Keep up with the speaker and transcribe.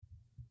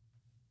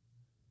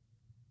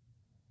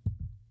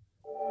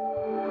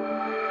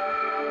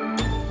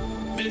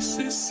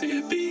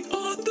Mississippi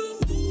on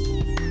the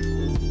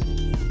move.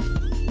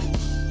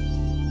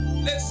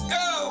 Let's go.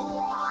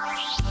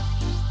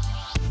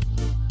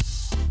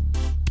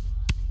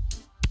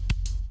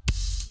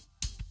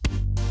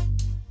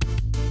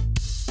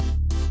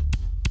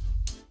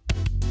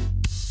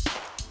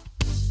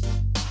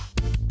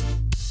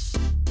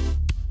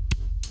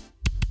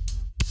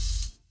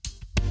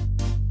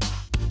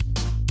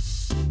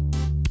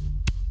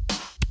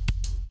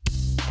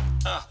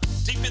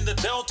 Deep in the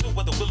delta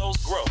where the willows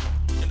grow,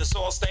 in the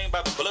soil stained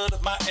by the blood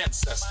of my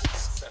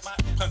ancestors.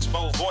 Punch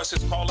bowl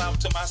voices call out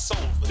to my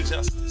soul for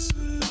justice.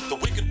 The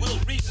wicked will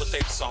reap what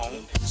they've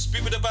sown.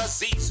 Spirit of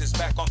Aziz is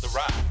back on the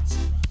rise.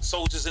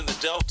 Soldiers in the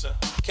delta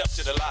kept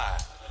it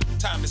alive.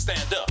 Time to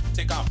stand up,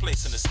 take our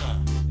place in the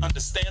sun.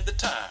 Understand the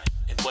time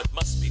and what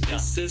must be done.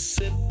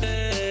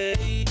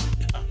 Mississippi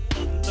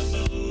on the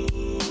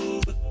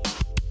move.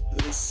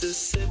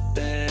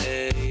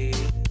 Mississippi.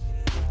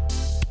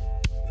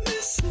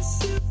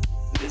 Mississippi.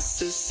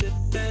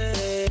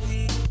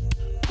 Mississippi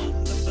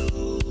on the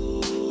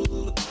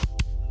move.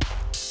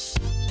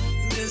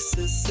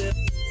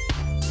 Mississippi.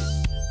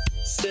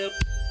 Sip.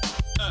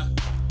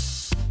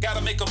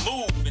 Gotta make a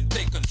move and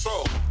take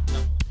control.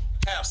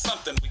 Have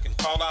something we can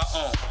call our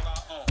own.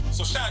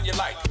 So shine your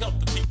light, help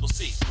the people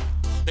see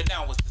that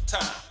now is the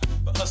time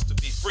for us to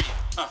be free.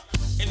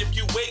 And if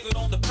you waiting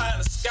on the pie in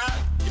the sky,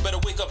 you better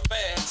wake up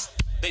fast.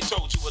 They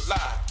told you a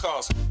lie,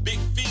 cause big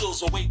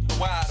fields await the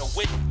wide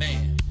awake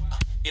man.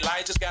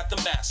 Elijah's got the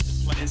master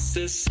plan.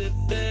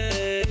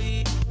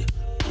 Mississippi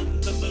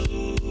on the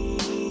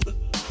move.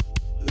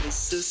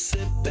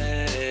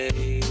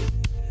 Mississippi.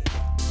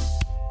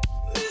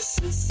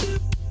 Mississippi.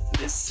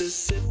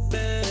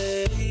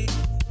 Mississippi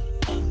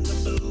on the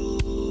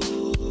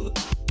move.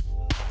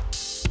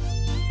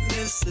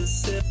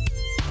 Mississippi.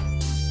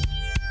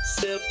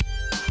 Sip.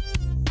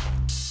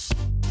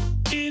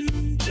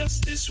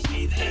 Injustice,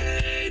 we've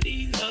had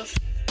enough.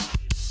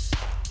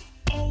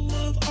 All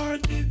of our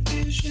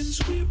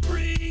divisions we're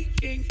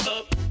breaking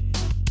up.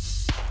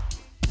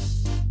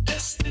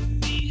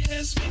 Destiny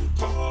has been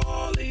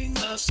calling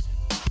us.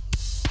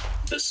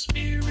 The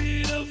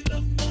spirit of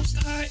the Most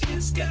High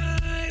is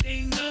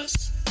guiding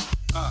us.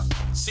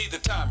 See, the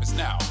time is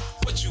now.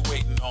 What you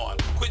waiting on?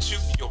 Quit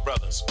shooting your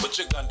brothers. Put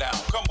your gun down.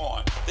 Come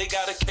on. They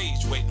got a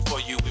cage waiting for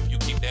you if you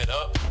keep that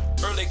up.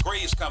 Early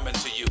graves coming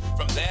to you.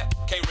 From that,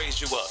 can't raise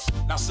you up.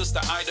 Now,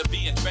 Sister Ida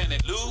B and Fannie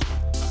Lou,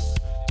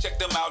 check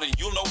them out and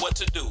you'll know what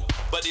to do.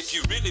 But if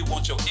you really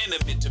want your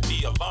enemy to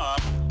be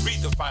alarmed,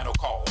 read the final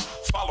call.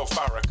 Follow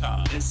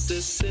Farrakhan.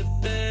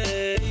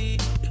 Mississippi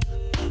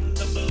on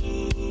the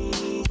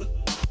move.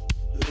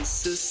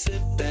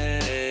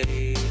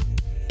 Mississippi.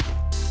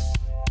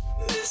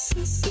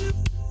 Mississippi.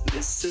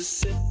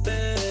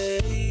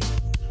 Mississippi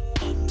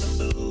on the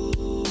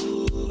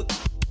move.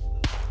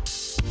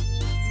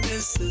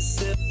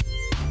 Mississippi.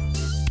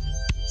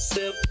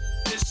 Sip.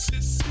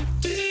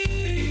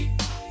 Mississippi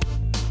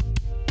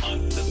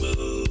on the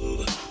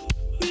move.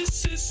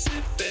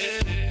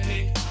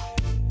 Mississippi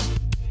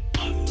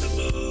on the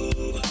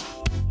move.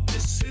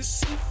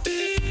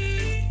 Mississippi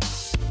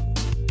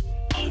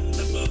on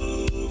the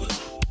move.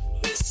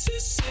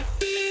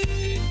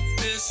 Mississippi.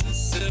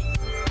 Mississippi.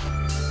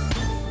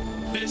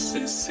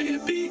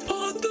 Mississippi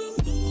on the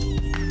move.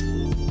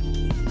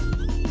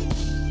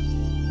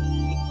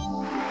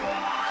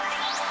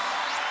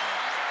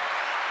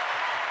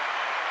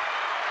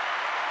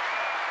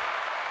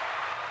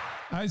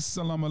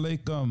 Assalamu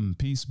alaikum.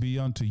 Peace be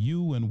unto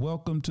you and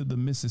welcome to the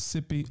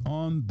Mississippi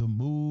on the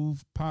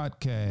Move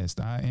podcast.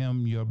 I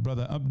am your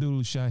brother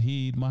Abdul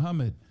Shaheed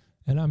Muhammad.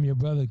 And I'm your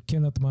brother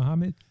Kenneth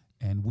Muhammad.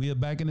 And we are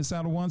back in the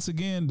saddle once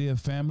again, dear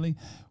family.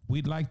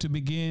 We'd like to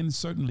begin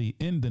certainly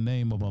in the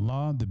name of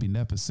Allah, the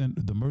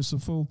beneficent, the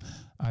merciful.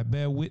 I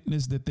bear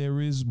witness that there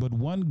is but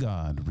one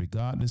God,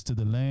 regardless to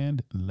the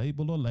land,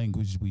 label, or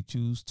language we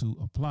choose to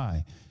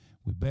apply.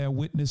 We bear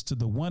witness to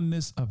the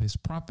oneness of his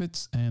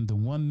prophets and the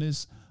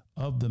oneness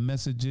of the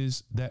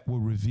messages that were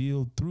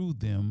revealed through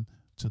them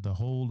to the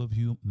whole of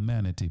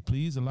humanity.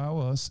 Please allow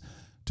us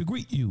to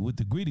greet you with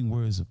the greeting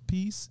words of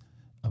peace,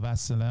 of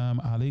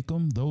Assalamu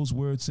alaikum. Those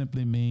words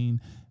simply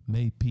mean,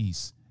 may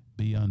peace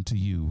be unto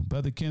you.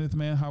 Brother Kenneth,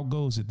 man, how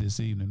goes it this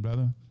evening,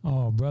 brother?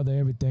 Oh, brother,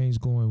 everything's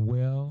going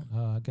well.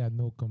 I got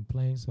no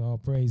complaints. All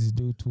praise is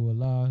due to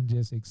Allah.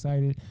 Just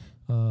excited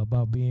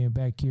about being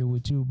back here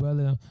with you,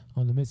 brother,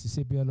 on the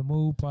Mississippi on the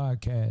Move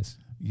podcast.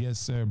 Yes,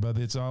 sir,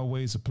 brother. It's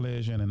always a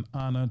pleasure and an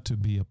honor to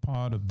be a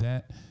part of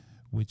that,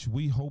 which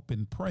we hope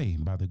and pray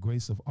by the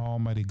grace of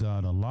Almighty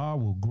God, Allah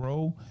will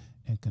grow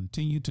and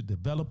continue to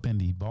develop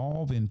and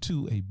evolve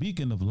into a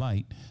beacon of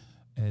light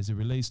as it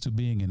relates to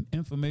being an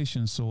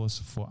information source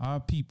for our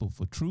people,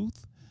 for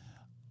truth,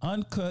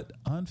 uncut,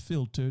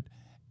 unfiltered,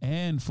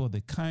 and for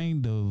the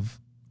kind of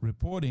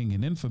reporting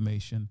and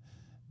information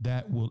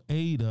that will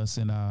aid us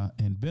in our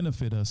and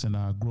benefit us in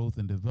our growth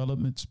and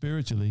development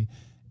spiritually,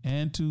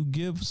 and to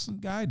give some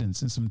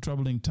guidance in some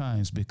troubling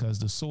times, because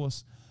the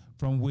source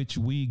from which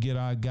we get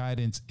our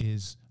guidance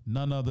is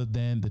none other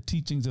than the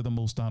teachings of the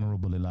Most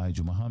Honorable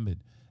Elijah Muhammad,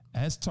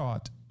 as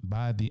taught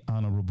by the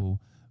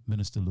Honorable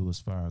Minister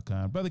Louis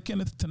Farrakhan. Brother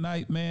Kenneth,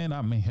 tonight, man,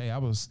 I mean, hey, I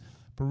was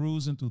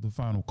perusing through the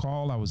final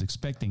call. I was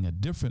expecting a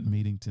different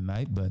meeting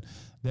tonight, but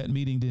that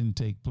meeting didn't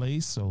take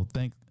place. So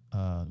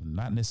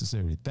not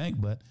necessarily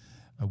but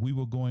we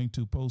were going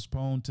to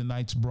postpone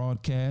tonight's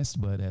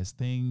broadcast. But as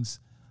things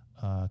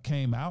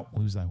came out,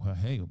 we was like, well,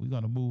 hey, we're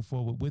going to move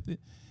forward with it.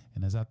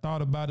 And as I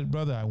thought about it,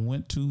 brother, I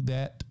went to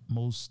that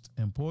most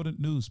important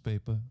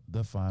newspaper,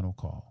 The Final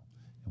Call.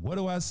 And what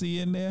do I see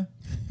in there?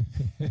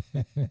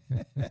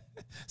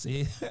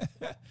 See,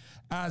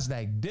 I was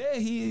like, there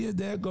he is.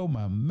 There go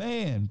my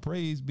man.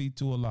 Praise be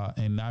to Allah.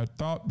 And I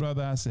thought,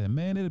 brother, I said,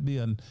 man, it'll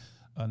be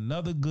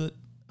another good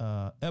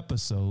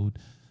episode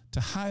to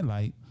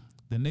highlight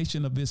the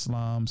Nation of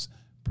Islam's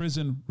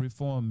prison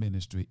reform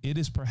ministry. It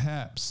is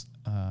perhaps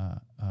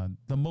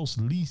the most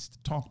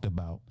least talked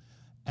about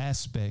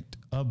aspect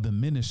of the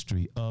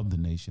ministry of the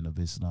Nation of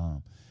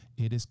Islam.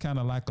 It is kind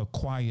of like a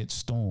quiet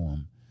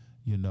storm,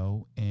 you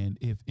know, and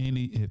if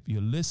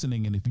you're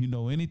listening and if you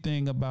know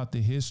anything about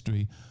the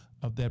history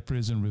of that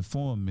prison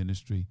reform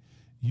ministry,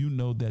 you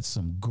know that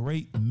some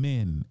great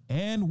men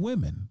and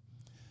women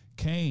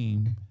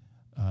came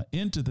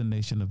into the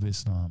Nation of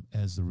Islam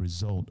as the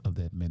result of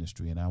that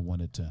ministry. And I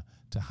wanted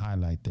to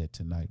highlight that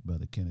tonight,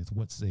 Brother Kenneth.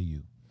 What say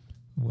you?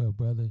 Well,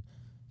 brother,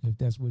 if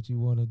that's what you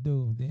want to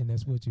do, then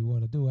that's what you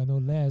want to do. I know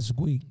last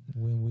week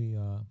when we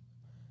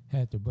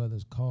had the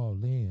brothers call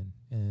in,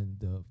 and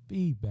the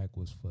feedback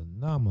was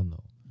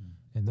phenomenal.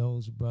 And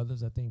those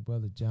brothers, I think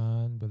Brother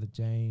John, Brother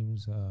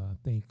James, I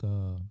think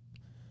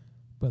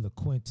Brother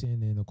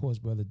Quentin, and of course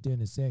Brother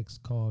Dennis X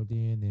called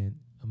in, and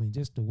I mean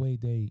just the way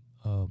they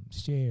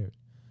shared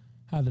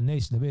how the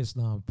Nation of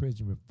Islam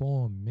Prison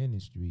Reform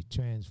Ministry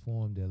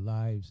transformed their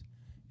lives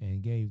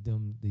and gave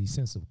them the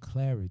sense of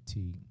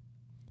clarity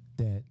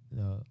that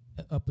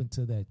up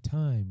until that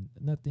time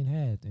nothing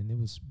had. And it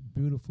was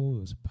beautiful,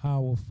 it was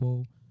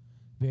powerful,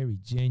 very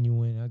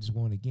genuine. I just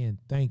want to again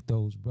thank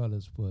those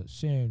brothers for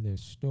sharing their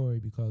story,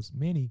 because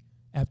many,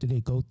 after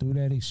they go through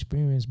that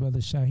experience, Brother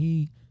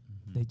Shaheed,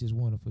 they just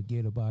want to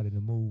forget about it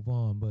and move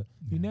on. But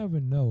you never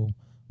know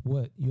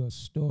what your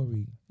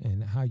story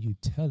and how you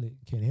tell it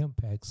can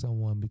impact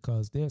someone,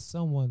 because there's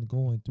someone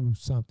going through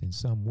something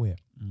somewhere,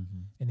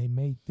 and they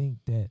may think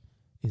that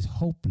it's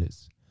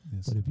hopeless.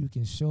 Yes, but if you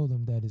can show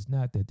them that it's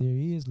not, that there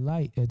is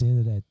light at the end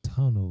of that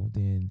tunnel,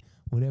 then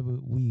whatever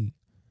we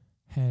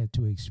had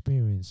to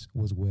experience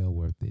was well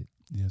worth it.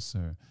 Yes,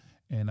 sir.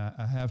 And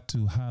I have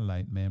to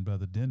highlight, man,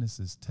 Brother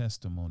Dennis's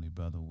testimony,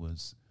 brother,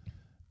 was,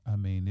 I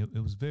mean,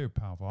 it was very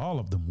powerful. All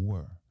of them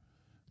were,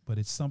 but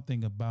it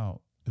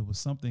was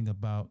something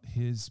about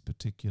his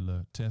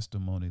particular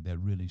testimony that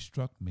really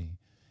struck me,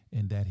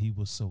 in that he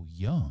was so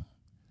young,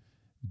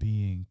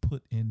 being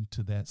put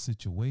into that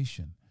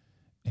situation,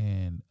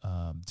 and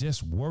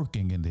just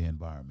working in the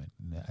environment,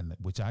 and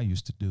which I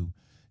used to do.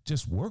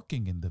 Just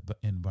working in the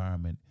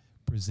environment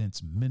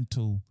presents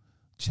mental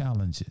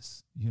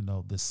challenges, you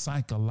know, the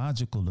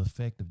psychological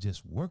effect of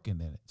just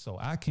working in it. So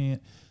I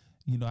can't,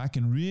 you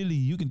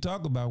can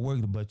talk about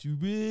working, but you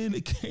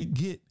really can't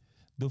get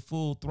the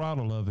full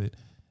throttle of it,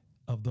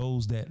 of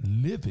those that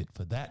live it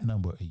for that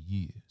number of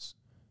years.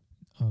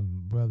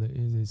 Brother, it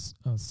is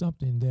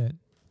something that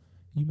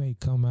you may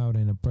come out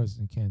and a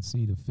person can't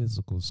see the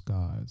physical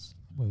scars,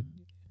 but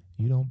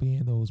you don't be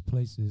in those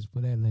places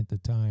for that length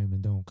of time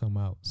and don't come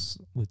out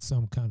with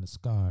some kind of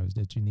scars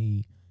that you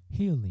need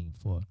healing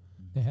for.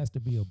 There has to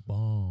be a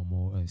balm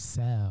or a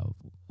salve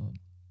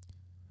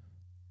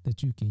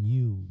that you can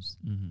use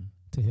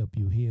to help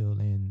you heal.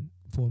 And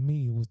for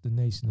me, it was the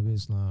Nation of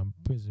Islam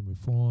Prison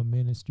Reform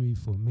Ministry.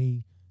 For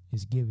me,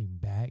 it's giving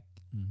back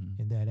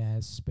in that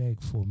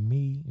aspect. For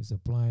me, it's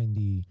applying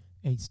the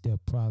 8-step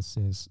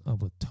process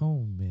of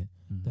atonement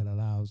that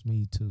allows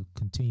me to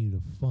continue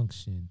to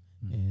function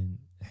and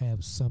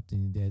have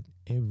something that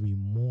every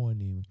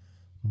morning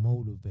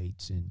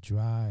motivates and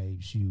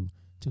drives you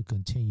to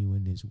continue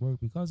in this work,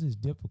 because it's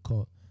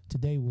difficult.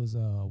 Today was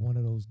one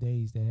of those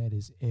days that had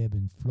its ebb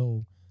and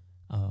flow.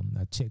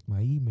 I checked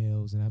my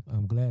emails, and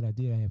I'm glad I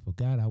did. I had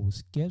forgot I was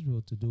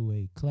scheduled to do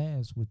a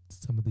class with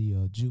some of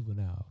the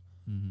juvenile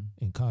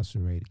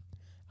incarcerated.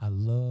 I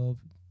love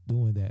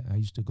doing that. I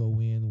used to go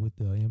in with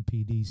the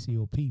MPD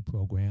COP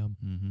program.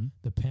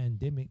 The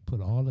pandemic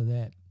put all of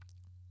that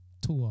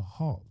to a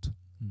halt.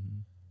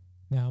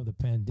 Now the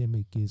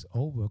pandemic is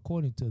over,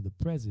 according to the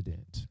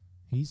president.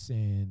 He's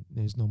saying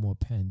there's no more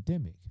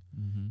pandemic.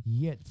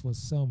 Yet for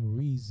some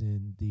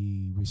reason,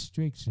 the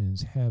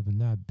restrictions have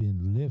not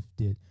been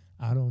lifted.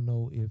 I don't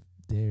know if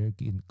they're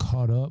getting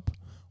caught up,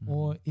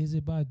 or is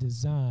it by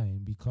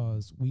design,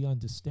 because we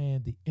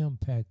understand the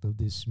impact of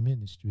this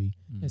ministry.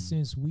 And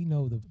since we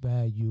know the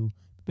value,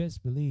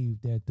 best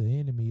believe that the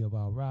enemy of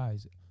our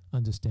rise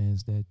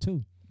understands that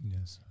too.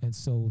 Yes. And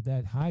so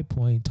that high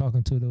point,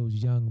 talking to those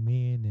young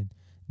men and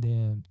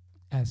them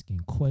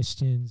asking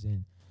questions,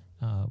 and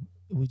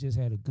we just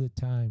had a good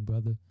time,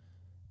 brother.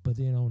 But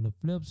then on the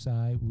flip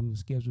side, we were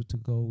scheduled to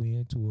go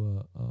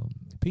into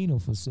a penal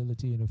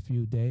facility in a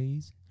few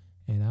days,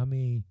 And I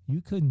mean,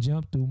 you couldn't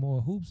jump through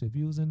more hoops if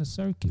you was in a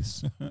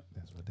circus.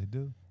 That's what they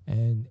do.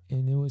 And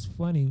it was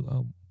funny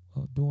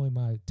during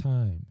my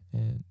time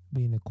and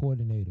being a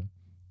coordinator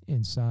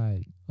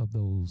inside of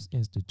those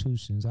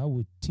institutions. I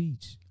would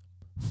teach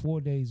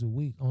 4 days a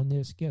week on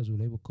their schedule.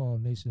 They would call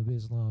Nation of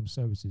Islam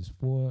services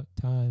 4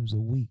 times a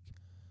week.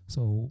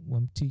 So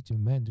I'm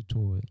teaching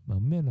mandatory, a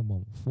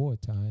minimum 4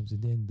 times,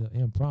 and then the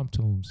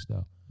impromptu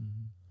stuff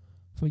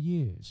for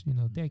years,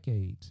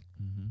 decades.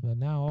 But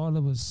now all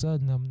of a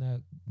sudden I'm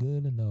not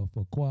good enough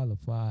or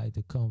qualified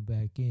to come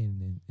back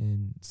in.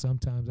 And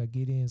sometimes I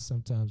get in,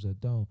 sometimes I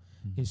don't.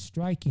 It's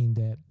striking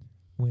that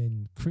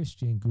when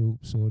Christian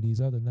groups or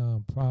these other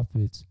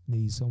nonprofits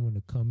need someone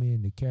to come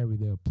in to carry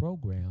their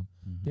program,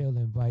 they'll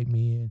invite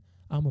me in.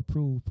 I'm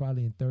approved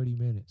probably in 30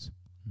 minutes.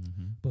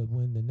 But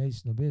when the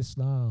Nation of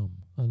Islam,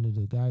 under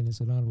the guidance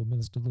of Honorable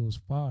Minister Louis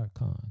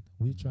Farrakhan,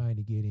 we're trying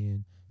to get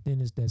in,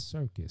 then it's that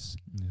circus.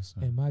 Yes,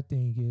 sir. And my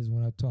thing is,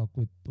 when I talk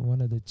with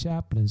one of the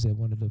chaplains at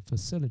one of the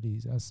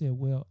facilities, I said,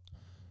 well,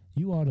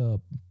 you ought to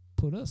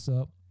put us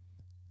up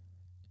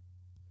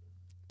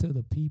to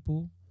the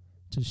people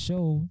to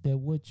show that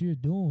what you're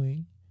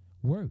doing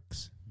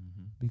works.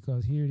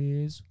 Because here it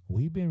is,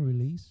 we've been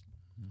released.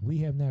 We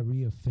have not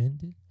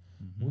reoffended.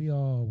 We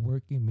are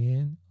working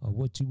men, or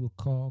what you would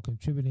call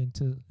contributing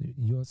to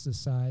your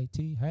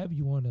society, however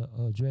you want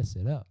to dress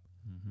it up.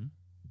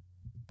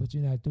 But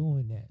you're not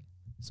doing that.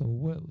 So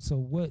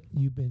what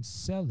you've been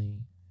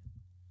selling,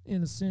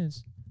 in a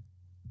sense,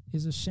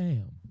 is a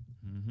sham.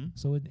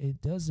 So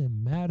it doesn't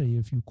matter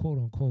if you quote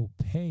unquote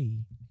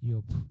pay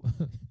your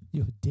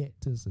your debt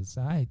to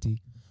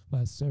society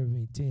by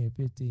serving 10,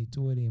 15,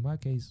 20, in my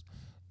case,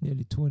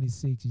 nearly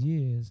 26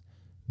 years,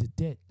 the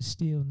debt is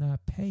still not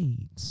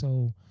paid.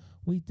 So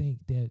we think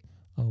that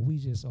we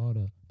just ought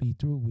to be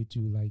through with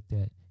you like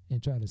that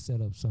and try to set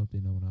up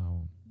something on our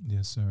own.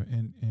 Yes, sir.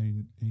 And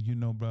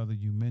brother,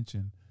 you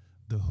mentioned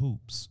the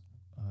hoops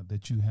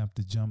that you have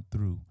to jump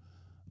through,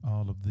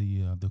 all of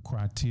the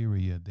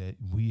criteria that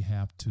we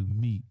have to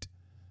meet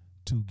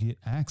to get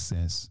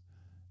access.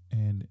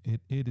 And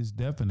it is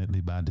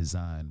definitely by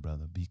design,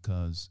 brother,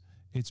 because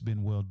it's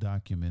been well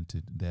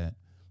documented that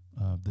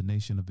the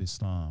Nation of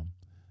Islam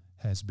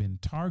has been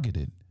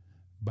targeted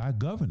by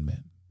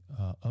government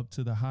up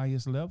to the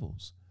highest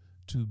levels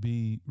to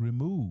be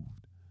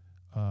removed,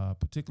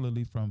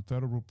 particularly from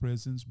federal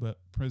prisons, but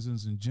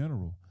prisons in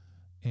general.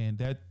 And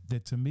that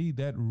to me,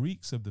 that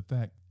reeks of the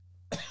fact,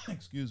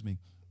 excuse me,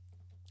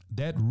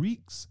 that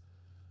reeks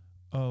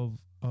of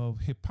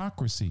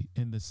hypocrisy,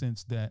 in the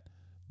sense that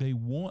they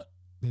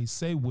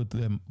say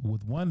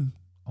on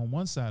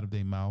one side of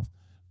their mouth,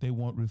 they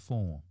want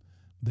reform,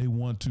 they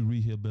want to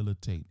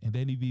rehabilitate, and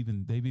they've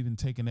even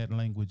taken that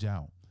language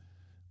out.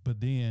 But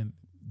then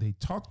they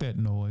talk that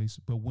noise,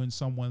 but when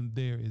someone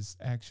there is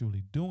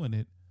actually doing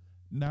it,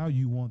 now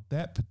you want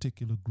that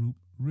particular group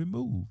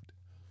removed.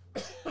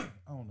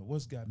 I don't know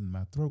what's gotten in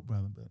my throat,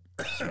 brother,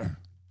 but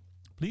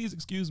please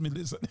excuse me.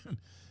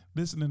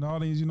 Listen in the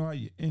audience, you know how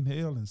you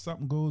inhale and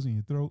something goes in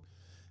your throat.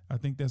 I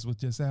think that's what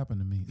just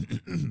happened to me.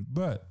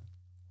 But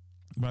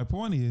my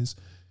point is,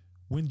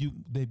 when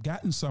they've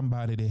gotten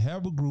somebody, they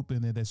have a group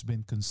in there that's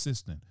been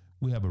consistent.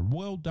 We have a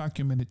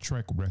well-documented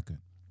track record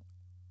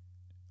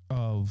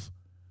of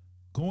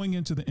going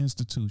into the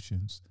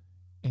institutions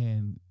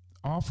and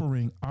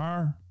offering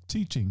our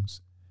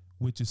teachings,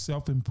 which is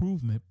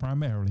self-improvement,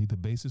 primarily the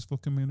basis for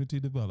community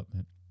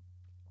development.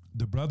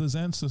 The brothers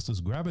and sisters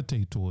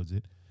gravitate towards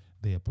it.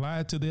 They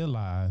apply it to their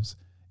lives,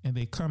 and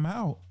they come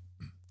out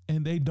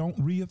and they don't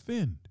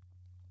reoffend.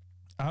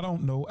 I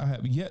don't know. I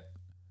have yet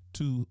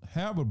to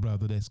have a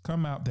brother that's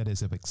come out that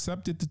has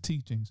accepted the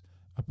teachings,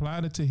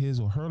 applied it to his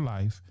or her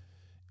life,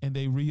 and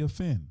they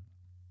reoffend.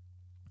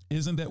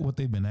 Isn't that what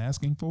they've been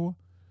asking for?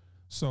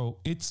 So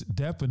it's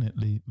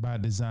definitely by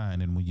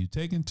design. And when you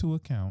take into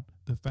account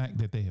the fact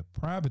that they have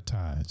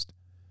privatized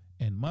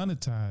and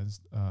monetized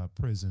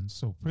prisons,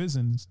 so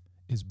prisons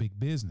is big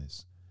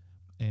business,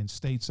 and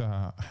states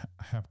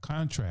have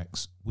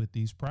contracts with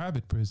these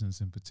private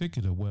prisons in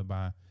particular,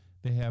 whereby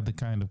they have the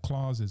kind of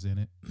clauses in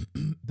it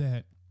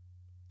that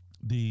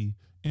the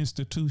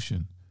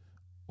institution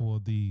or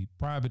the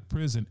private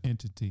prison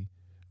entity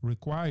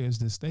requires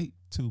the state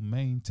to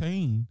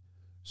maintain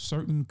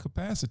certain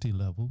capacity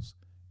levels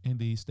in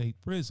these state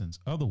prisons.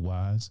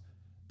 Otherwise,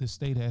 the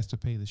state has to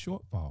pay the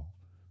shortfall.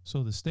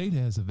 So the state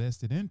has a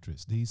vested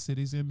interest. These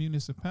cities and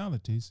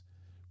municipalities,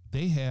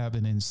 they have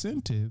an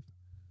incentive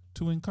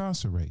to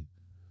incarcerate.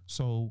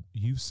 So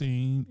you've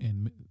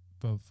seen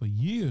for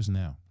years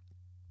now,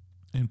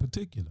 in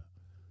particular,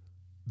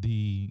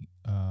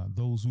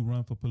 those who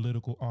run for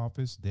political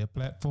office, their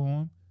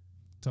platform,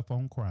 tough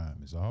on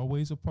crime, is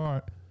always a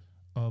part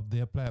of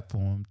their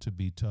platform, to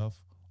be tough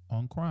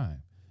on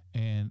crime.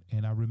 And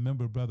I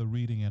remember, brother,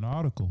 reading an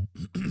article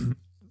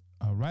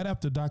right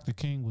after Dr.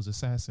 King was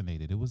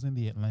assassinated. It was in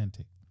the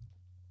Atlantic.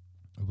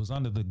 It was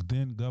under the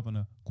then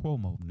Governor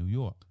Cuomo of New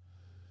York.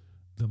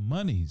 The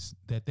monies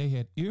that they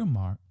had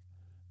earmarked,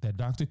 that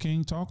Dr.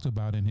 King talked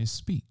about in his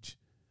speech,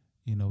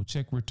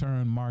 check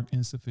return marked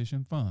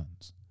insufficient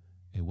funds.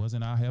 It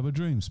wasn't "I have a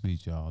dream"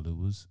 speech, y'all. It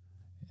was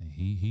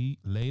he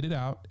laid it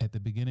out at the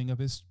beginning of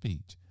his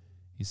speech.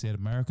 He said,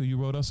 "America, you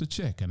wrote us a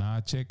check, and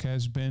our check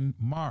has been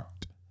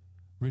marked,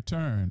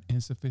 return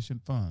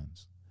insufficient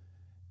funds."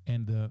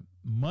 And the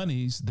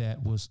monies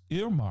that was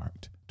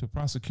earmarked to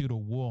prosecute a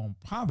war on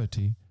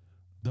poverty,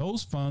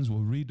 those funds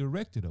were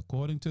redirected,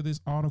 according to this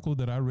article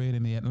that I read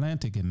in the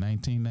Atlantic in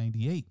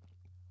 1998.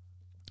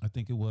 I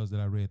think it was that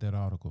I read that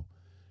article.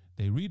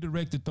 They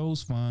redirected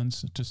those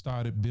funds to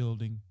start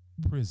building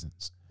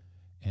prisons.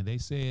 And they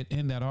said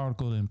in that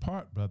article, in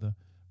part, brother,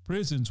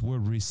 prisons were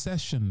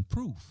recession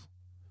proof,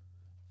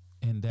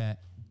 and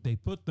that they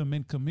put them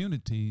in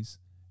communities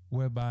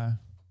whereby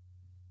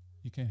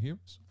you can't hear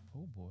us.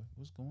 Oh boy,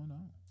 what's going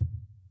on?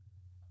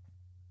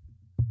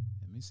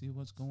 Let me see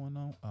what's going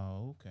on.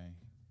 Oh, okay.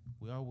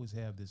 We always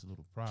have this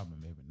little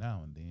problem every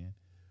now and then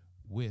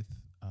with,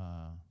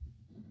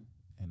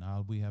 and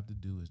all we have to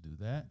do is do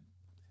that,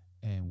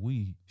 and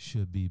we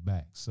should be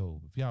back.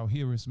 So if y'all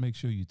hear us, make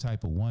sure you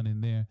type a 1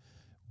 in there.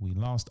 We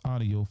lost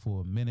audio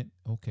for a minute.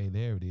 Okay,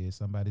 there it is.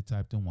 Somebody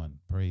typed in 1.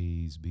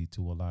 Praise be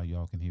to Allah.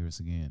 Y'all can hear us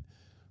again.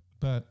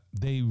 But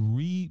they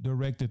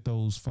redirected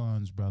those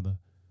funds, brother,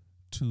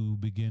 to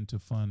begin to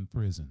fund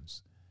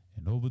prisons.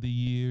 And over the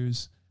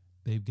years,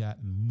 they've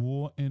gotten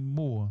more and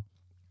more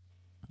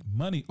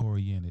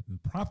money-oriented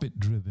and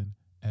profit-driven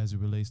as it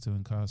relates to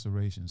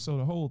incarceration. So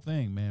the whole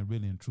thing, man,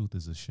 really in truth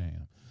is a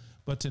sham.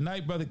 But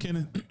tonight, Brother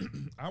Kenneth,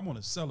 I want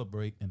to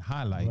celebrate and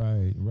highlight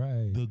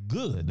the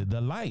good, the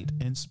light,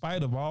 in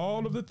spite of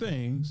all of the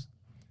things.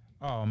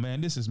 Oh man,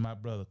 this is my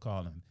brother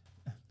calling.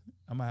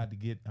 I'm gonna have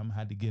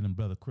to get him,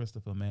 Brother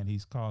Christopher, man.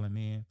 He's calling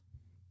in.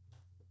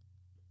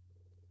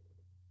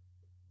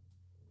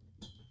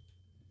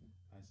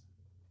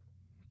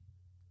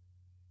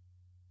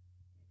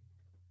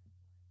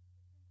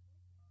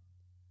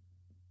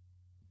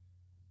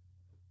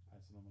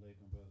 Assalamu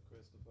alaikum, Brother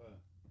Christopher.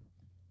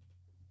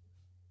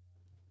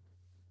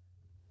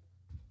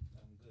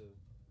 I'm good.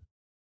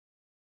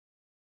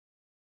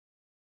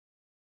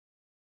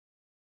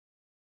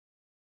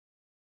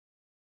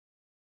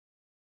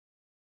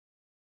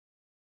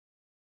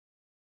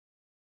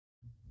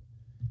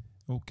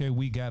 Okay,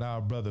 we got our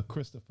brother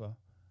Christopher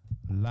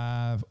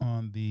live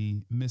on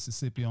the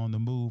Mississippi on the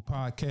Move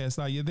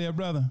podcast. Are you there,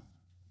 brother?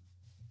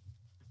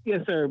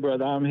 Yes, sir,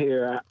 brother. I'm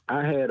here.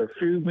 I had a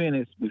few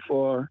minutes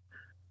before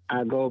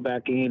I go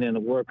back in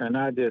and work, and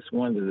I just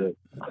wanted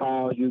to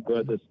call you,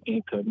 brothers,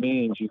 and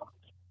commend you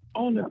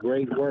on the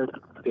great work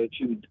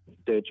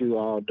that you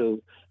all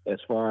do as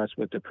far as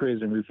with the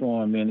prison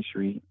reform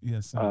ministry.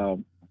 Yes, sir.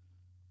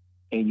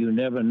 And you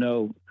never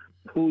know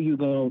who you're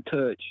going to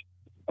touch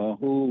or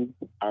who.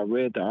 I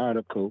read the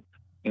article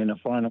in the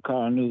Final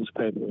Call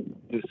newspaper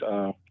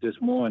this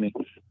morning,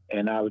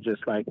 and I was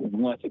just like,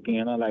 once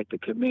again, I like to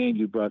commend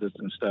you, brothers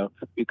and stuff,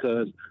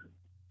 because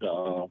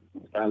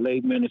our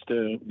late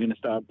Minister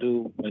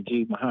Abdul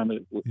Majid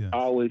Muhammad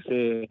always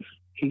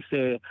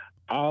said,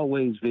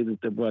 always visit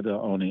the brother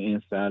on the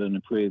inside of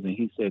the prison.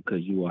 He said,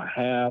 because you will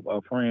have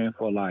a friend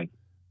for life.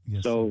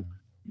 Yes, so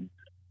sir.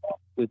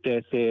 With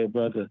that said,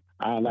 brother,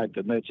 I'd like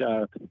to let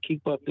y'all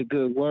keep up the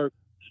good work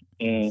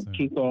and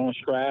keep on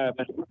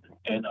striving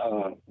and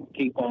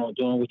keep on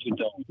doing what you're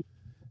doing.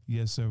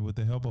 Yes, sir. With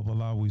the help of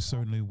Allah, we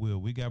certainly will.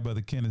 We got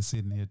Brother Kenneth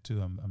sitting here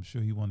too. I'm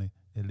sure he want to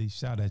at least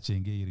shout at you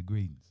and give you the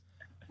greetings.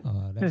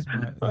 That's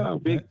my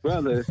big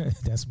brother.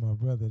 That's my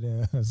brother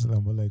there.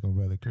 Assalamu alaikum,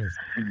 Brother Chris.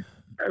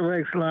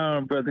 Hey,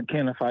 Salam, Brother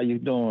Kenneth. How you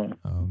doing?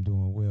 I'm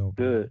doing well.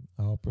 Good.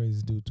 All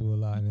praise due to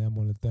Allah, and I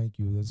want to thank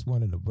you. That's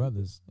one of the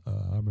brothers.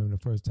 I remember the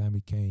first time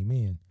he came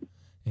in,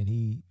 and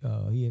he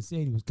had said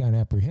he was kind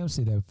of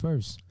apprehensive at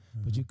first,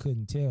 but you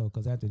couldn't tell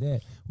because after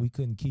that we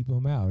couldn't keep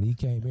him out. He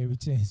came every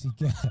chance he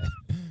got.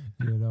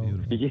 You know.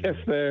 Beautiful. Yes,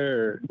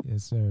 sir.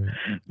 Yes, sir.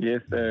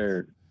 Yes,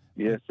 sir.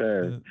 Yes,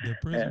 sir. The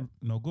prison.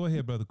 No, go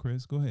ahead, Brother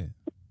Chris. Go ahead.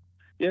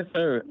 Yes,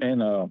 sir.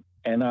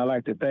 And I'd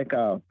like to thank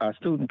our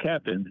student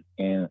captain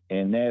in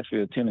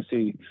Nashville,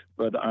 Tennessee,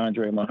 Brother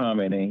Andre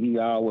Muhammad. And he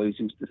always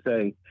used to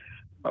say,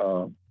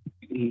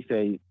 he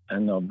said, I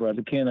know,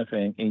 Brother Kenneth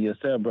and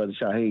yourself, Brother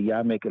Shahid,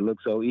 y'all make it look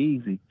so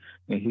easy.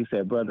 And he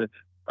said, brother,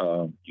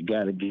 you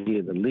got to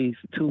give at least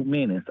 2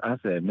 minutes. I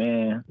said,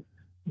 man,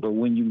 but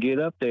when you get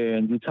up there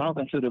and you're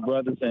talking to the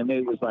brothers and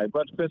they was like,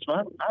 Brother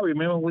Christopher, I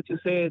remember what you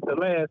said the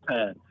last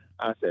time.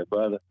 I said,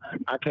 brother,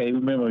 I can't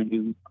remember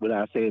you what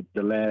I said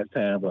the last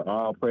time, but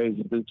all praise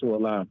is due to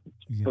Allah.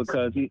 Yes.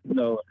 Because, you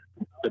know,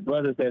 the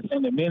brothers that's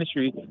in the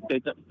ministry,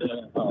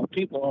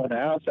 people on the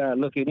outside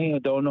looking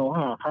in don't know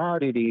how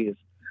hard it is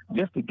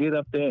just to get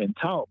up there and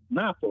talk,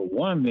 not for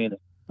 1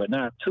 minute, but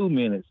not 2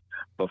 minutes.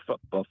 But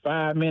for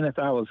 5 minutes,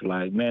 I was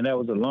like, man, that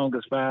was the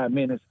longest 5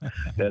 minutes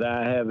that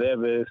I have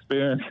ever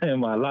experienced in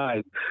my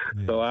life.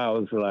 Yeah. So I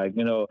was like,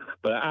 you know,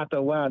 but after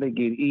a while, they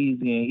get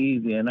easy and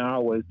easy. And I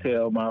always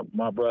tell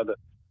my brother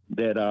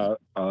that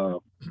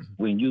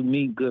when you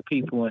meet good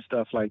people and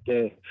stuff like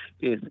that,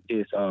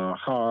 it's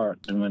hard.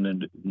 And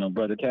when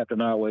Brother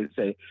Captain always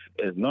say,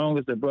 as long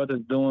as the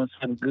brother's doing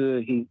something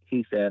good,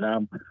 he said,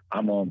 I'm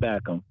gonna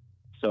back him.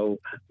 So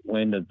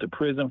when the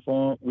prison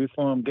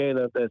reform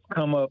gala that's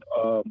come up,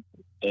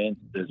 and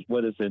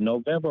what is it,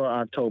 November or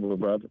October,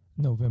 brother?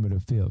 November the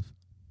 5th.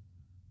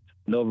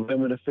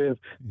 November the 5th.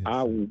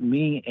 Yes,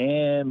 Me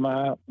and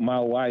my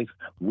wife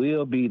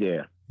will be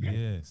there.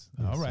 yes.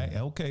 All right.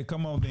 Okay,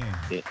 come on then.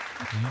 Yeah.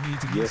 You need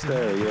to get Yes, some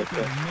sir. more Yes,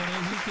 people sir. as many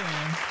as you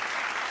can.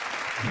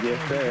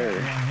 Yes,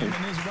 sir. Now, him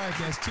and his wife,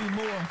 that's 2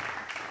 more.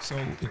 So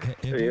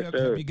Yes,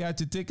 sir. have you got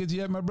your tickets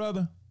yet, my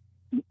brother?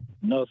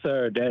 No,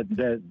 sir.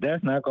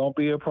 That's not gonna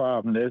be a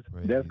problem.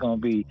 That's gonna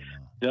be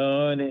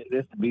done.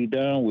 It's to be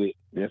done with.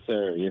 Yes,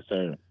 sir. Yes,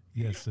 sir.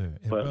 Yes, sir.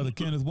 If But- Brother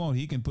Kenneth won't,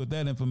 he can put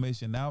that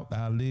information out.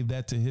 I'll leave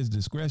that to his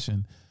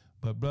discretion.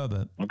 But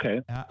brother,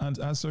 Okay.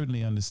 I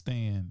certainly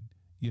understand,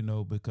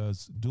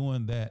 because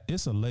doing that,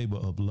 it's a labor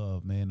of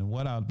love, man. And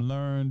what I've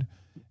learned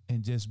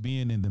and just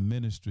being in the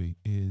ministry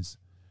is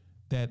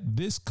that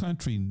this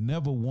country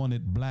never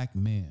wanted black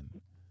men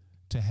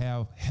to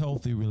have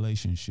healthy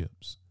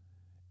relationships.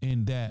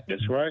 In that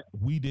That's right.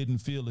 we didn't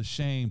feel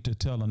ashamed to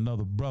tell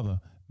another brother,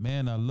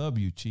 man, I love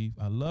you, Chief.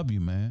 I love you,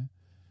 man.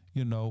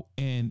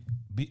 And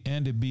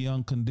to be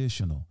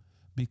unconditional,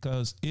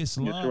 because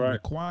Islam right.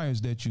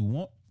 requires that you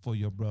want for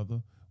your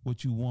brother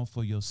what you want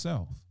for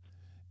yourself.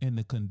 And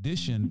the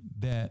condition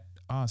that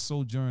our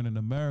sojourn in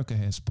America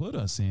has put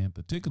us in,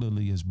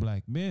 particularly as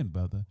black men,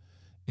 brother,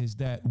 is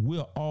that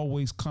we're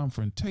always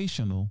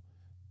confrontational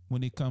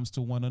when it comes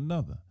to one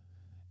another.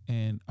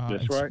 And our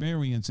That's right.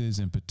 experiences,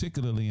 and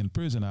particularly in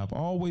prison, I've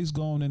always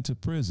gone into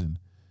prison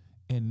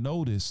and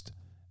noticed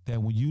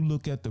that when you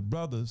look at the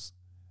brothers,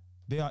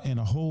 they are in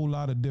a whole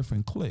lot of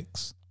different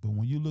cliques. But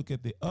when you look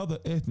at the other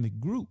ethnic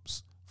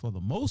groups, for the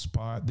most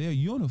part, they're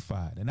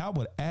unified. And I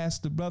would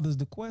ask the brothers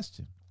the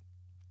question,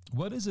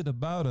 what is it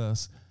about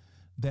us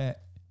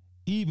that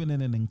even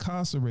in an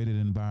incarcerated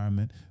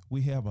environment,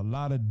 we have a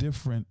lot of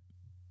different,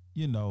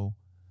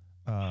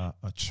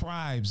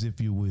 tribes, if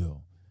you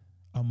will,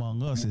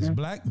 among us as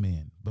black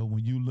men. But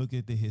when you look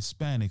at the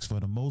Hispanics, for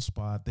the most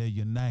part, they're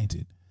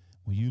united.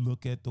 When you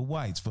look at the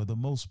whites, for the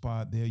most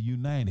part, they're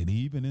united.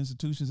 Even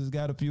institutions has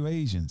got a few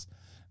Asians.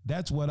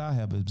 That's what I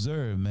have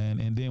observed, man.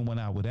 And then when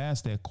I would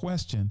ask that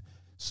question,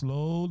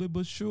 slowly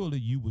but surely,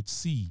 you would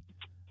see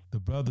the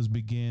brothers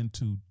begin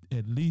to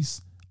at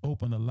least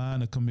open a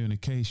line of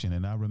communication.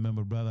 And I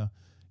remember, brother,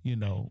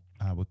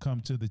 I would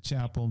come to the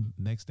chapel.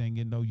 Next thing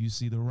you know, you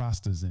see the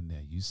Rastas in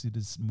there. You see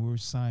the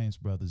Moorish Science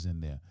brothers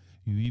in there.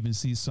 You even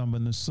see some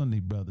of the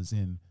Sunni brothers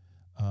in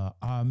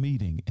our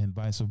meeting, and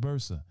vice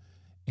versa.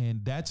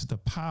 And that's the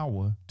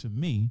power, to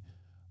me,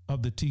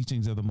 of the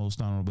teachings of the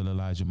Most Honorable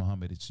Elijah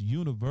Muhammad. It's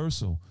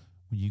universal.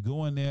 When you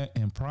go in there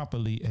and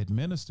properly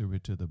administer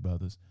it to the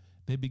brothers,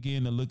 they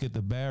begin to look at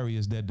the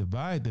barriers that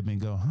divide them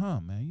and go,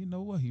 man, you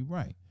know what? He's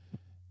right.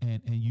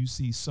 And you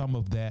see some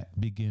of that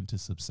begin to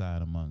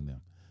subside among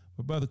them.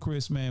 But Brother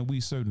Chris, man, we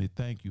certainly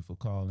thank you for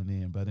calling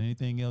in. But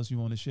anything else you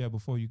want to share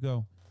before you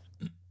go?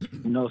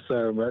 No,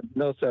 sir,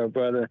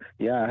 brother.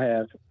 Yeah, I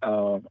have.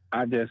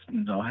 I just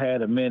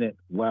had a minute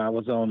while I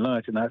was on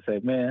lunch, and I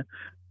said, man,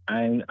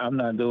 I'm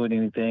not doing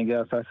anything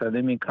else. I said,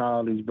 let me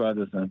call these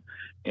brothers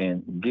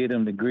and get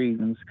them the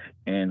greetings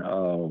and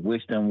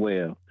wish them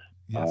well.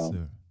 Yes,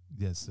 sir.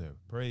 Yes, sir.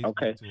 Praise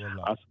Okay. be to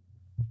Allah.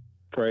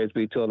 Praise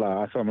be to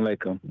Allah. Assalamu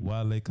alaikum.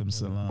 Wa alaikum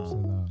salam.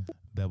 Salam.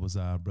 That was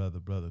our brother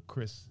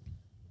Chris,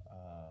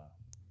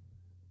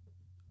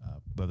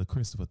 Brother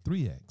Christopher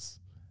 3X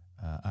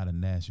out of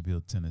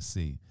Nashville,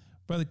 Tennessee.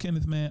 Brother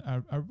Kenneth, man,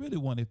 I really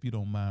want, if you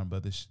don't mind,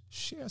 brother,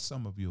 share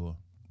some of your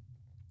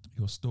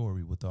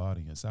story with the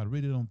audience. I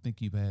really don't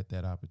think you've had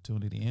that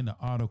opportunity. In the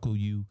article,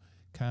 you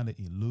kind of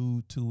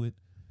allude to it.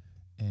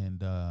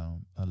 And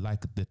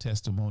like the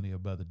testimony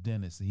of Brother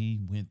Dennis, he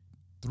went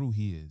through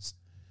his.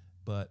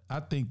 But I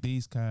think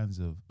these kinds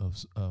of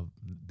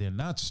they're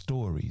not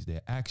stories,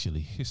 they're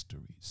actually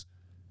histories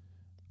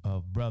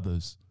of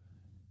brothers.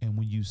 And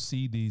when you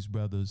see these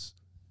brothers,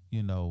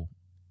 in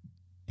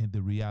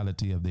the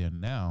reality of their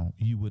now,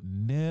 you would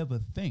never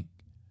think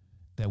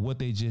that what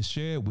they just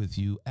shared with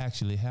you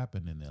actually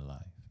happened in their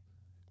life.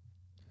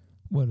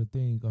 Well, the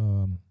thing,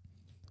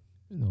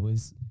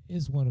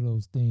 it's one of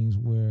those things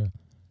where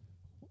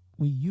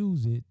we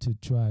use it to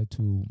try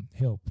to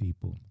help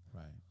people.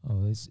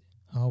 Right.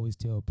 I always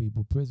tell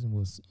people prison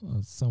was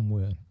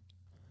somewhere,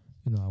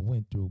 I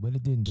went through, but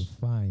it didn't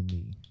define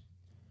me.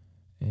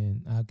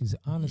 And I can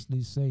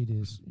honestly say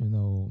this,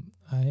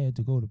 I had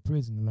to go to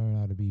prison to learn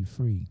how to be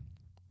free.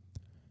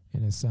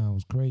 And it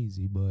sounds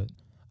crazy, but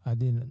I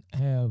didn't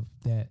have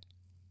that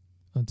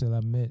until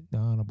I met the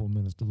Honorable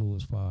Minister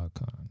Louis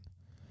Farrakhan.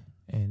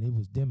 And it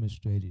was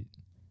demonstrated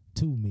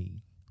to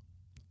me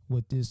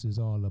what this is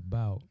all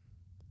about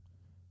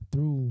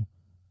through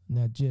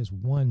not just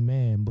one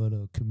man, but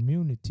a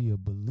community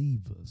of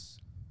believers.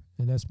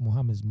 And that's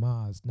Muhammad's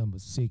Mosque number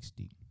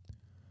 60.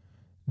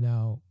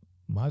 Now,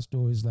 my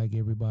story is like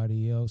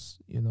everybody else.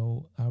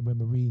 I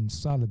remember reading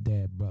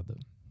Soledad Brother,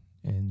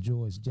 and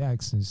George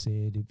Jackson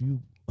said, if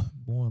you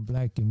born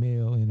black and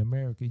male in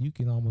America, you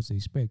can almost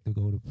expect to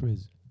go to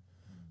prison.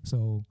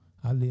 So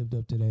I lived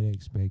up to that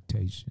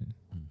expectation.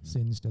 Mm-hmm.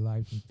 sentenced to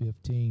life in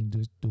 15,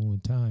 just doing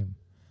time.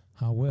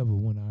 However,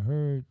 when I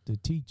heard the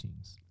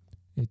teachings,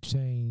 it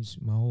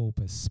changed my whole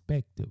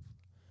perspective.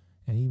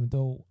 And even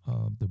though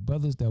the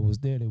brothers that was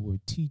there, they were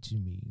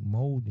teaching me,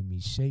 molding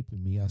me,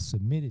 shaping me, I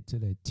submitted to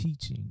that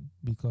teaching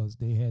because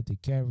they had the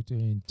character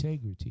and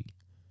integrity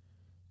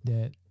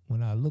that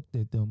when I looked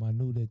at them, I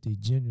knew that they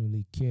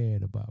genuinely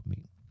cared about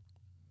me.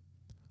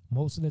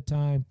 Most of the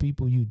time,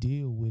 people you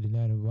deal with in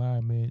that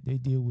environment, they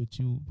deal with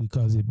you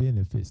because it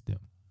benefits them.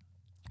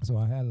 So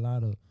I had a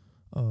lot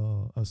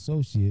of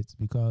associates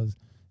because,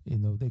 you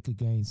know, they could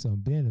gain some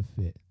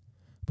benefit.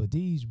 But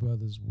these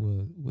brothers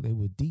were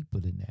deeper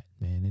than that,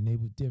 man, and they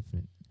were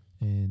different.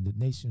 And the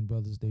Nation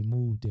brothers, they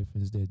move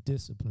different. It's their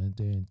discipline,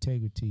 their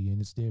integrity, and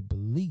it's their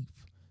belief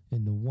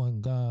in the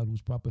one God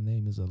whose proper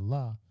name is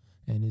Allah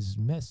and his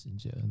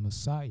messenger, the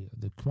Messiah,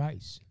 the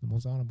Christ, the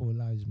most honorable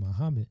Elijah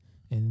Muhammad,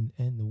 and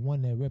the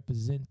one that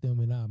represents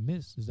them in our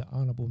midst is the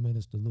Honorable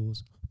Minister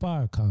Louis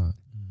Farrakhan.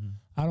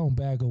 I don't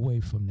back away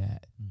from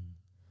that.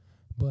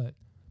 But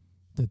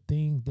the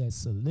thing that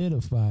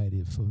solidified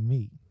it for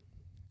me,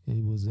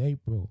 it was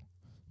April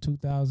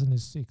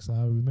 2006.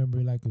 I remember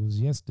it like it was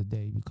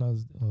yesterday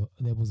because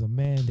there was a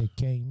man that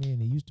came in.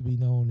 He used to be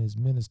known as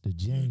Minister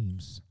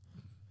James,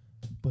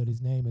 but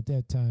his name at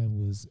that time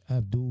was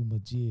Abdul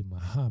Majid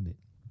Muhammad.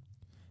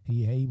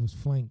 He was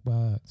flanked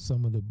by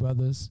some of the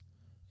brothers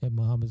at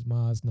Muhammad's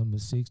Mosque number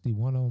 60.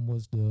 One of them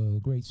was the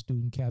great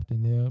student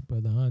captain there,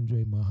 Brother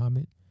Andre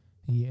Muhammad.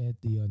 He had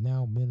the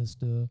now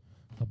minister,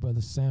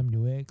 Brother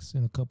Samuel X,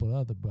 and a couple of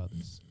other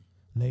brothers.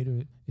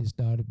 Later, it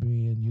started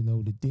being, you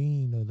know, the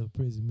dean of the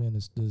prison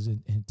ministers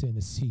in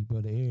Tennessee,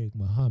 Brother Eric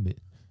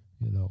Muhammad,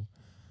 you know.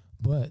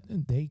 But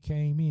they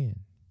came in.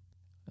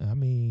 I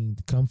mean,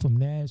 come from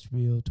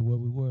Nashville to where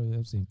we were. That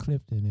was in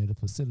Clifton at a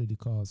facility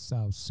called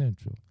South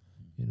Central.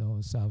 You know,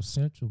 in South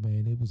Central,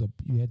 man,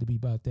 you had to be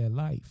about that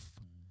life.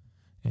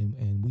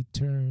 And we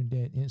turned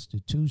that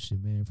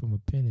institution, man, from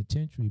a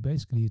penitentiary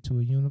basically to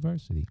a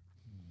university.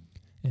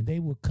 And they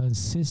would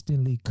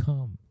consistently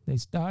come. They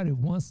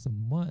started once a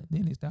month,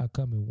 then they started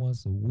coming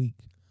once a week.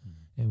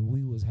 And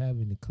we was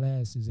having the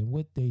classes. And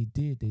what they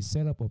did, they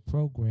set up a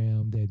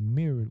program that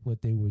mirrored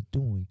what they were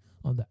doing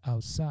on the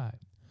outside.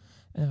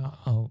 And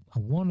I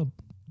want to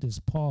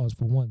just pause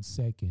for 1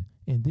 second.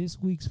 In this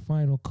week's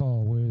final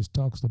call, where it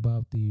talks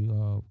about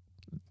the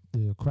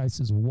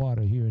crisis of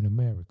water here in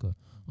America,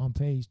 on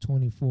page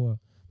 24,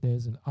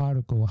 there's an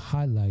article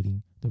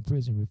highlighting the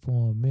prison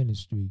reform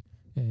ministry,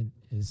 and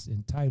it's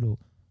entitled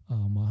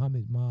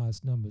Muhammad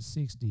Mosque number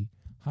 60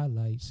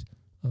 highlights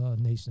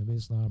Nation of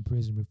Islam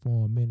Prison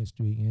Reform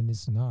Ministry, and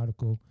it's an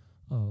article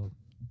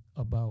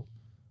about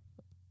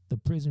the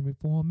prison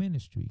reform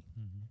ministry.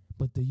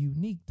 But the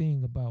unique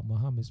thing about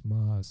Muhammad's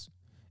Mosque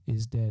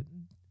is that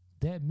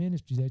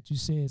ministry that you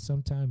said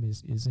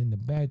sometimes is in the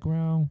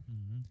background,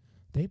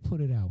 they put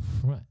it out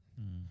front.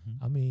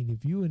 I mean,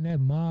 if you in that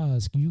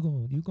mosque,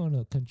 you're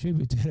gonna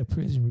contribute to the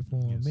prison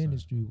reform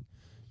ministry.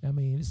 Sir. I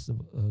mean, it's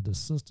the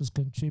sisters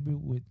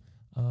contribute with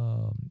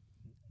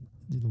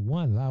the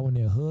one allowing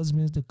their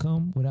husbands to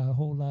come without a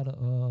whole lot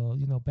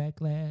of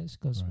backlash,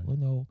 because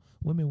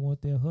women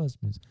want their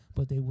husbands,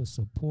 but they would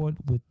support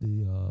with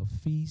the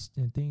feast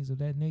and things of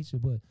that nature.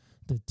 But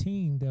the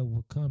team that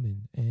were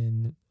coming,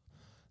 and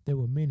there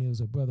were many. It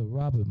was a brother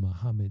Robert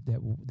Muhammad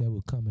that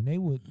would come, and they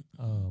would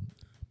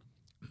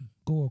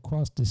go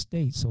across the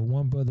state. So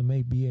one brother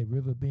may be at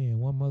River Bend,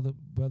 one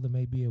brother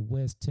may be at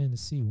West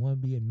Tennessee, one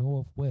be at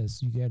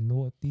Northwest. You got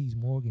Northeast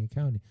Morgan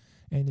County,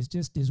 and it's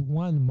just this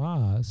one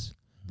mosque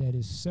that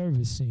is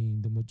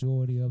servicing the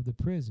majority of the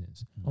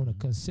prisons on a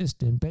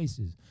consistent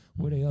basis.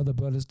 Were there other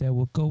brothers that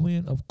would go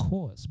in? Of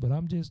course, but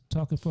I'm just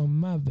talking from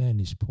my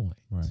vantage point.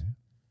 Right.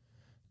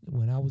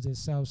 When I was at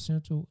South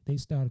Central, they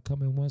started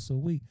coming once a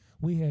week.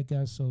 We had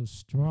got so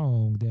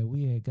strong that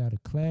we had got a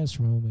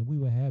classroom, and we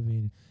were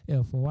having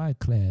FOI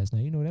class.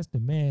 Now, that's the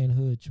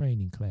manhood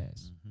training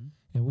class.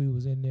 And we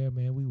was in there,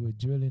 man. We were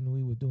drilling.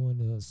 We were doing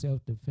the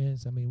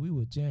self-defense. I mean, we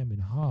were jamming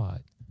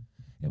hard.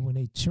 And when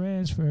they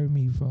transferred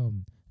me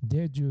from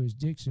their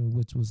jurisdiction,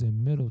 which was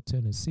in Middle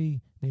Tennessee,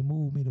 they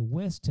moved me to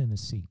West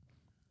Tennessee.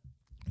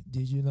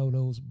 Did you know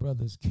those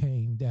brothers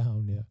came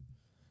down there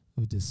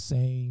with the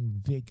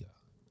same vigor?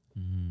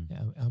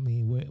 I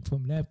mean,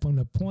 from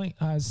the point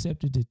I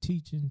accepted the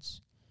teachings,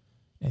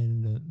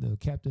 and the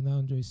Captain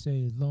Andre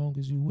said, as long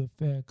as you with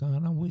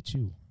Farrakhan, I'm with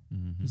you.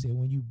 He said,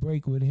 when you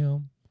break with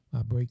him,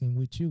 I break in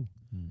with you.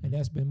 And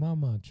that's been my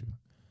mantra.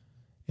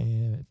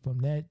 And from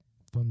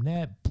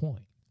that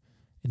point,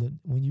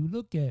 when you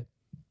look at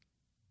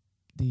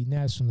the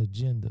national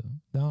agenda,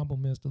 the Honorable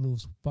Minister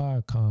Louis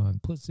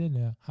Farrakhan puts in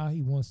there how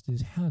he wants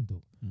this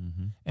handled.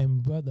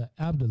 And Brother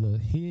Abdullah,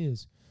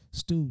 his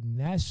student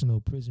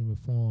national prison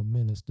reform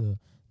minister,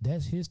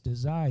 that's his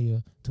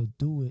desire to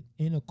do it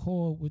in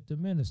accord with the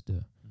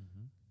minister.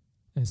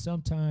 And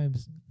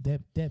sometimes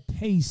that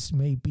pace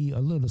may be a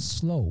little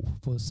slow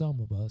for some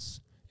of us.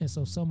 And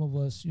so some of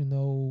us,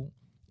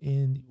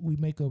 and we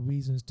make up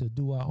reasons to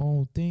do our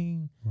own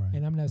thing. Right.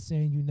 And I'm not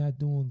saying you're not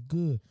doing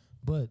good,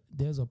 But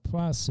there's a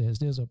process,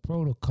 there's a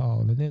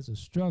protocol, and there's a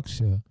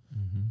structure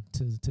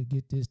to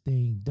get this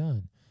thing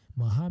done.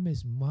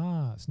 Muhammad's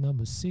Mosque,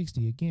 number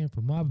 60, again,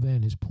 from my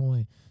vantage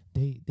point,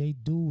 they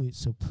do it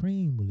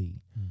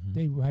supremely.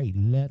 They write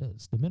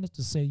letters. The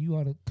minister say you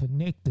ought to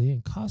connect the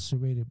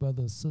incarcerated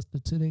brother or sister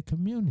to their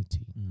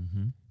community.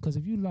 Because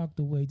if you locked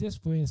away,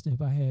 just for instance,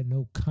 if I had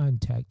no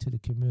contact to the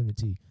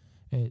community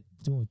at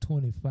doing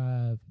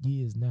 25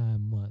 years,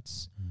 9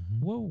 months,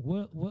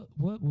 what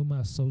would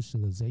my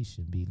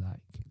socialization be like?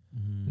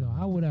 You know,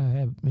 how would I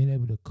have been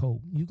able to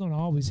cope? You're going to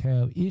always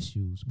have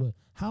issues, but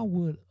how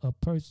would a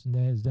person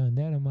that has done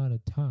that amount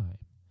of time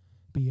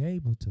be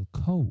able to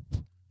cope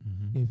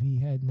if he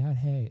had not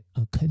had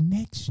a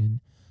connection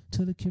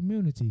to the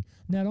community?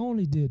 Not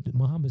only did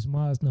Muhammad's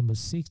Mosque number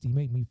 60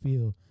 make me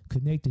feel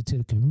connected to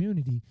the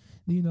community,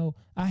 you know,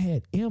 I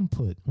had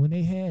input when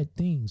they had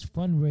things,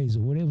 fundraiser,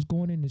 where they was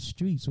going in the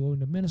streets, or when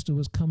the minister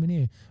was coming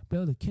in,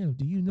 Brother Kenneth,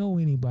 do you know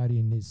anybody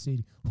in this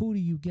city? Who do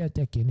you get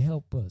that can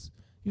help us?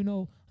 You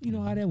know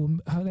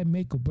how that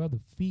make a brother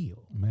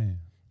feel, man.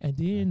 And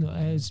then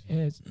as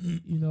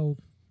you know,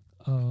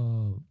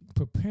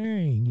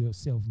 preparing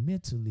yourself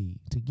mentally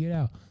to get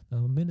out.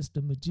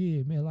 Minister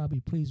Majid, may Allah be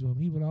pleased with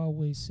him, he would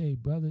always say,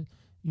 brother,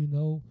 you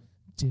know,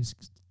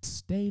 just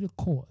stay the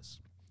course.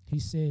 He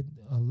said,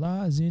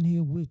 Allah is in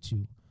here with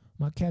you.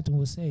 My captain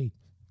would say,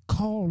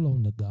 call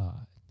on the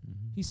God.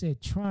 He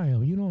said, try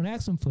him. You don't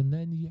ask him for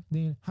nothing,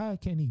 then how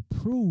can he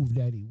prove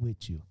that he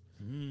with you?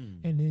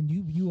 And then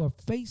you are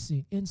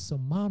facing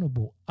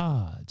insurmountable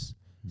odds.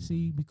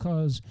 See,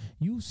 because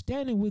you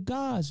standing with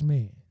God's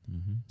man.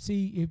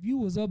 See, if you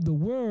was of the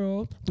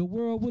world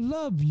would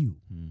love you.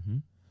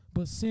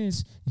 But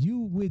since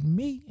you with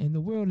me and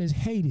the world has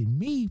hated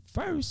me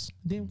first,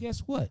 then guess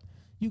what?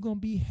 You're going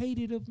to be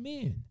hated of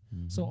men.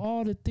 So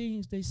all the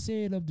things they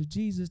said of the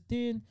Jesus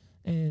then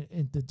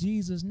and the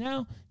Jesus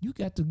now, you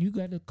got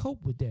to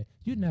cope with that.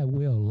 You're not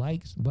well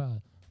liked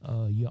by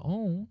your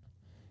own.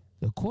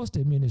 Of course, the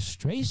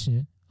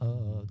administration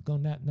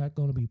not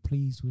going to be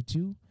pleased with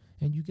you,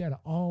 and you got to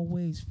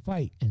always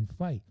fight and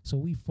fight. So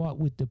we fought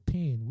with the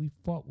pen, we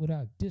fought with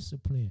our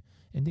discipline,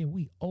 and then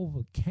we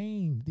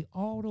overcame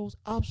all those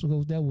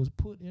obstacles that was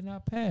put in our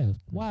path.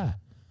 Why?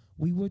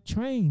 We were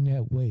trained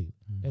that way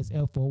as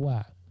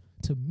FOI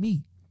to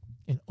meet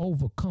and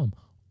overcome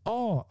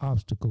all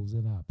obstacles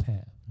in our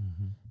path.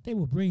 They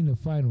will bring the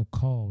final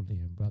call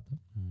in, brother.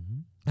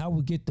 I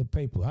would get the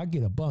paper. I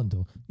get a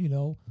bundle. You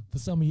know, for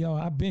some of y'all,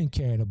 I've been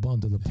carrying a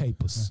bundle of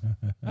papers.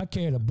 I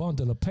carried a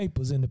bundle of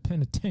papers in the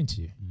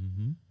penitentiary.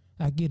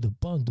 I get a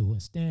bundle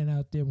and stand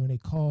out there when they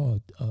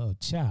call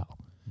chow.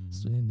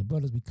 So then the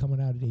brothers be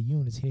coming out of their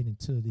units heading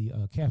to the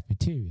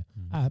cafeteria.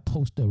 I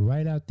post up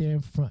right out there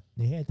in front.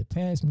 They had to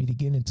pass me to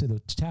get into the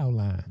chow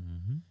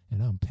line.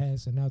 And I'm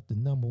passing out the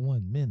number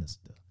 1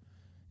 minister.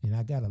 And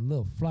I got a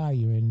little flyer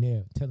in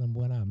there telling them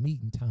what our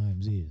meeting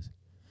times is.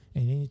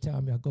 And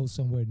anytime I go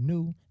somewhere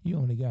new, you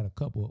only got a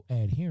couple of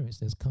adherents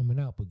that's coming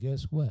out. But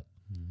guess what?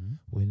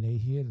 When they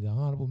hear the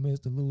Honorable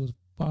Mr. Louis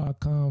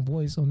Farrakhan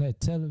voice on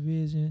that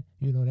television,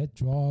 you know, that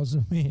draws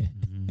them in.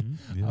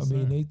 Yes, I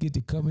mean, sir. they get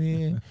to come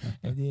in,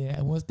 and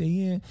then once they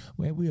in,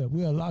 well,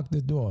 we'll lock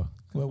the door.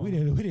 Well, we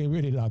didn't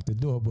really lock the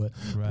door, but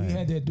we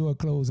had that door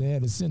closed and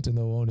had a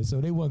sentinel on it,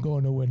 so they wasn't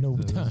going nowhere no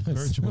time.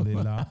 Virtually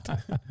locked.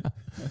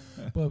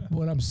 But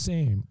what I'm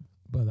saying,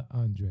 Brother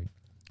Andre,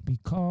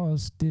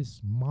 because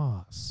this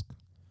mosque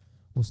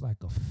was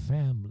like a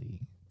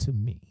family to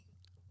me,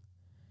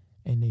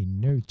 and they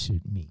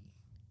nurtured me.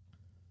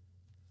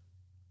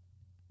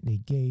 They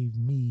gave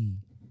me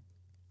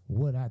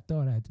what I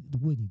thought I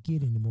wouldn't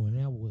get anymore, and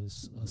that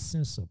was a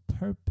sense of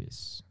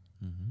purpose.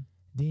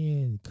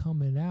 Then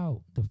coming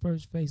out, the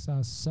first face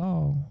I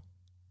saw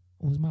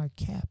was my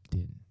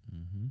captain.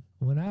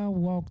 When I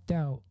walked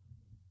out,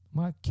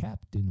 my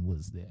captain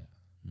was there,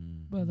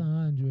 Brother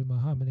Andre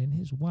Muhammad and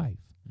his wife.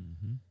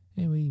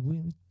 And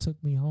we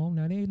took me home.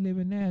 Now they live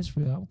in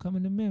Nashville. I'm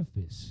coming to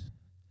Memphis.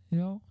 You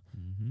know,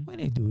 where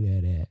they do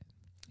that at?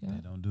 They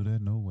don't do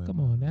that nowhere. Come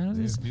on now.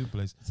 There's a few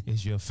places.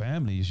 It's your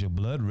family. It's your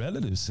blood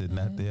relatives sitting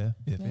out there,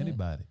 if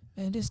anybody.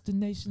 Man, this the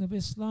nation of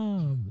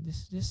Islam.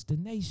 This the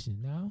nation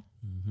now.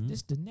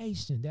 This the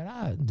nation that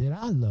I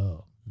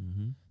love.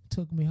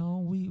 Took me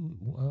home.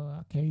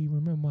 I can't even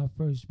remember my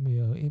first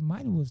meal. It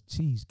might have was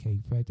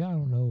Cheesecake Factory. I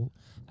don't know.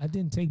 I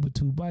didn't take but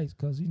 2 bites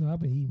because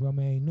I've been eating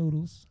romaine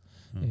noodles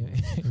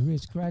and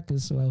Ritz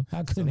crackers, so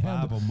I couldn't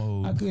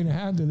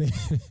handle it.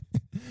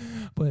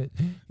 But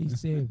he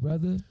said,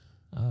 brother,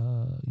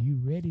 you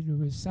ready to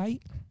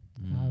recite?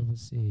 I would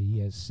say,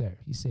 yes, sir.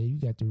 He said, you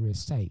got to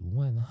recite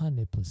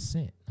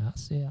 100%. I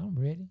said, I'm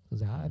ready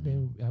because I've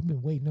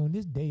been waiting on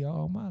this day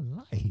all my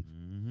life.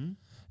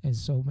 And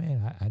so,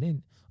 man, I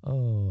didn't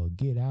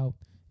get out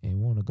and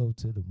want to go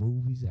to the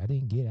movies. I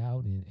didn't get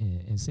out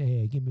and say,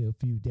 hey, give me a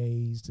few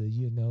days to,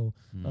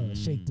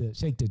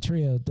 shake the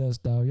trail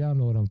dust off. Y'all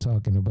know what I'm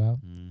talking about.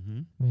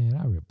 Man,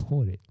 I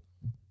reported.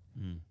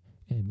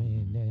 And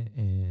man,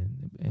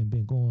 and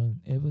been going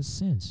ever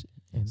since.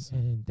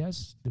 And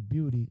that's the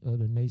beauty of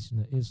the Nation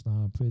of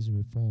Islam Prison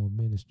Reform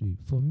Ministry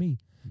for me.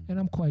 And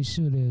I'm quite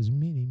sure there's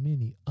many,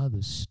 many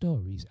other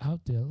stories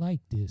out there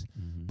like this.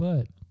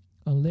 But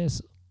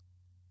unless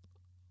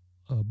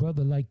a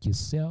brother like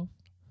yourself,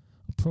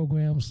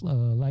 programs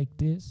like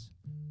this,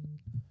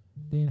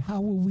 then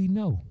how will we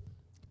know?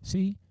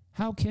 See,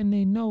 how can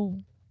they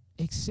know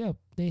except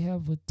they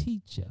have a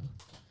teacher?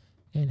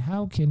 And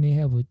how can they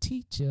have a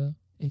teacher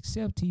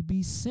except he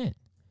be sent?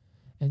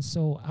 And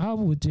so I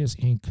would just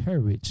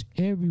encourage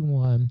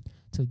everyone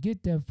to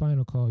get that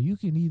final call. You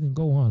can even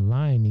go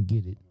online and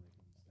get it.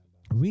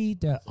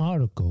 Read that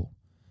article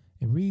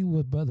and read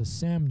what Brother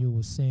Samuel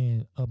was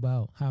saying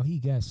about how he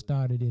got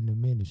started in the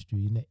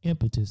ministry and the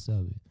impetus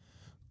of it.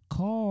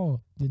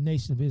 Call the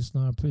Nation of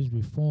Islam Prison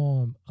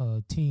Reform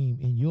team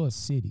in your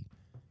city.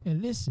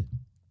 And listen,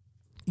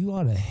 you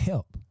ought to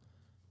help.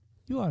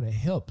 You ought to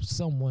help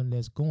someone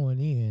that's going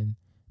in,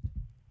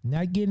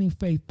 not getting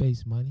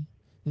faith-based money.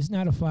 It's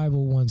not a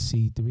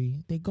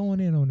 501c3. They're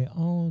going in on their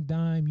own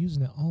dime,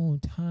 using their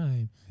own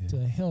time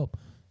to help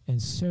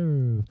and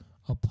serve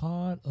a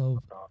part of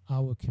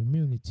our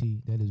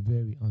community that is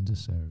very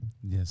underserved.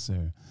 Yes,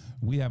 sir.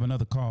 We have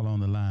another call on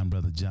the line,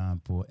 Brother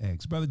John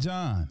 4X. Brother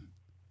John.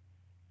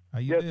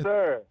 Are you there?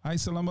 Sir.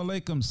 Assalamu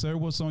alaikum, sir.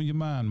 What's on your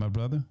mind, my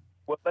brother?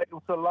 Well,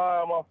 alaikum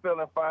salam. I'm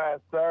feeling fine,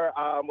 sir.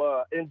 I'm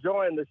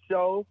enjoying the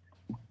show,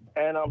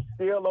 and I'm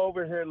still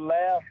over here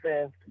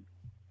laughing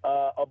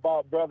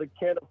about Brother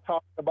Kenneth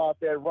talking about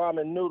that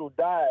ramen noodle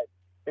diet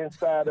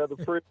inside of the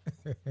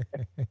prison.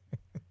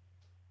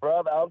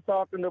 Brother, I'm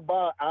talking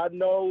about, I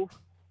know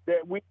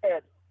that we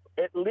had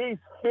at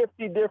least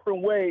 50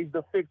 different ways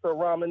to fix a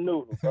ramen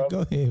noodle. Go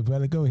ahead,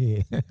 brother. Go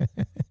ahead.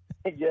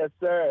 Yes,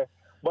 sir.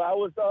 But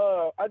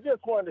I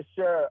just wanted to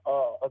share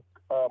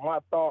my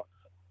thoughts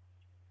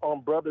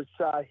on Brother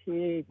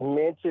Shaheed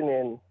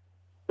mentioning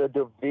the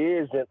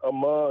division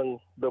among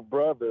the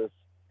brothers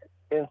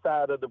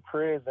inside of the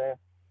prison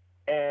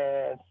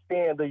and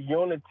seeing the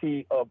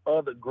unity of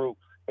other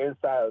groups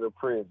inside of the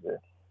prison.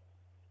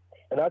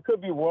 And I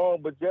could be wrong,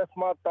 but just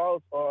my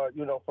thoughts are,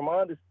 from my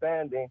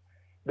understanding,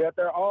 that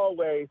there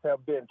always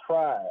have been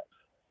tribes.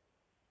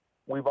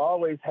 We've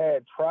always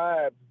had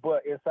tribes,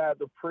 but inside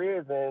the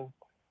prison,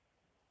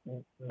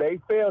 they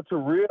fail to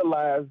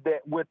realize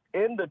that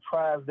within the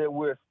tribes that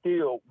we're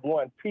still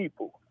one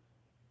people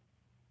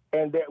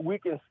and that we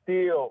can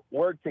still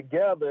work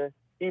together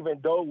even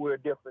though we're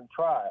different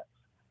tribes.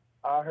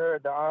 I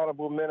heard the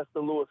Honorable Minister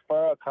Louis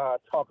Farrakhan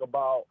talk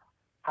about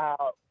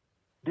how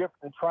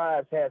different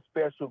tribes had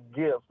special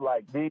gifts,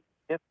 like this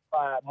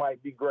tribe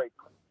might be great.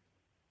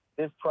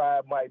 This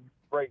tribe might be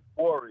great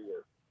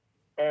warriors.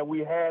 And we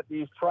had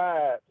these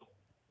tribes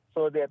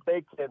so that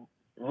they can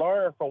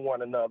learn from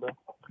one another.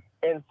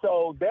 And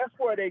so that's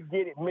where they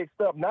get it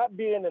mixed up, not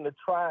being in the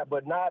tribe,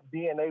 but not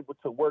being able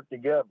to work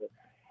together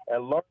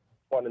and learn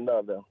from one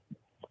another.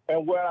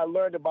 And what I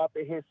learned about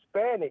the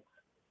Hispanics,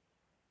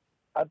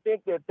 I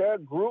think that their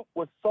group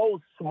was so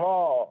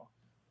small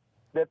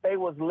that they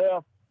was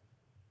left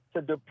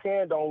to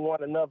depend on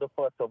one another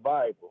for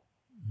survival.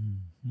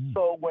 Mm-hmm.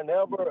 So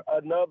whenever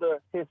another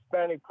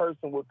Hispanic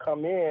person would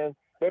come in,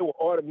 they would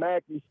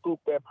automatically scoop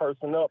that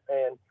person up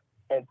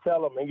and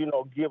tell them and,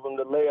 give them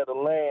the lay of the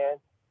land,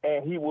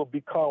 and he will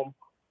become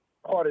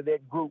part of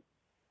that group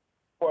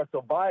for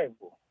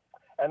survival.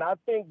 And I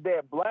think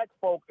that black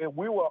folk, if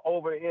we were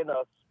over in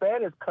a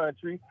Spanish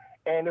country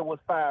and it was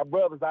 5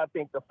 brothers, I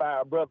think the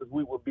 5 brothers,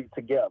 we would be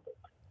together.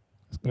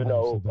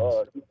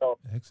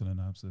 Excellent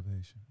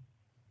observation.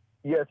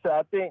 Yes,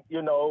 I think,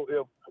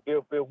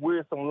 if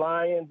we're some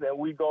lions and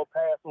we go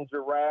past some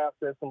giraffes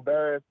and some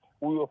bears,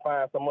 we will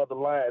find some other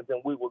lions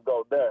and we will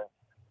go there.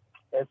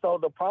 And so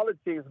the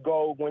politics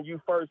go when you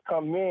first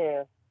come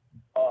in,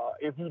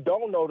 if you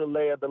don't know the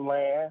lay of the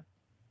land,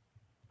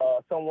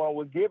 someone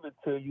will give it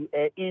to you,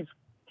 and each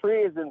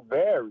prison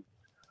varies.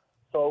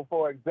 So,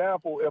 for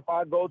example, if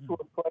I go to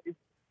a place,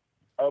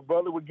 a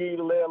brother would give you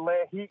the lay of the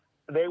land,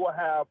 they will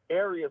have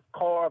areas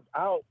carved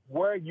out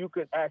where you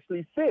could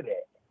actually sit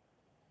at.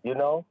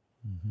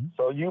 Mm-hmm.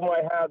 So you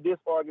might have this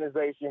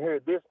organization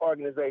here,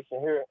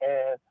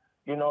 and,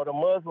 the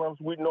Muslims,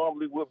 we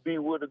normally would be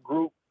with a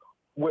group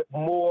with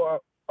more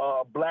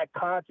black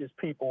conscious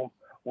people,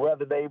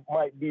 whether they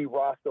might be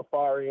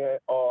Rastafarian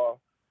or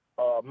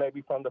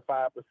maybe from the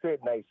 5%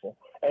 Nation.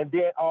 And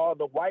then all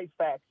the white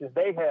factions,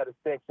 they had a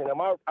section.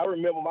 And I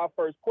remember my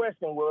first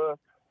question was,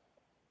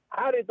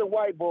 how did the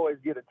white boys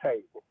get a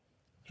table?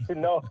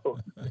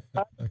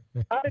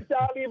 How did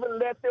y'all even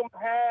let them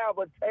have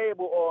a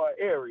table or an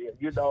area,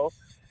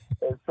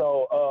 And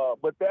so,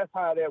 but that's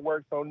how that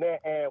works on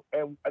that.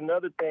 And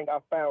another thing I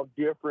found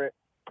different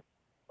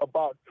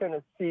about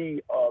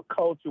Tennessee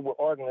culture with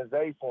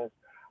organizations,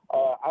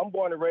 I'm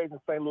born and raised in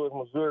St. Louis,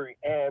 Missouri.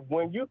 And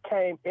when you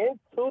came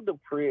into the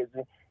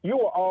prison, you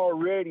were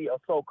already a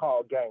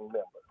so-called gang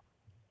member.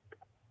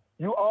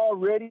 You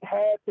already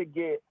had to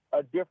get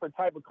a different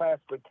type of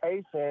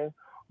classification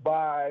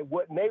by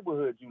what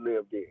neighborhood you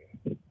lived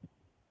in.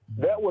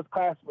 That was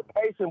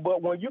classification.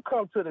 But when you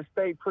come to the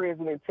state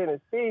prison in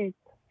Tennessee,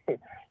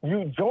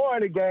 you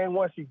join the gang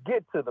once you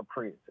get to the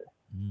prison.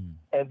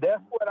 And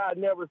that's what I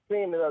never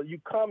seen. You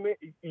come in,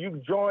 you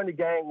join the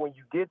gang when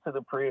you get to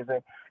the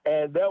prison,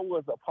 and that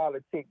was a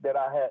politic that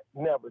I had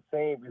never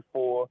seen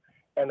before,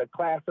 and a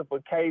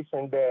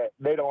classification that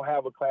they don't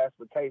have a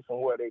classification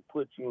where they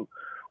put you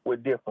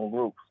with different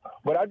groups.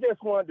 But I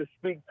just wanted to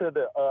speak to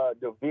the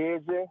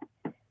division,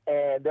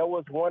 and that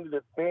was one of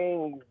the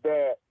things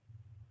that,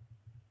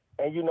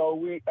 and you know,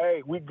 we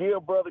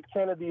give Brother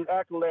Kennedy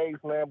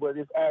accolades, man, but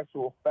it's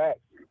actual facts.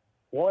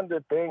 One of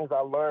the things I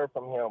learned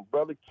from him,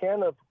 Brother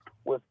Kenneth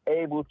was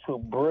able to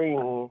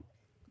bring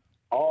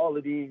all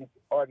of these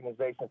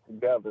organizations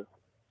together.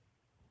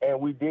 And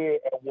we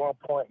did at one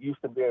point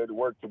used to be able to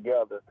work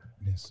together.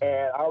 Yes.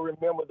 And I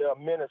remember the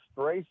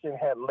administration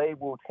had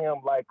labeled him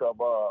like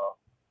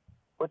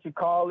what you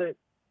call it?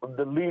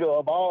 The leader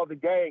of all the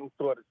gangs,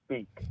 so to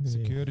speak.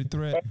 Security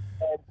threat.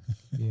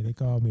 Yeah, they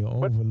call me an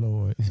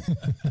overlord.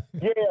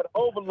 Yeah, the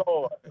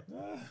overlord.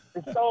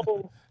 And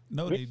so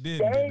No, they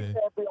didn't. gangs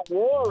have been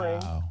warring,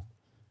 Wow.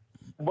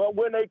 but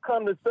when they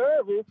come to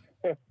service,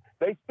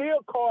 they still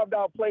carved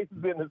out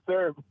places in the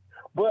service.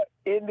 But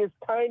in this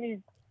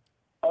tiny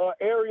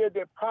area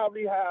that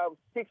probably have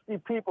 60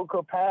 people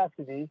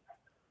capacity,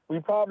 we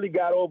probably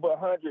got over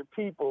 100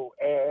 people,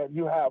 and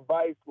you have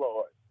vice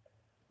lords,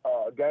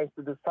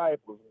 gangster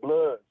disciples,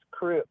 Bloods,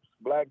 Crips,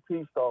 Black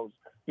P-Stones.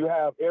 You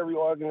have every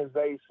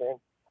organization,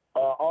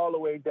 all the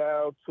way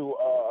down to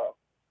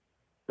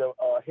the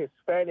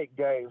Hispanic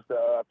gangs.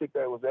 I think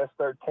there was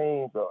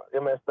S13s or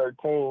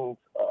MS13s.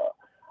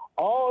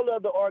 All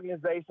of the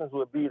organizations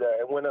would be there.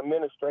 And when the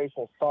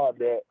administration saw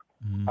that,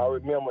 I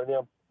remember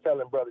them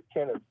telling Brother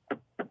Kenneth,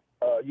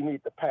 you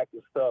need to pack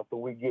your stuff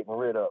or we're getting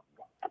rid of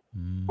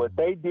you. But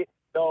they didn't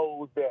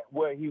know that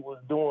what he was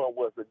doing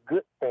was a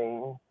good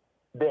thing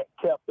that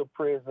kept the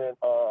prison,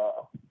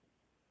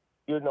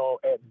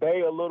 at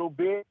bay a little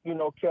bit,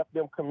 kept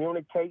them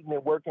communicating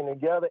and working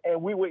together.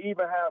 And we would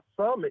even have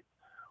summits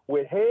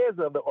with heads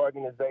of the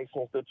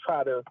organizations to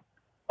try to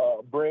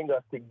bring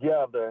us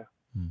together,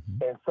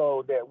 and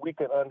so that we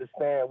could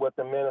understand what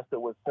the minister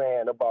was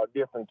saying about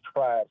different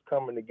tribes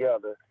coming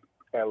together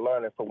and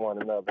learning from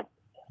one another.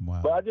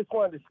 Wow. But I just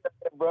wanted to say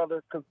that,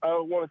 brother, because I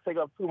don't want to take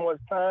up too much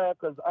time,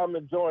 because I'm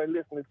enjoying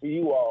listening to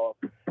you all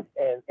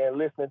and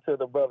listening to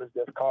the brothers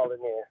that's calling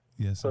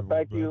in. Yes, So sir.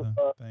 thank you.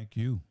 Thank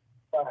you.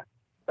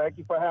 Thank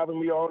you for having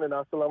me on, and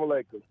assalamu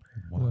alaikum.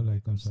 Wa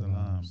alaikum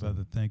salam.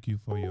 Brother, thank you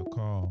for your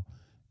call.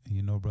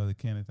 And Brother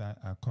Kenneth,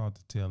 I caught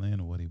the tail end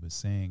of what he was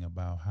saying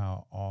about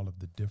how all of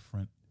the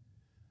different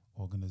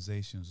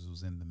organizations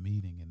was in the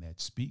meeting, and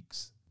that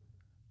speaks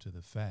to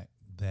the fact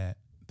that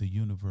the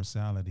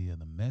universality of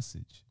the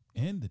message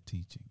and the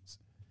teachings,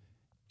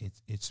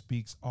 it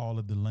speaks all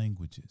of the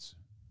languages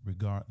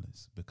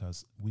regardless,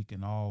 because we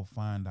can all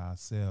find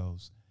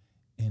ourselves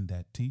in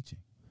that teaching.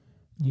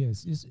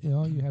 Yes,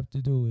 all you have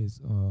to do is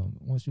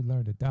once you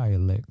learn the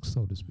dialect,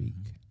 so to speak.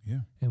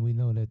 Yeah. And we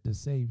know that the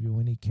Savior,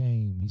 when he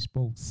came, he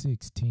spoke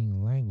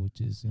 16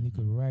 languages, and he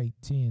could write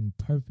 10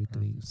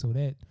 perfectly. So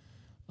that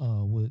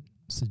would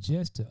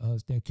suggest to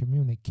us that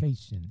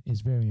communication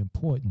is very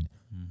important.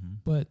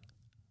 But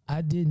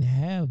I didn't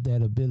have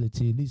that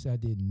ability, at least I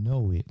didn't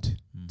know it,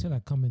 until I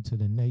come into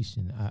the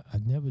nation. I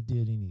never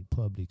did any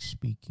public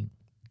speaking.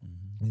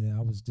 And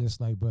I was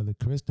just like Brother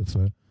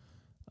Christopher.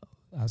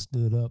 I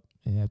stood up,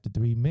 and after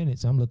 3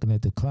 minutes, I'm looking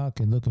at the clock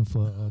and looking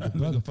for the brother.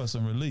 Looking for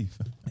some relief.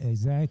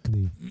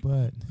 Exactly.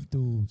 But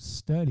through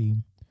study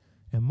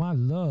and my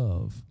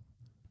love,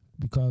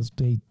 because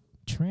they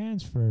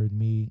transferred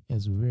me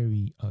as a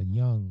very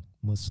young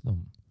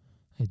Muslim.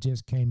 I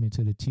just came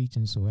into the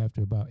teaching, so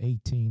after about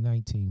 18,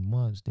 19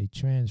 months, they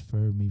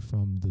transferred me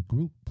from the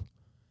group.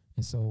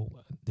 And so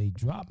they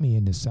dropped me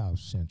in the South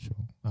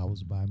Central. I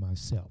was by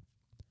myself.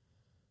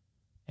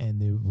 And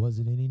there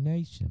wasn't any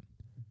nation.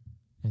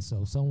 And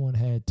so someone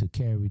had to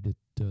carry the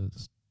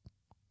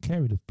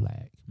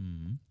flag.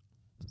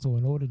 So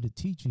in order to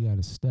teach, you got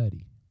to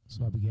study.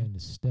 So I began to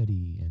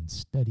study and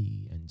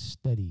study and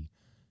study.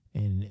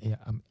 And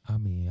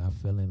I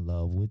fell in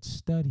love with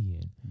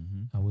studying.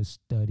 I would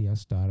study. I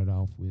started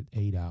off with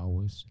 8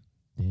 hours,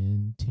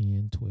 then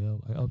 10,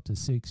 12, up to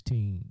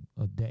 16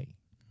 a day.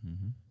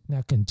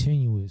 Not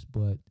continuous,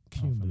 but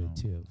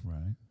cumulative.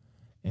 Right.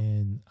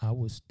 And I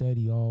would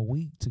study all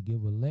week to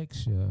give a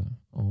lecture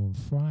on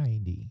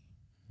Friday.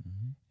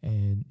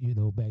 And,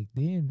 back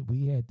then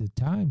we had the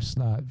time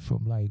slot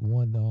from like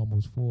 1 to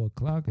almost 4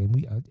 o'clock. And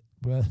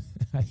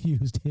I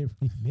used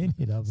every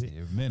minute of it.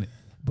 Every minute.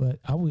 But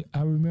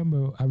I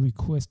remember I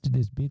requested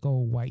this big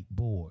old white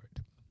board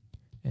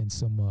and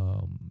some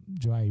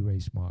dry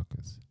erase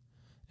markers.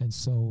 And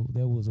so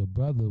there was a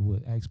brother who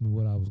would ask me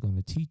what I was going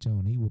to teach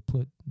on. He would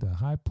put the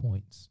high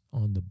points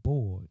on the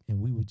board, and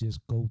we would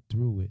just go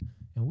through it.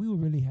 And we were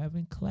really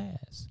having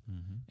class.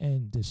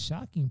 And the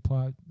shocking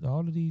part, all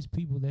of these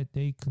people that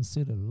they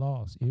consider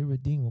lost,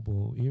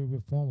 irredeemable,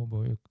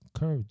 irreformable,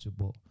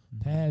 incorrigible,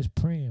 past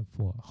praying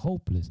for,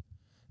 hopeless,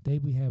 they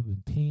be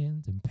having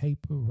pens and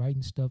paper,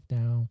 writing stuff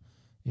down.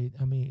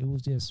 It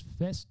was just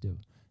festive.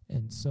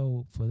 And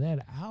so for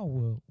that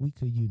hour, we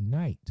could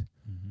unite.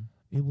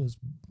 It was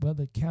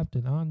Brother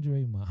Captain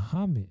Andre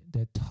Muhammad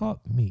that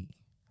taught me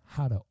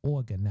how to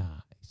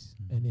organize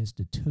an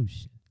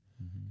institution.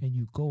 And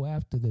you go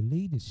after the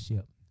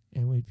leadership.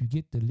 And if you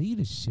get the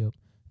leadership,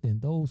 then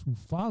those who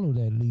follow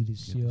that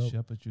leadership. Get the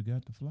shepherd, you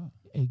got the flock.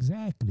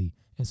 Exactly.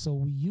 And so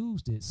we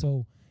used it.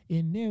 So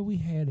in there we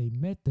had a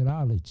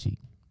methodology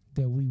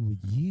that we would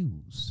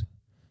use.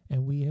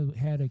 And we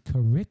had a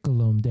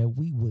curriculum that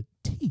we would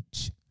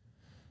teach.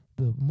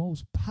 The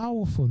most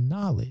powerful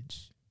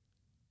knowledge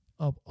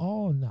of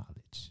all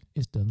knowledge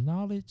is the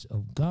knowledge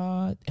of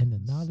God and the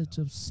knowledge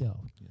of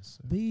self. Yes,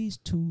 sir. These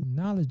two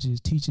knowledges,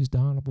 teaches the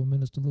Honorable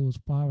Minister Louis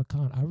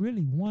Farrakhan, are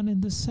really one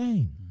and the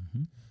same.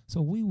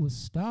 So we would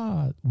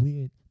start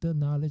with the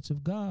knowledge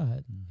of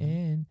God,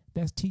 and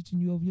that's teaching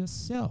you of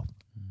yourself.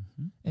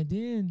 And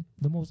then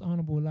the most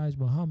Honorable Elijah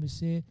Muhammad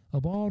said,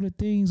 of all the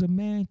things a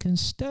man can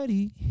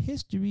study,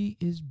 history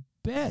is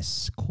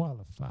best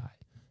qualified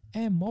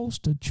and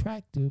most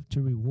attractive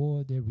to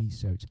reward their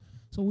research.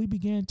 So we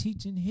began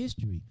teaching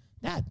history,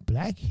 not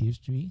black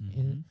history,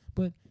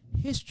 but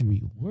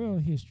history,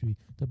 world history.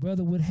 The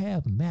brother would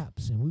have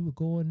maps, and we would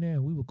go in there,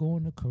 and we would go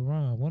in the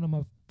Quran. One of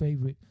my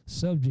favorite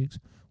subjects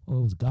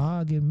was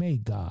Gog and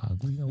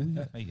Magog.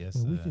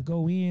 We could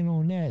go in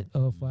on that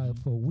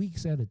for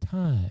weeks at a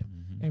time,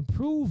 and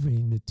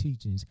proving the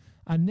teachings.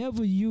 I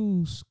never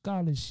used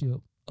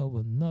scholarship of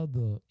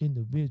another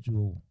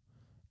individual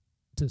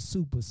to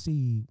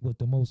supersede what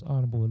the most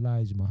Honorable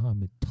Elijah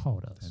Muhammad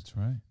taught us. That's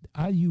right.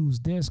 I use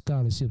their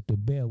scholarship to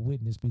bear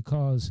witness,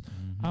 because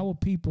our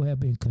people have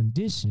been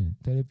conditioned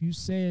that if you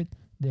said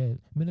that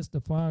Minister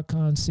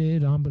Farrakhan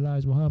said, Honorable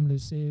Elijah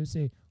Muhammad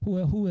said,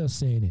 who else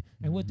saying it?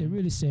 And what they're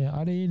really saying,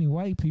 are there any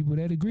white people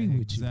that agree with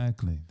you?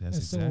 Exactly. That's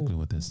exactly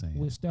what they're saying.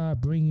 We'll start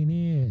bringing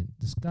in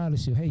the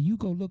scholarship. Hey, you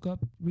go look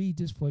up, read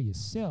this for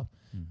yourself.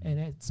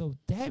 And so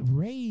that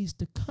raised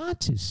the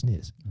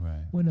consciousness.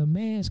 Right. When a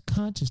man's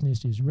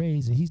consciousness is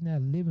raised and he's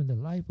not living the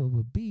life of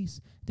a beast,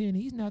 then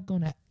he's not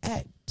going to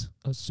act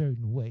a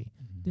certain way.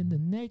 Then the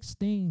next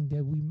thing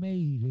that we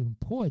made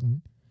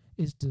important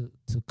is to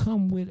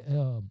come with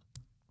a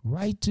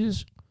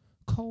righteous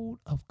code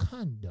of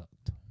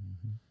conduct.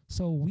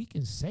 So we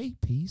can say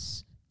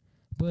peace,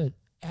 but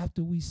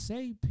after we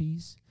say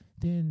peace,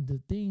 then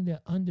the thing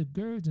that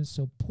undergirds and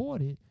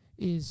support it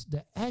is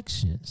the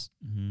actions.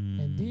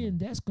 And then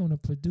that's going to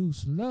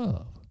produce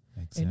love.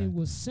 Exactly. And it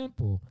was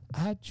simple.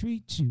 I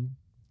treat you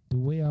the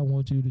way I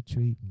want you to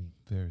treat me.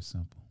 Very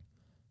simple.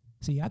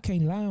 See, I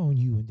can't lie on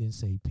you and then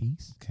say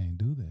peace. Can't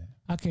do that.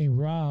 I can't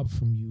rob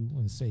from you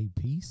and say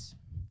peace.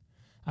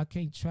 I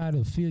can't try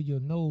to fill your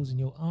nose and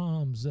your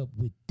arms up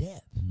with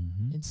death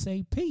and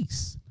say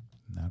peace.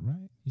 Not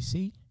right. You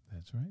see?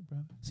 That's right,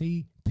 brother.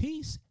 See,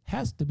 peace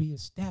has to be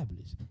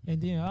established.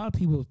 And then a lot of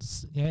people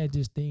had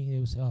this thing, they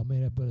would say, oh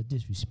man, that brother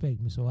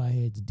disrespect me, so I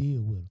had to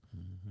deal with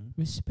him.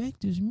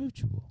 Respect is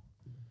mutual.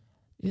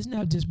 It's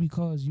not just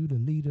because you the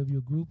leader of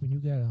your group and you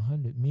got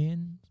 100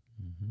 men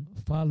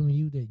following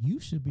you that you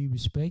should be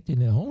respected,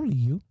 and only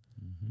you.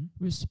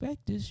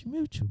 Respect is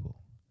mutual.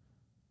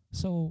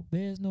 So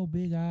there's no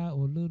big I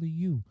or little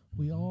you.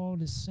 We all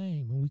the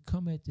same, and we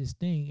come at this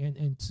thing.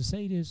 And to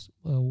say this,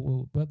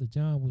 what Brother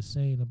John was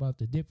saying about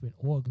the different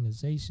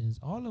organizations,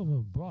 all of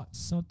them brought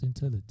something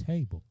to the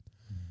table.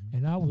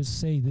 And I would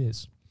say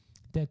this,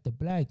 that the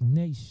black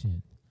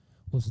nation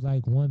was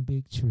like one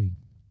big tree.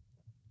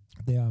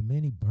 There are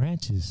many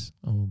branches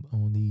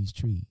on these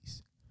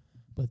trees,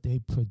 but they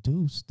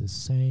produce the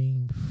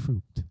same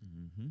fruit.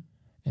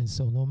 And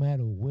so no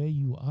matter where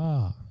you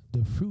are,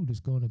 the fruit is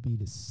going to be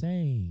the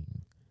same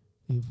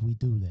if we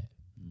do that.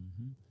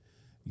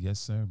 Yes,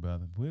 sir,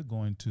 brother. We're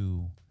going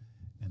to,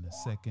 in a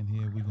second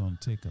here, we're going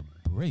to take a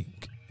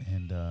break.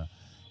 And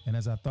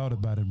as I thought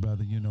about it,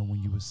 brother, you know,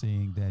 when you were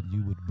saying that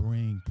you would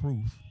bring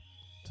proof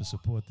to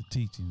support the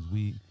teachings,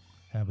 we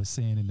have a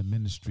saying in the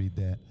ministry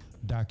that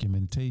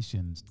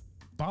documentation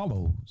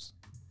follows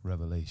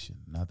revelation,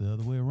 not the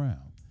other way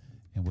around.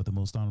 And what the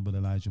Most Honorable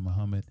Elijah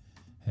Muhammad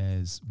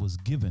was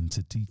given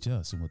to teach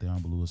us, and what the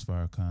Honorable Louis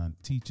Farrakhan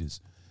teaches,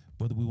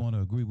 whether we want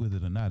to agree with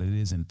it or not, it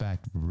is in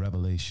fact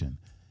revelation.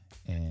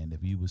 And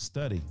if you would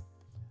study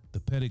the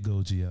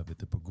pedagogy of it,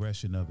 the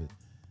progression of it,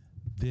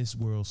 this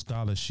world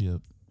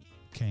scholarship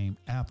came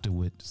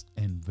afterwards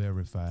and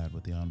verified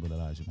what the Honorable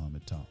Elijah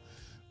Muhammad taught.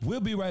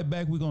 We'll be right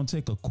back. We're going to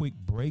take a quick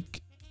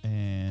break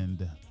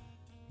and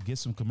get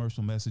some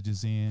commercial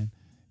messages in.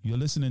 You're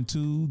listening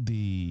to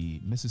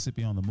the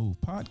Mississippi on the Move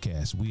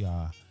podcast. We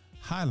are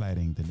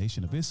highlighting the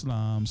Nation of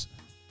Islam's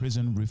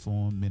prison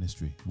reform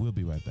ministry. We'll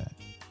be right back.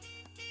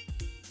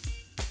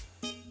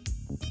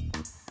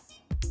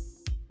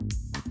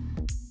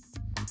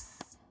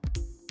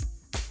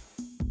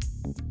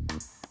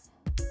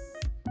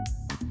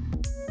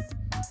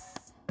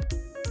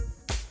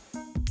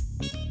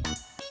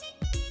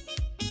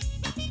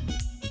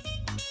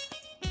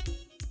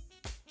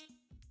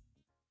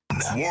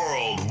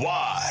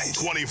 worldwide,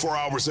 24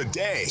 hours a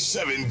day,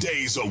 7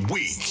 days a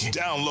week.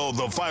 Download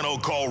the Final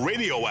Call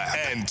Radio app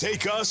and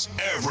take us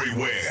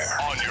everywhere.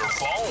 On your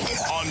phone,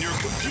 on your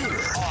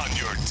computer, on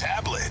your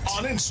tablet,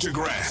 on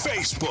Instagram,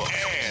 Facebook,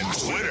 and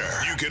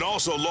Twitter. You can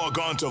also log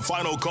on to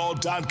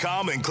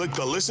finalcall.com and click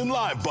the Listen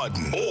Live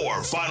button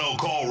or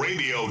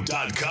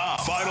finalcallradio.com.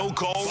 Final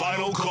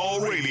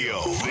Call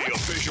Radio, the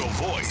official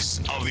voice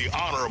of the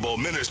Honorable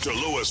Minister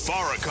Louis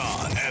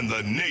Farrakhan and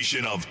the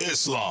Nation of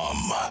Islam.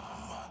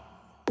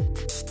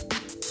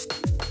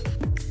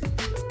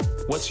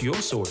 What's your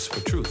source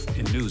for truth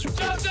in news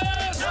reports?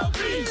 Justice, no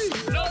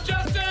peace. No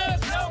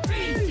justice, no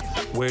peace.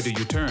 Where do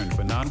you turn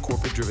for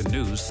non-corporate driven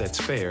news that's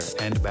fair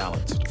and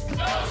balanced?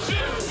 No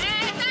shoot.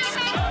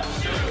 No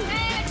shoot.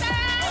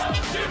 No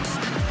shoot.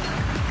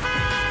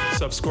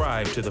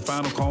 Subscribe to the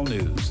Final Call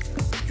News,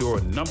 your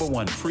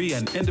 #1 free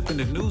and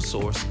independent news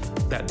source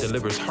that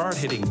delivers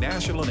hard-hitting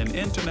national and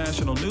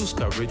international news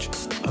coverage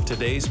of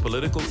today's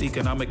political,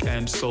 economic,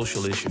 and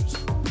social issues.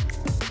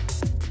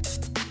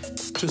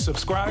 To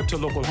subscribe to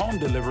local home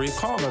delivery,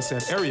 call us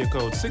at area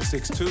code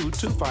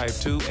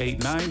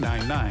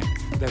 662-252-8999.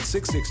 That's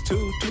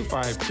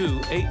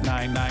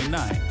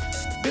 662-252-8999.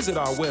 Visit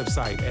our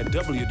website at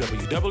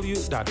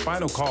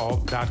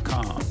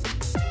www.finalcall.com.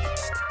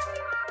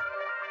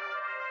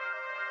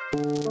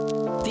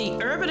 The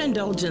Urban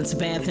Indulgence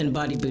Bath and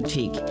Body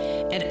Boutique.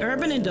 At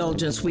Urban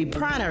Indulgence, we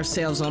pride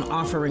ourselves on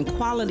offering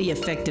quality,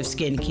 effective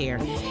skincare.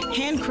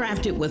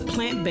 Handcrafted with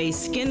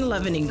plant-based,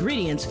 skin-loving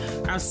ingredients,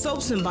 our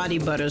soaps and body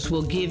butters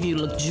will give you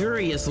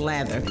luxurious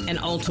lather and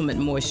ultimate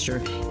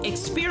moisture.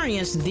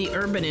 Experience the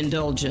Urban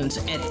Indulgence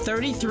at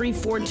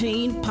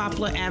 3314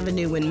 Poplar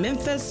Avenue in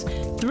Memphis,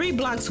 3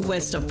 blocks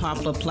west of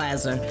Poplar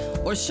Plaza,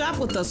 or shop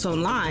with us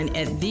online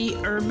at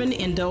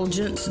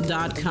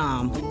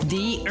theurbanindulgence.com.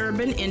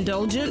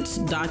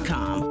 theurbanindulgence.com.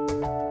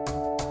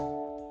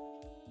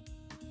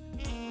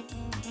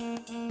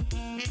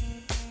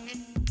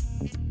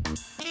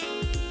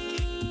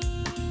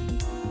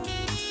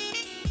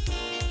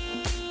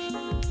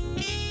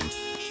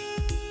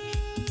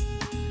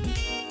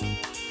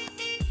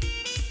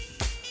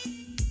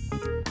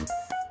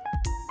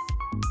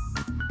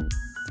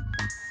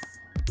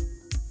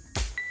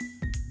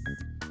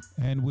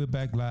 And we're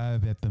back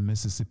live at the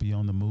Mississippi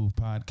on the Move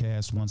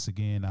podcast. Once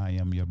again, I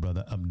am your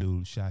brother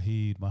Abdul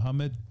Shaheed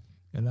Muhammad.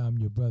 And I'm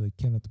your brother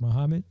Kenneth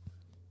Muhammad.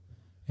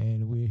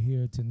 And we're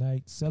here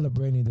tonight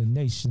celebrating the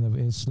Nation of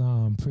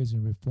Islam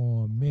Prison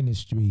Reform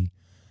Ministry.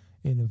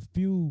 In a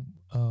few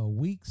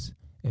weeks,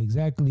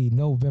 exactly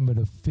November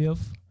the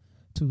 5th,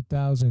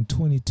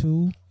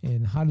 2022,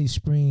 in Holly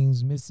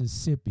Springs,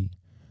 Mississippi,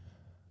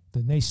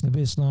 the Nation of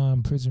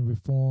Islam Prison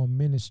Reform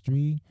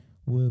Ministry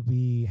will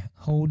be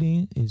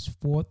holding its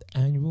 4th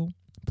annual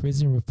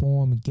Prison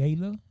Reform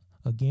Gala,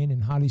 again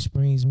in Holly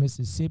Springs,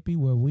 Mississippi,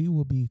 where we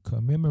will be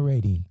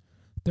commemorating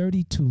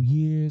 32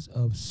 years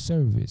of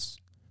service,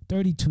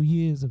 32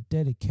 years of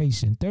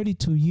dedication,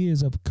 32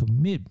 years of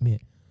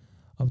commitment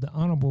of the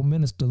Honorable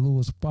Minister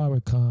Louis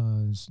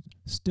Farrakhan's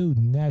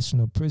student,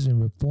 National Prison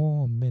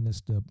Reform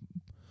Minister,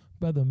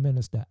 Brother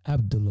Minister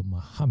Abdullah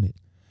Muhammad.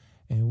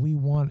 And we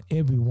want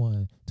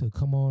everyone to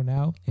come on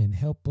out and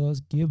help us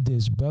give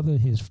this brother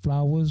his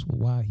flowers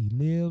while he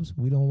lives.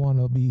 We don't want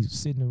to be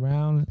sitting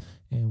around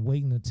and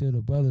waiting until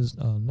the brother's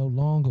no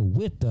longer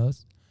with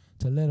us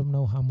to let him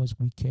know how much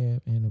we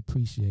care and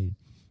appreciate it.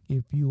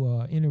 If you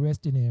are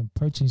interested in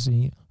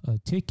purchasing a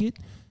ticket,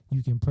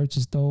 you can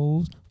purchase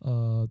those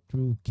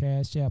through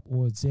Cash App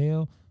or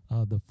Zelle.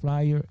 The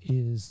flyer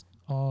is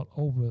all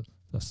over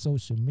the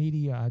social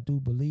media, I do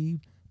believe.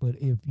 But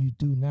if you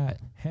do not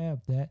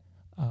have that,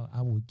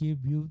 I will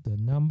give you the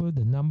number.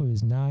 The number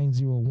is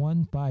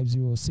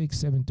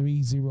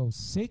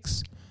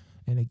 901-506-7306.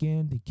 And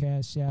again, the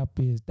Cash App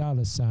is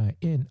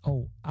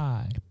 $NOIPRM.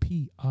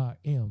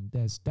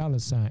 That's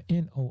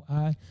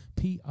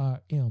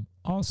 $NOIPRM.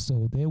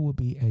 Also, there will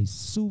be a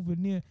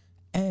souvenir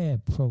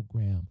ad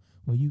program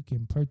where you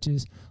can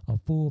purchase a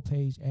full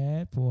page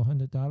ad for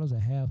 $100, a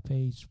half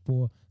page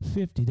for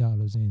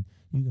 $50. And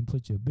you can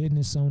put your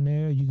business on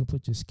there. You can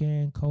put your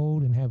scan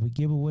code and have a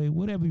giveaway,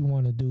 whatever you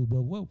want to do.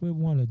 But what we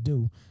want to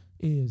do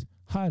is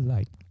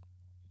highlight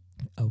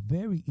a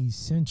very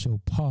essential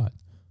part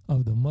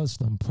of the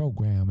Muslim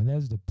program, and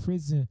that's the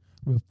Prison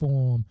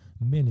Reform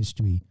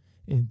Ministry.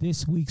 In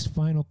this week's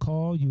Final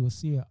Call, you will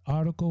see an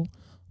article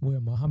where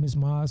Muhammad's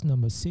Mosque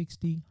number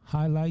 60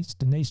 highlights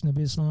the Nation of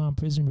Islam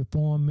Prison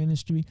Reform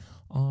Ministry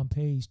on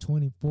page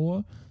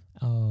 24.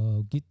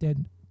 Get that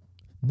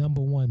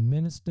 #1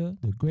 minister,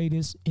 the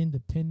greatest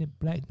independent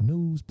black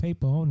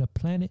newspaper on the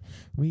planet.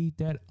 Read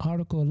that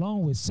article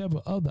along with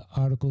several other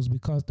articles,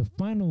 because the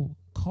Final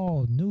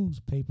Call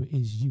newspaper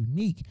is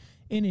unique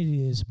and it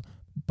is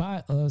by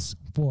us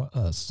for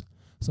us.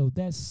 So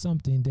that's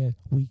something that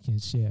we can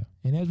share.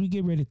 And as we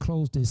get ready to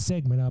close this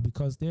segment out,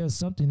 because there's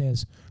something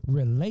that's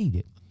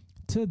related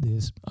to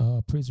this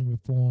prison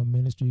reform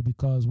ministry,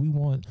 because we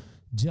want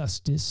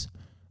justice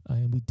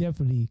and we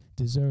definitely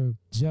deserve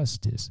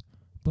justice.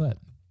 But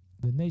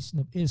the Nation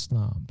of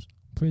Islam's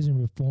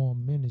prison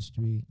reform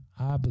ministry,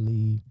 I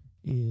believe,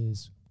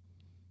 is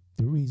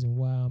the reason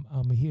why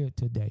I'm here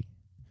today.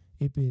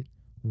 If it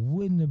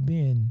wouldn't have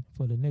been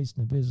for the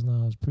Nation of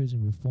Islam's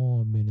prison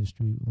reform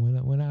ministry,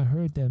 when I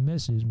heard that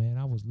message, man,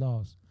 I was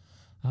lost.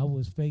 I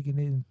was faking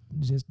it and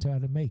just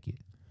trying to make it,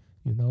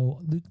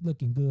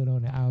 looking good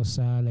on the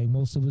outside like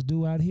most of us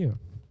do out here.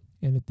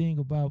 And the thing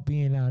about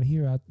being out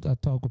here, I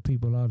talk with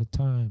people all the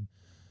time.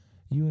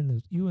 You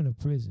in a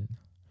prison,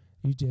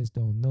 you just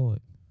don't know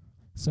it.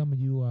 Some of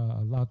you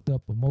are locked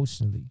up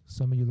emotionally.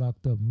 Some of you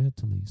locked up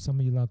mentally.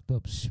 Some of you locked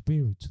up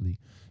spiritually.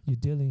 You're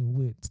dealing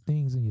with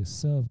things in your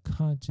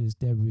subconscious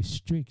that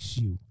restricts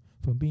you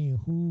from being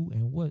who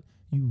and what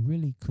you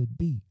really could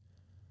be.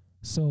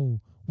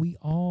 So we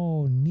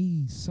all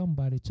need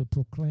somebody to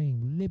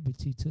proclaim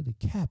liberty to the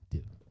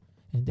captive.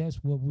 And that's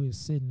what we're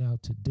setting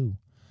out to do.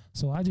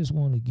 So I just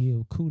want to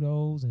give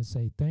kudos and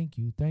say thank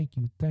you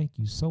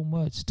so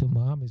much to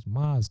Muhammad's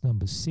Mosque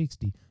number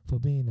 60 for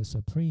being a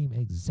supreme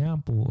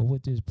example of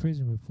what this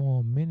prison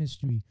reform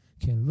ministry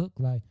can look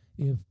like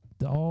if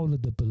all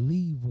of the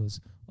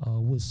believers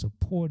would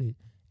support it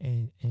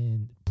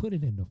and put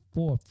it in the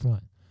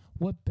forefront.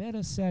 What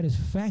better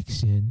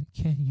satisfaction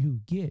can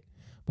you get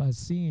by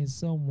seeing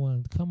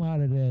someone come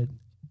out of that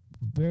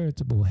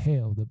veritable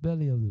hell, the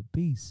belly of the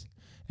beast,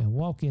 and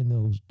walk in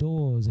those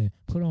doors and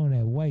put on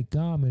that white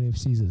garment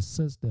if she's a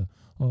sister,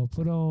 or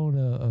put on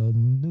a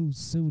new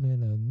suit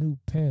and a new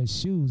pair of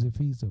shoes if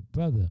he's a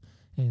brother,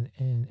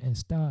 and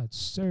start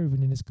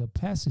serving in his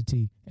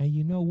capacity. And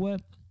you know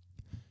what?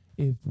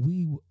 If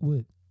we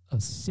would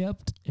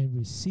accept and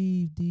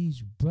receive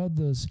these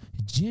brothers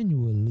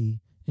genuinely,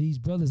 these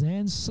brothers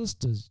and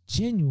sisters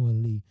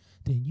genuinely,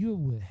 then you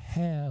would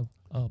have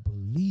a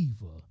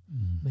believer,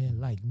 man,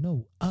 like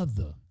no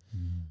other.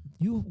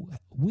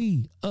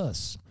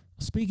 Us,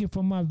 speaking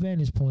from my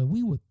vantage point,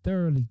 we were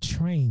thoroughly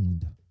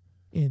trained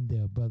in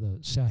there, Brother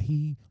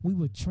Shaheed. We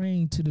were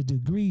trained to the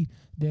degree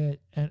that,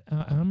 and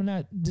I'm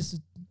gonna just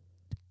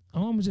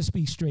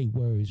speak straight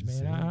words,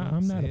 man.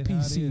 I'm not a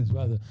PC,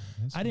 brother.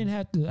 I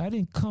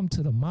didn't come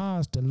to the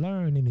mosque to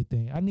learn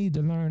anything. I need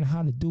to learn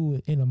how to do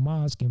it in a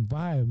mosque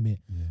environment.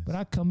 Yes. But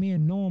I come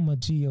in knowing my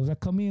geos. I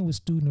come in with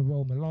student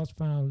enrollment, lost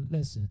found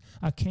lessons.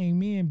 I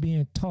came in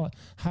being taught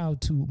how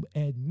to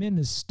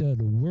administer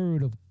the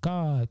word of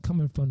God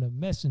coming from the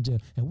messenger,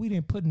 and we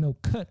didn't put no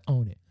cut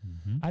on it.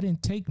 I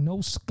didn't take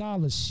no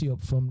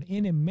scholarship from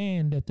any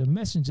man that the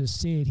messenger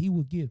said he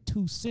would give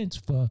 2 cents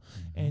for,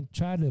 and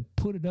try to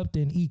put it up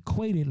there and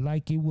equate it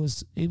like it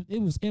was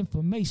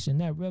information,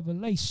 not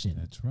revelation.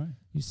 That's right.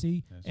 You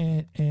see,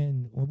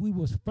 and when we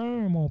was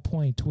firm on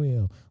point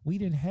 12, we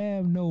didn't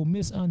have no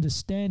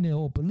misunderstanding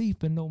or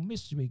belief in no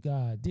mystery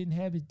God. Didn't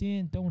have it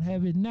then, don't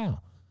have it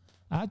now.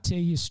 I tell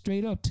you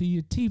straight up to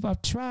your teeth,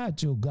 I've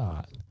tried your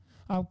God.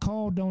 I've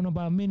called on him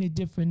by many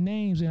different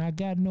names and I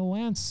got no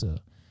answer.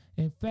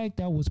 In fact,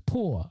 I was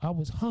poor, I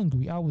was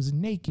hungry, I was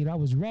naked, I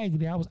was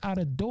raggedy, I was out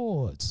of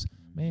doors,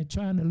 man,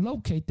 trying to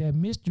locate that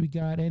mystery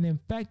God. And in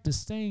fact, the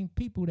same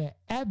people that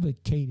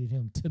advocated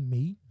him to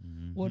me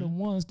were the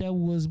ones that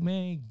was,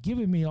 man,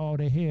 giving me all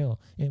the hell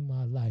in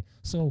my life.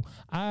 So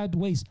I'd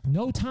waste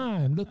no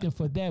time looking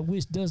for that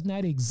which does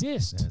not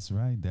exist. That's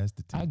right. That's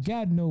the teaching. I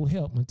got no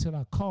help until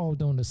I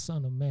called on the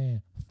Son of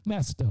Man,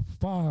 Master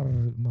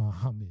Farid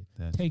Muhammad.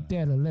 Take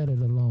that or let it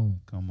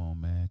alone. Come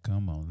on, man.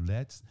 Come on.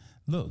 That's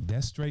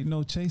straight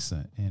no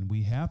chaser. And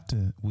we have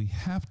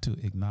to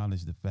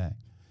acknowledge the fact,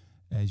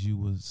 as you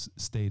was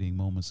stating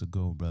moments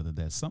ago, brother,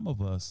 that some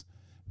of us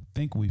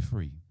think we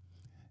free.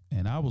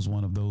 And I was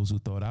one of those who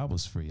thought I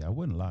was free. I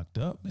wasn't locked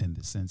up in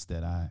the sense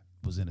that I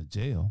was in a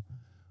jail,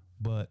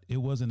 but it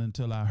wasn't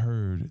until I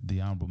heard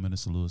the Honorable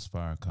Minister Louis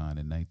Farrakhan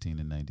in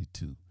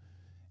 1992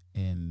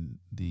 in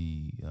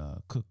the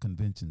Cook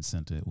Convention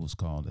Center, it was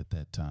called at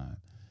that time.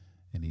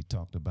 And he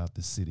talked about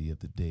the city of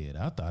the dead.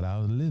 I thought I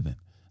was living.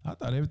 I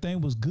thought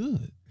everything was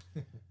good.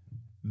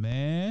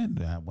 Man,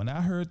 when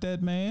I heard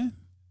that, man,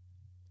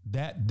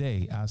 that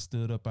day I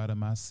stood up out of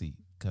my seat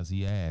because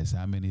he asked,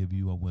 how many of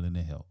you are willing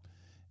to help?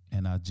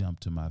 And I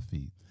jumped to my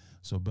feet.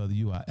 So, brother,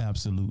 you are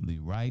absolutely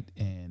right.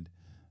 And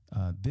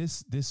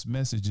this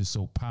message is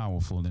so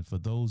powerful. And for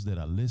those that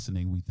are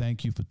listening, we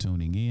thank you for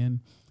tuning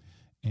in.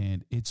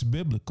 And it's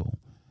biblical.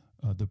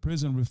 The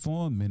prison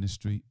reform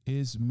ministry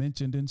is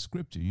mentioned in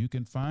Scripture. You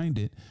can find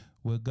it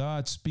where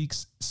God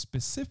speaks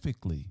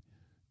specifically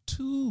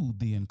to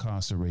the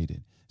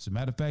incarcerated. As a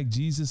matter of fact,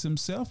 Jesus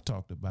himself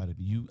talked about it.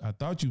 I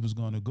thought you was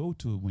going to go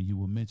to it when you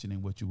were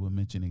mentioning what you were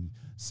mentioning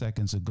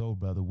seconds ago,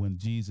 brother, when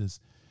Jesus,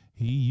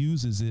 he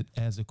uses it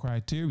as a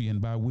criterion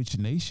by which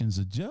nations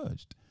are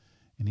judged.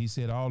 And he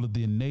said all of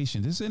the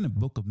nations, this is in the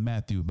book of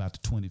Matthew, about the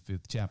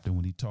 25th chapter,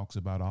 when he talks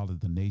about all of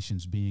the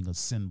nations being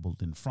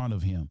assembled in front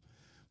of him.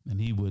 And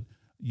he would,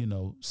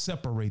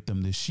 separate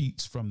them, the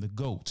sheep from the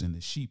goats, and the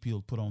sheep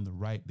he'll put on the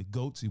right, the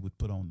goats he would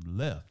put on the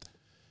left.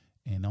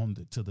 And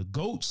to the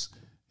goats,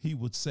 he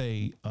would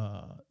say,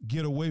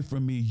 get away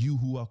from me, you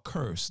who are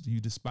cursed.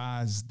 You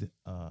despised,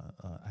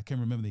 I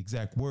can't remember the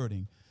exact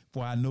wording,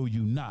 for I know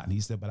you not. And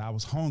he said, but I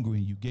was hungry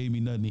and you gave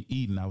me nothing to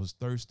eat, and I was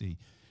thirsty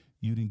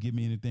You didn't give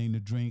me anything to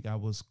drink. I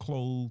was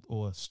clothed,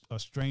 or a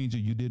stranger.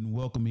 You didn't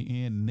welcome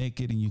me in,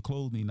 naked, and you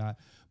clothed me not.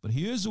 But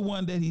here's the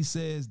one that he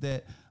says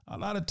that a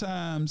lot of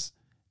times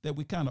that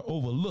we kind of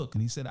overlook.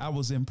 And he said, I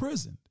was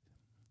imprisoned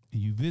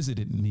and you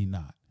visited me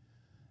not.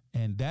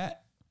 And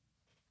that,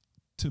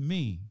 to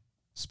me,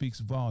 speaks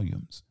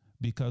volumes,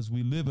 because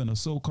we live in a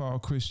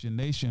so-called Christian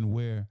nation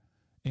where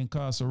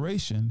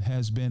incarceration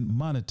has been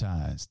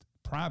monetized,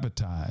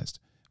 privatized,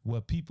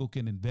 where people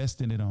can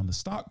invest in it on the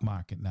stock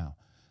market now.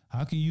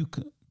 How can you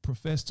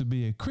profess to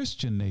be a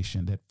Christian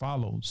nation that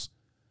follows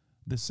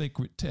the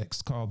sacred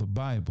text called the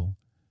Bible,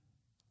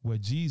 where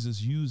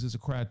Jesus uses a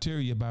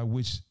criteria by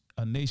which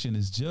a nation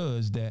is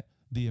judged that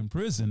the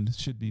imprisoned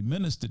should be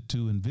ministered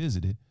to and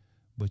visited,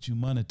 but you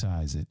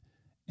monetize it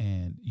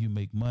and you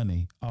make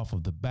money off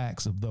of the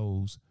backs of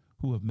those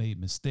who have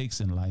made mistakes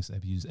in life,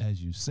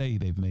 as you say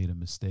they've made a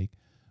mistake,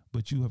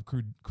 but you have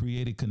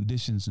created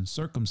conditions and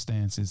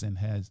circumstances and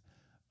has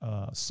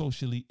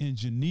socially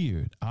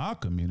engineered our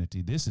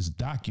community. This is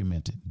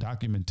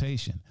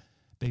documentation.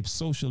 They've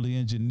socially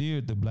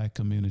engineered the black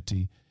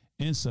community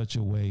in such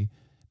a way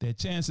that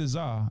chances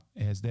are,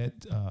 as that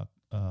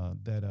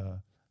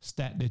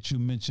stat that you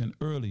mentioned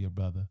earlier,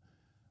 brother,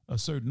 a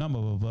certain number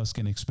of us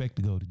can expect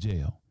to go to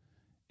jail.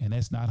 And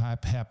that's not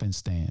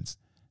happenstance.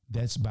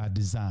 That's by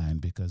design,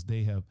 because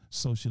they have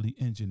socially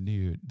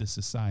engineered the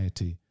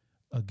society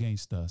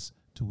against us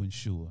to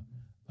ensure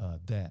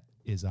that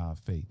is our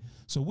fate.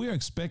 So we're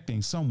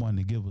expecting someone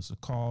to give us a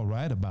call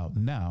right about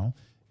now.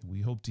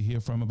 We hope to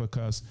hear from her,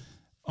 because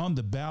on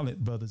the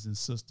ballot, brothers and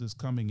sisters,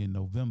 coming in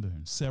November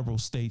in several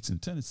states,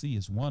 and Tennessee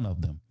is one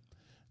of them,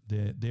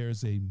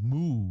 there's a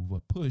move, a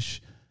push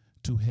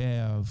to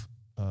have,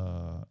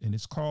 and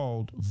it's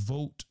called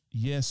Vote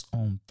Yes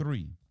on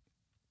 3.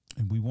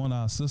 And we want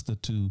our sister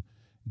to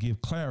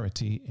give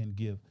clarity and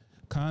give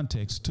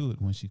context to it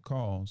when she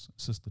calls,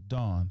 Sister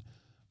Dawn.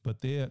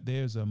 But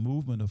there's a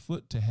movement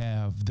afoot to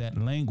have that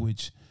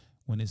language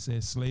when it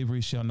says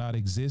slavery shall not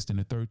exist in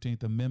the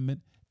 13th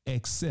Amendment,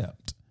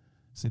 except.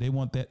 See, they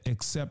want that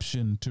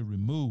exception to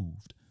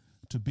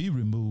be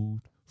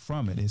removed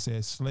from it. It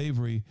says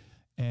slavery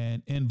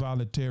and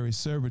involuntary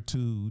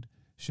servitude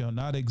shall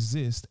not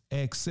exist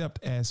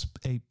except as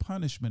a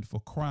punishment for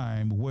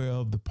crime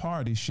whereof the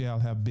party shall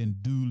have been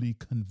duly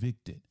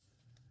convicted.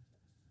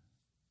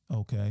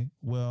 Okay,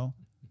 well,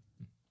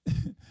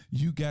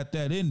 you got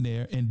that in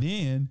there, and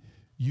then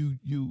you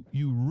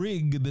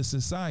rig the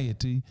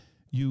society.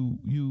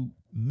 You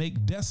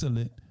make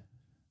desolate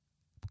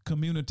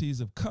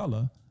communities of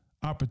color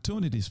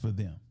opportunities for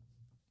them.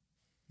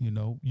 You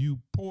know, you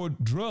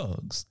poured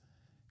drugs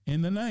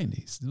in the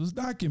 90s. It was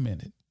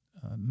documented.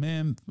 A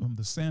man from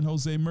the San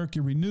Jose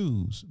Mercury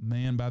News, a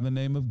man by the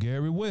name of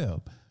Gary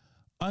Webb,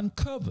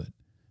 uncovered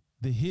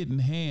the hidden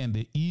hand,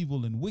 the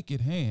evil and wicked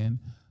hand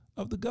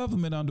of the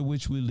government under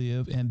which we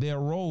live, and their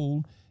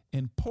role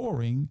in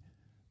pouring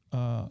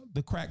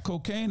the crack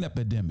cocaine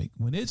epidemic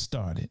when it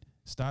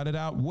started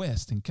out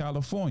west in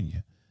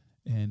California.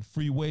 And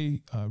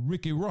Freeway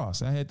Ricky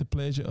Ross, I had the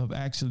pleasure of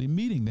actually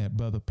meeting that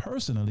brother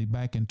personally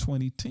back in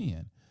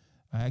 2010.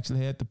 I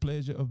actually had the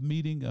pleasure of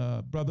meeting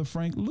Brother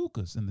Frank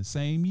Lucas in the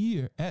same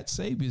year at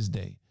Savior's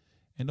Day.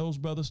 And those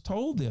brothers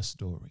told their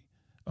story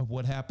of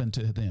what happened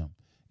to them.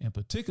 And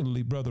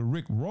particularly Brother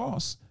Rick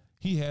Ross,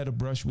 he had a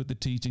brush with the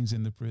teachings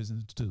in the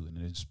prisons too. And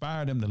it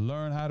inspired him to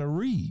learn how to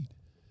read.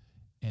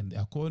 And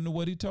according to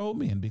what he told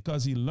me, and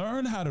because he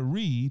learned how to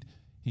read,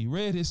 he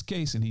read his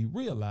case and he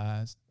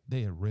realized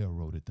they had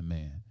railroaded the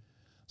man.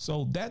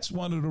 So that's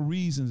one of the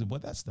reasons,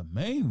 well, that's the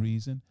main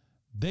reason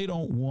they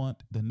don't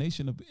want the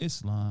Nation of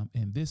Islam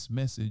and this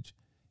message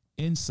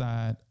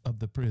inside of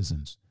the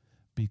prisons,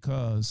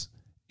 because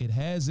it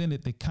has in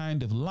it the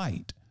kind of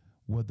light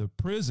where the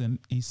prison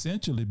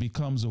essentially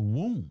becomes a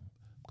womb,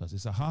 because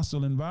it's a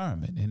hostile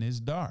environment and it's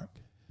dark.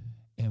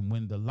 And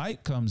when the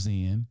light comes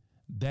in,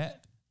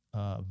 that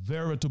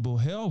veritable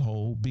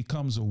hellhole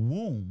becomes a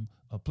womb,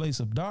 a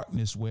place of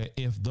darkness, where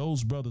if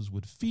those brothers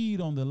would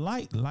feed on the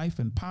light, life,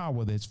 and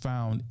power that's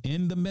found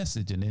in the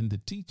message and in the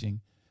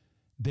teaching,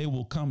 they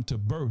will come to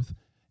birth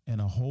in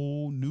a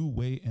whole new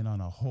way and on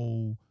a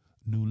whole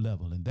new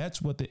level. And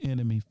that's what the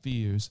enemy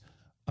fears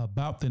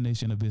about the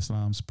Nation of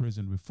Islam's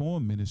prison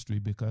reform ministry,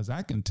 because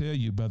I can tell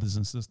you, brothers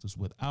and sisters,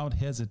 without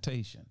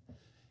hesitation,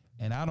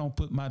 and I don't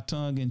put my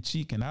tongue in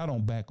cheek and I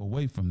don't back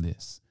away from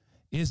this.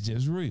 It's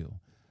just real.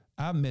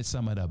 I've met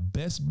some of the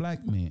best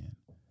black men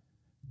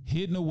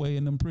hidden away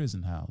in them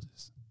prison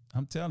houses.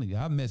 I'm telling you,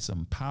 I've met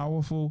some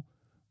powerful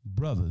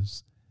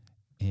brothers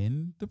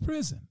in the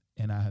prison.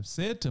 And I have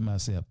said to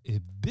myself,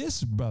 if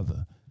this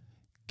brother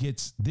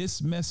gets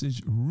this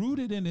message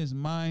rooted in his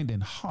mind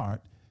and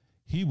heart,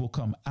 he will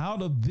come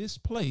out of this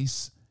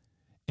place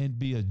and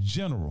be a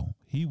general.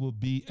 He will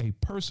be a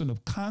person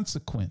of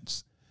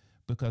consequence.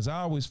 Because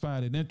I always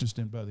find it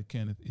interesting, Brother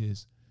Kenneth,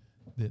 is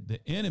that the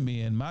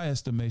enemy, in my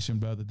estimation,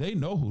 brother, they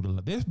know who to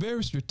love. They're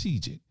very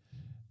strategic.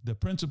 The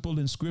principle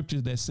in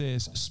scripture that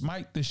says,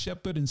 smite the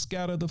shepherd and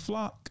scatter the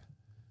flock.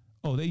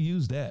 Oh, they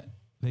use that.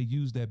 They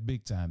use that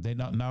big time. They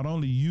not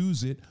only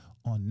use it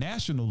on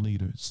national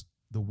leaders,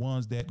 the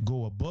ones that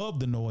go above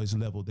the noise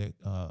level that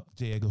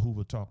J. Edgar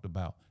Hoover talked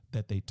about,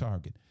 that they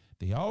target.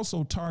 They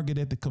also target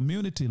at the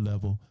community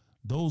level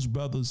those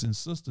brothers and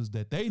sisters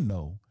that they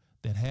know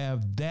that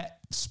have that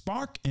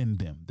spark in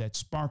them, that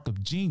spark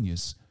of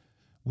genius,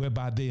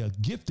 whereby they are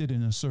gifted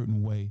in a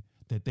certain way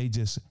that they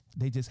just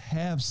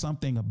have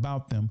something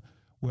about them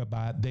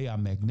whereby they are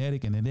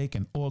magnetic and then they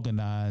can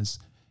organize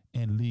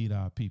and lead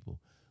our people.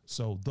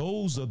 So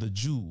those are the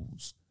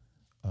jewels,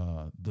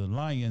 the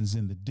lions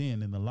in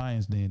the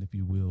lion's den, if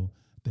you will,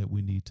 that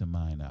we need to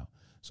mine out.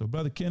 So,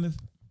 Brother Kenneth.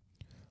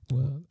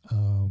 Well,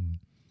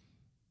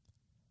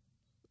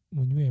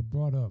 when you had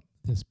brought up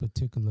this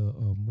particular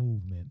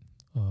movement,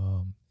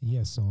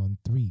 yes, on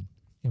 3,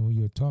 and when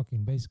you're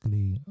talking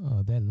basically,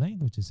 that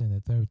language is in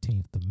the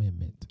 13th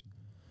Amendment.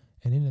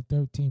 And in the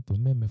 13th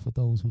Amendment, for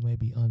those who may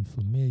be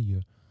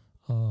unfamiliar,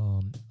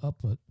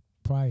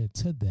 prior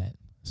to that,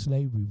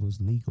 slavery was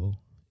legal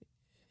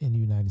in the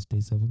United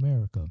States of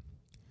America.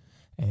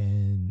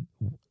 And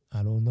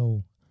I don't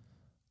know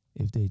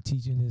if they're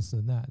teaching this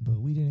or not, but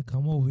we didn't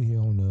come over here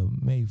on the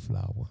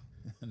Mayflower.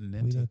 We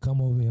didn't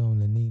come over here on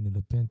the Nina,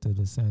 the Pinta,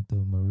 the Santa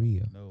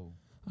Maria. No.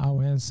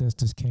 Our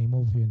ancestors came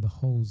over here in the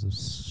hulls of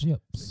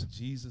ships. The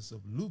Jesus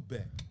of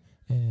Lubeck.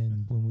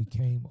 And when we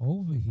came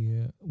over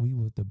here, we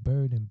were the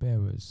burden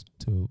bearers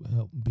to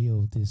help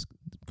build this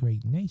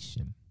great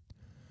nation.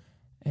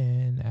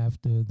 And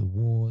after the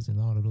wars and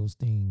all of those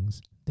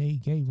things, they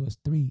gave us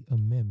 3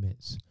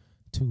 amendments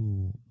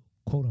to,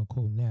 quote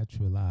unquote,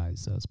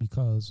 naturalize us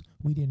because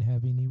we didn't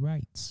have any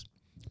rights.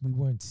 We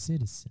weren't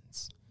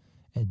citizens.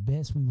 At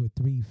best, we were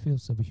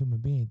 3/5 of a human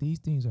being. These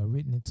things are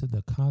written into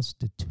the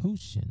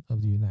Constitution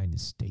of the United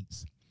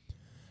States.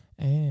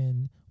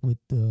 And with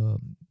the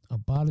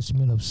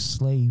abolishment of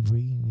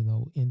slavery,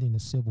 ending the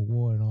Civil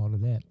War and all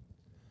of that,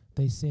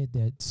 they said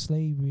that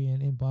slavery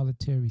and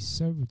involuntary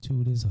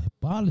servitude is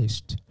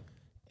abolished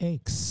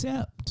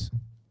except,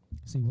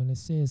 see, when it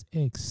says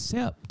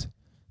except,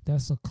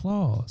 that's a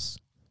clause.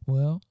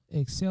 Well,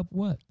 except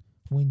what?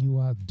 When you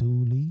are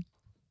duly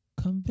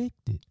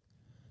convicted.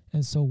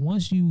 And so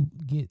once you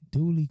get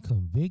duly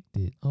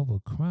convicted of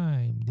a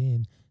crime,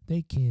 then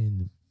they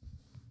can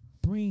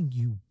bring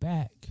you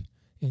back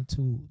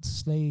into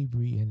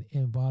slavery and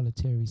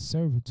involuntary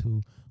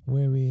servitude,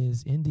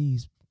 whereas in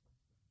these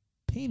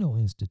penal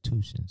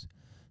institutions,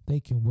 they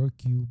can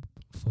work you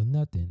for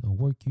nothing or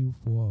work you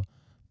for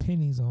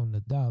pennies on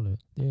the dollar.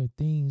 There are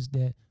things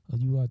that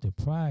you are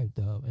deprived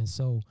of. And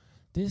so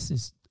this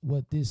is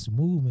what this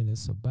movement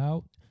is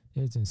about.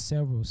 It's in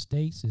several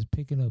states. It's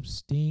picking up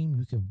steam.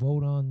 You can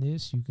vote on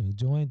this. You can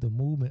join the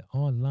movement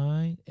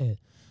online at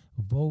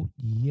Vote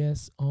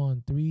Yes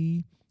on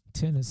 3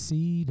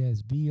 Tennessee.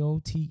 That's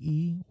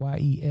VOTEYESON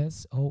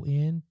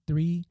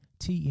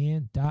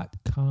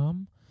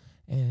 3TN.com.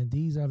 And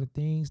these are the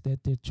things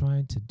that they're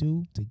trying to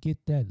do to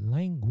get that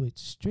language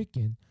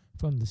stricken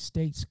from the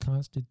state's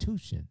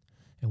constitution.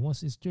 And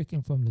once it's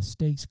stricken from the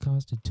state's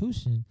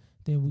constitution,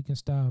 then we can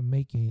start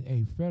making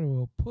a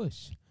federal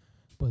push.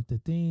 But the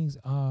things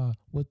are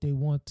what they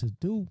want to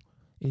do.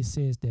 It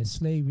says that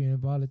slavery and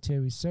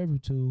involuntary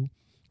servitude,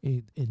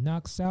 it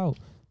knocks out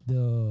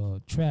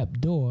the trap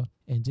door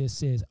and just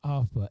says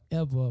are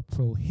forever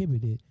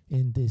prohibited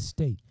in this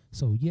state.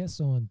 So yes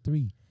on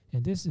 3.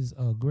 And this is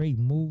a great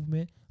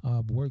movement.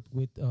 I've worked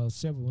with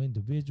several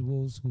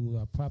individuals who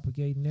are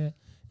propagating that.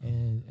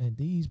 And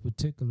these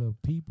particular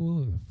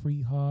people,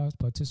 free hearts,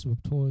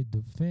 participatory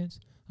defense,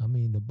 I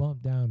mean, the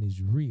bump down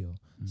is real.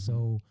 Mm-hmm.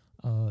 So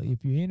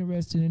if you're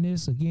interested in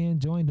this, again,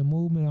 join the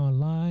movement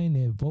online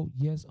at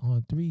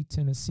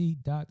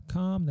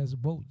VoteYesOn3Tennessee.com. That's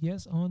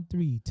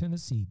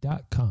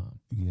VoteYesOn3Tennessee.com.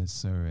 Yes,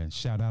 sir. And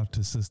shout out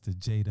to Sister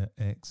Jada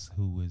X,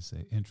 who is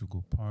an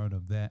integral part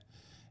of that.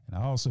 And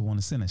I also want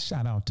to send a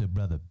shout out to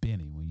Brother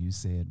Benny. When you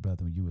said,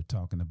 brother, when you were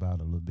talking about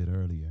a little bit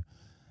earlier,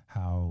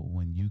 how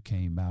when you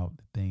came out,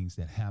 things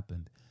that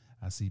happened,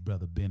 I see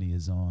Brother Benny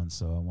is on.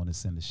 So I want to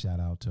send a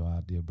shout out to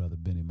our dear brother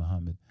Benny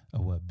Muhammad,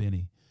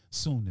 Benny,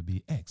 soon to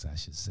be X, I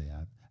should say.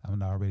 I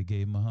already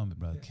gave Muhammad,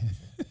 brother.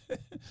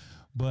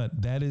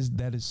 But that is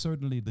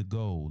certainly the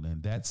goal,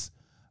 and that's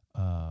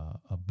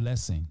a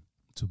blessing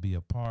to be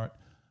a part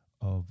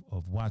of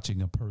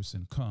watching a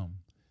person come,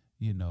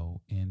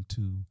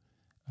 into,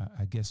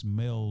 I guess,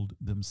 meld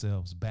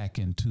themselves back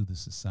into the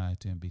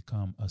society and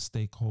become a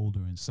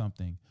stakeholder in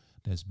something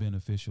that's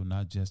beneficial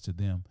not just to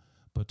them,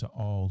 but to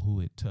all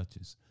who it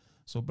touches.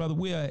 So, brother,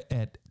 we are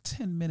at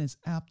 10 minutes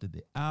after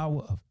the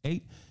hour of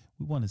 8.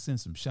 We want to send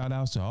some shout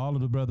outs to all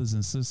of the brothers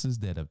and sisters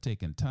that have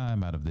taken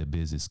time out of their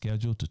busy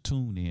schedule to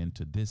tune in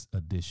to this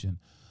edition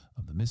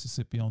of the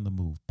Mississippi on the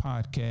Move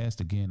podcast.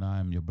 Again,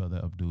 I'm your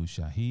brother Abdul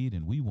Shaheed,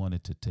 and we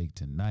wanted to take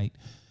tonight,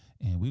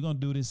 and we're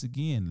going to do this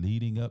again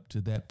leading up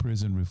to that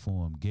prison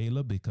reform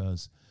gala,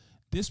 because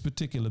this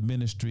particular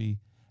ministry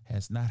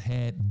has not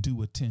had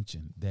due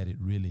attention that it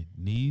really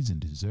needs and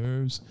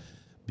deserves,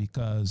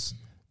 because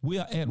we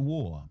are at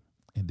war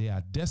and they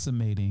are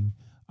decimating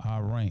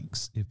our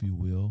ranks, if you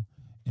will,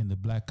 in the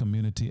black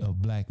community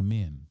of black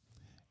men.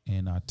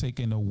 and are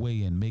taking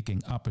away and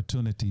making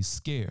opportunities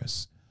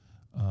scarce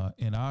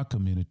in our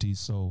community.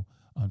 So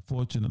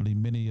unfortunately,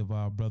 many of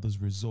our brothers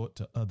resort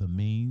to other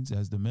means.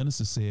 As the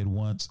minister said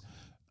once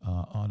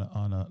on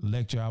a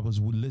lecture I was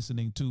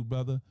listening to,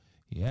 brother,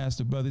 he asked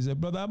the brother, he said,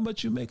 brother, how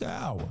much you make an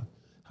hour?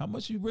 How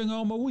much you bring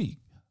home a week?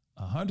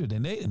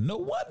 108. No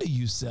wonder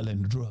you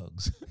selling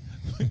drugs.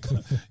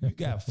 You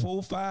got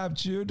 4, 5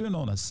 children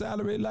on a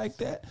salary like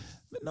that.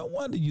 No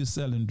wonder you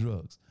selling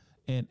drugs.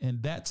 And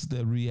that's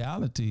the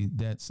reality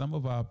that some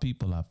of our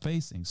people are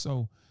facing.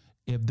 So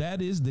if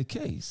that is the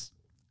case,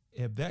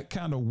 if that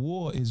kind of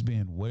war is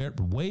being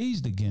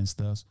waged against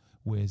us,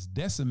 where it's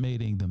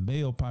decimating the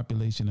male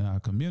population in our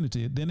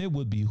community, then it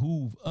would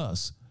behoove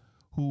us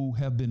who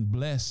have been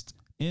blessed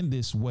in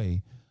this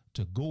way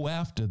to go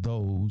after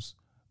those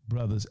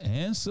brothers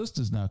and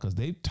sisters now, because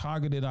they've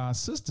targeted our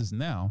sisters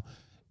now,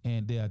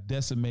 and they are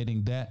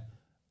decimating that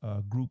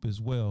group as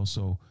well.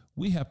 So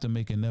we have to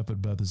make an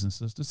effort, brothers and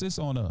sisters. It's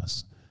on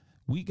us.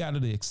 We got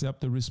to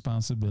accept the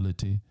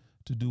responsibility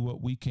to do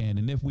what we can.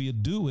 And if we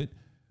do it,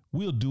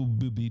 we'll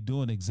be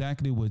doing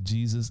exactly what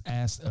Jesus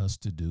asked us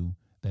to do.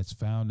 That's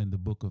found in the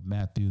book of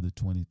Matthew, the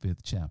 25th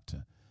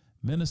chapter.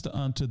 Minister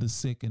unto the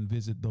sick and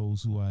visit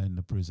those who are in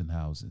the prison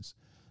houses.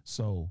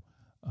 So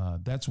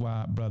that's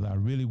why, brother, I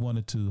really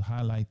wanted to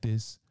highlight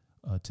this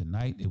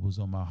tonight. It was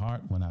on my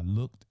heart when I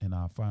looked in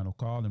our final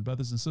call. And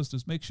brothers and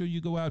sisters, make sure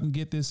you go out and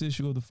get this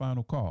issue of the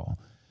final call.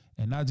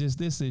 And not just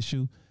this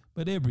issue,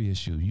 but every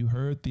issue. You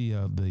heard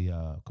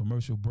the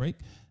commercial break,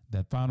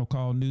 that Final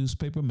Call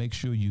newspaper. Make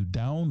sure you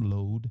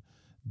download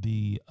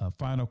the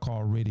Final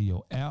Call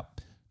radio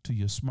app to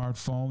your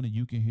smartphone, and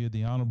you can hear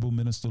the Honorable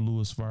Minister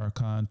Louis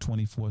Farrakhan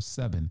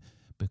 24/7,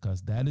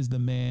 because that is the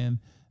man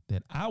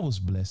that I was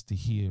blessed to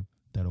hear,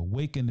 that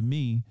awakened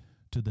me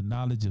to the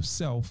knowledge of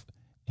self,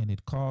 and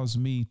it caused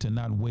me to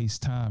not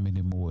waste time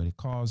anymore. It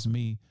caused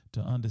me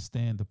to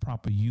understand the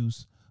proper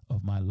use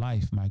of my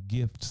life, my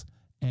gifts,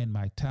 and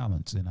my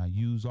talents. And I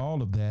use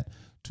all of that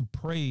to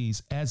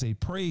praise as a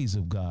praise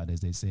of God, as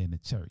they say in the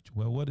church.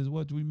 Well,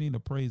 what do we mean a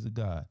praise of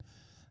God?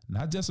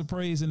 Not just a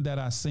praise in that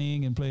I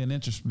sing and play an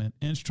instrument,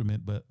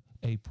 but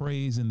a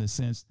praise in the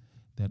sense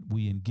that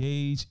we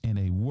engage in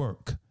a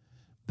work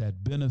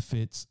that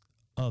benefits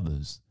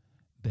others.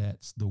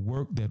 That's the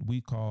work that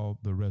we call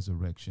the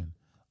resurrection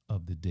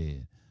of the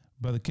dead.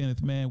 Brother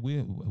Kenneth, man,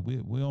 we're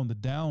on the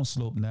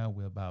downslope now.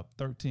 We're about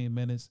 13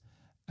 minutes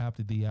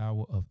after the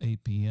hour of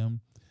 8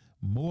 p.m.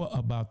 More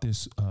about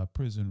this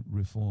prison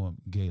reform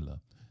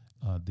gala.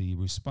 The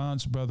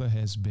response, brother,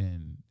 has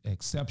been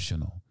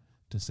exceptional,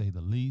 to say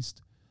the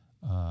least.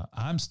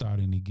 I'm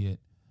starting to get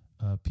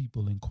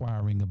people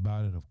inquiring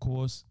about it. Of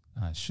course,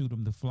 I shoot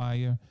them the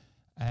flyer,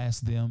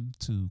 ask them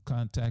to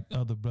contact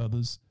other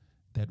brothers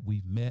that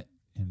we've met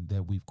and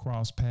that we've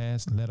crossed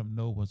paths, let them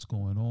know what's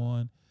going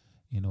on,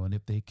 and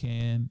if they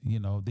can,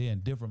 they're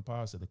in different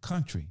parts of the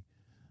country.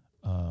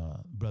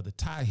 Brother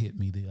Ty hit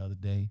me the other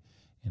day,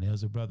 and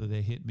there's a brother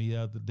that hit me the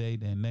other day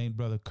named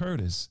Brother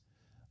Curtis.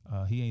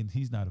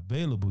 He's not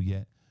available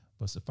yet,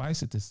 but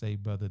suffice it to say,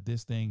 brother,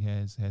 this thing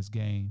has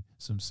gained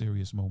some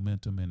serious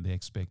momentum, and the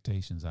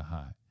expectations are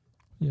high.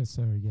 Yes,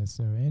 sir. Yes,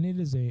 sir. And it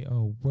is a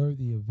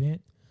worthy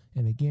event.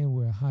 And again,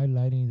 we're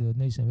highlighting the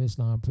Nation of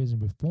Islam Prison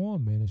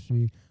Reform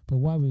Ministry. But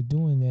while we're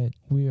doing that,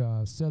 we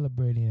are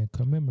celebrating and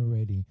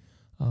commemorating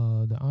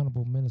the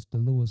Honorable Minister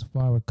Louis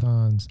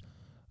Farrakhan's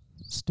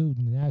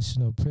student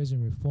national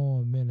prison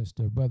reform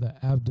minister, Brother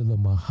Abdullah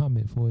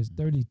Muhammad, for his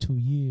 32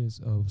 years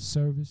of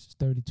service,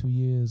 32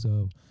 years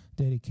of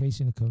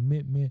dedication and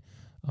commitment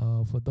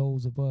for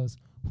those of us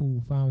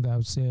who found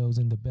ourselves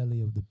in the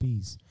belly of the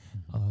beast.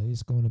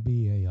 It's going to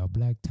be a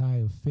black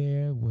tie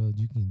affair where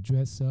you can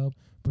dress up,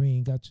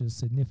 bring out your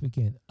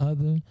significant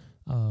other.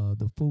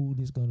 The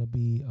food is going to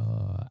be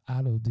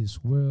out of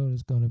this world.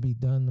 It's going to be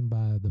done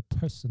by the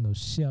personal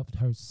chef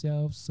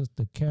herself,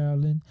 Sister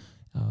Carolyn.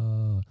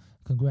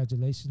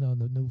 Congratulations on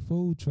the new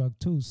food truck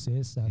too,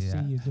 sis. I see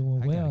you're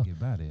doing well.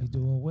 You're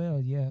doing well,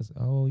 yes.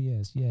 Oh,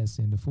 yes.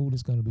 And the food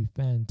is going to be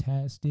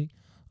fantastic.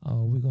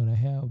 We're going to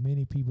have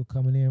many people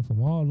coming in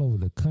from all over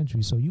the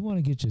country. So you want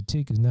to get your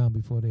tickets now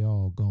before they're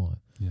all gone.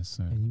 Yes,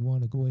 sir. And you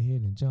want to go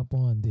ahead and jump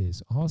on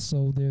this.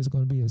 Also, there's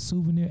going to be a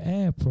souvenir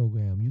ad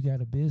program. You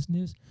got a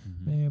business,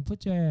 man,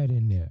 put your ad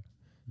in there.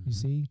 You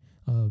see,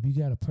 if you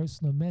got a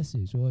personal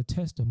message or a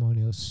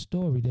testimony or a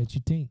story that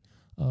you think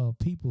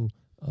people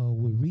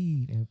would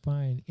read and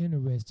find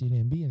interesting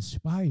and be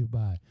inspired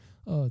by,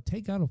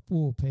 take out a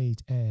full page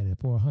ad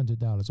for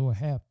 $100 or a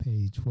half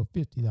page for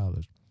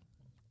 $50.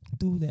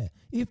 Do that.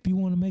 If you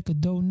want to make a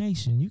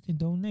donation, you can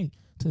donate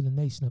to the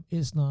Nation of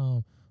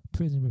Islam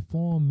Prison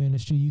Reform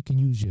Ministry. You can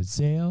use your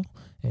Zelle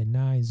at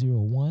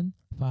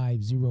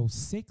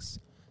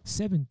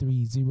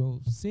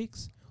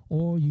 901-506-7306,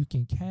 or you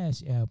can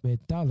cash app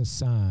at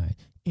 $NOIPRN.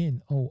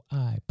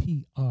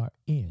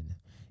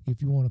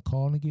 If you want to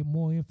call and get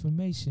more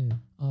information,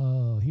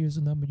 here's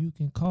a number you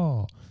can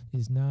call.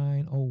 It's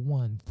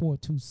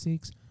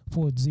 901-426-4737.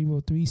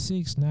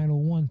 4036,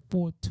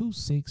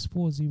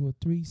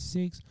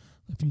 901-426-4036.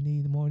 If you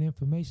need more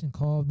information,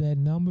 call that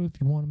number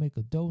if you want to make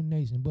a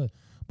donation. But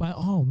by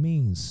all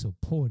means,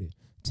 support it.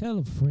 Tell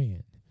a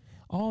friend.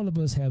 All of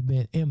us have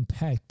been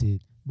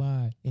impacted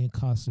by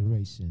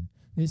incarceration.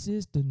 This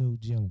is the new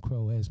Jim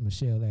Crow, as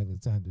Michelle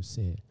Alexander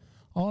said.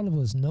 All of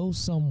us know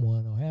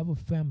someone or have a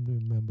family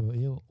member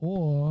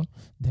or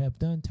have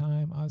done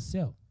time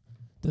ourselves.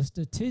 The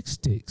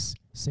statistics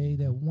say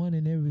that 1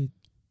 in every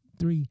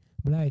 3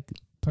 black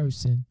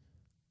person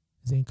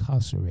is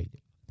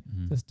incarcerated.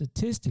 Mm-hmm. The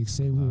statistics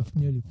say we're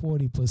nearly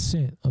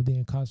 40% of the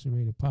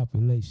incarcerated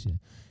population.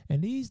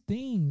 And these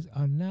things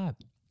are not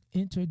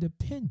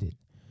interdependent.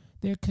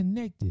 They're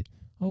connected.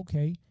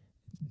 Okay,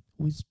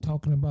 we're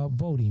talking about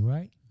voting,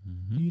 right?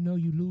 Mm-hmm. You know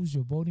you lose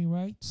your voting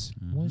rights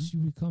once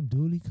you become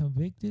duly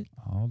convicted.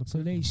 So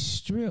they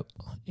strip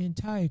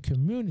entire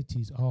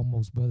communities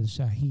almost, Brother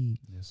Shaheed,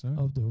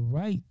 of the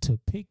right to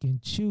pick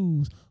and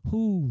choose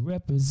who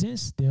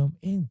represents them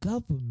in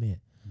government.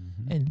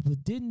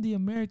 But didn't the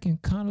American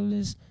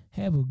colonists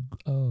have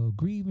a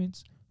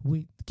grievance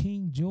with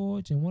King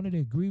George? And one of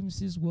their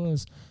grievances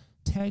was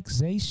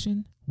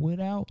taxation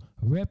without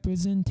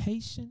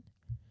representation.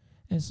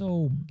 And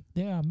so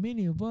there are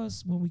many of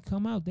us, when we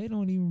come out, they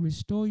don't even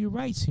restore your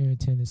rights here in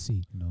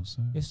Tennessee. No,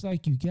 sir. It's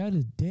like you got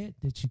a debt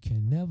that you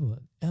can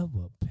never,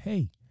 ever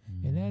pay.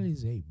 And that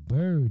is a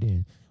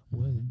burden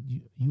when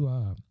you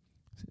are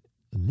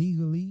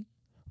legally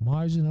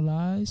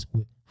marginalized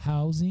with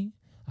housing.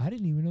 I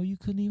didn't even know you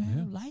couldn't even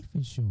have life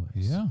insurance.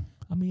 Yeah.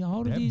 I mean,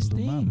 all that of these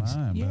blew things.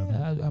 My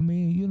mind, I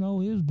mean, you know,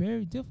 it was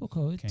very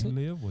difficult. Can't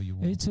live where you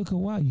want. It took a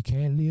while. You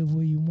can't live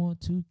where you want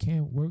to.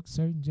 Can't work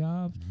certain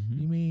jobs.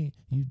 You mean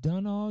you've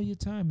done all your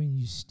time and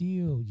you're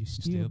still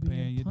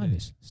being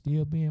punished.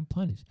 Still being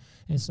punished.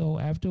 And so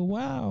after a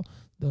while,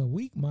 the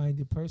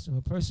weak-minded person,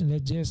 a person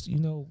that just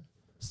throw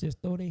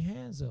their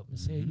hands up and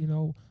say,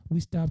 we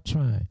stopped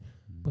trying.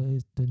 But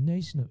it's the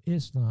Nation of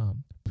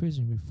Islam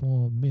Prison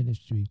Reform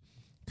Ministry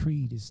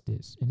creed is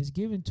this, and it's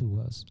given to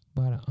us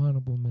by the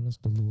Honorable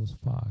Minister Louis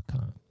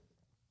Farrakhan.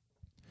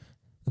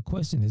 The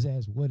question is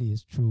asked, what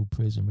is true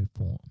prison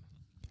reform?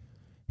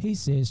 He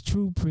says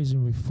true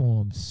prison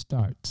reform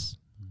starts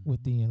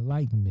with the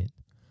enlightenment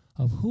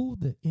of who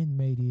the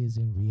inmate is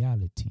in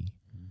reality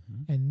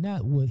and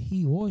not what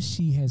he or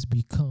she has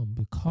become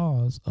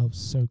because of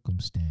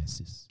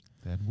circumstances.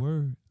 That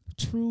word.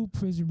 True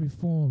prison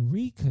reform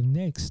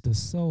reconnects the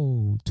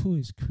soul to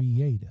its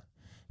creator.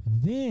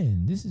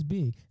 Then, this is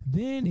big,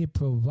 then it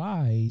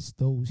provides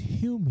those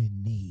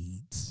human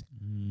needs.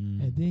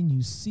 And then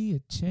you see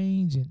a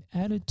change in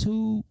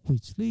attitude,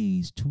 which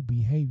leads to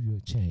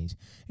behavioral change.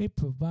 It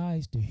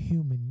provides the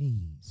human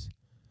needs.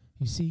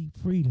 You see,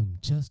 freedom,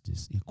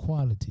 justice,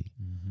 equality,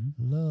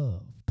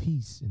 love,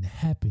 peace, and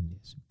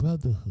happiness,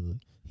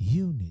 brotherhood,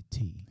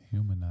 unity.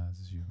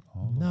 Humanizes you.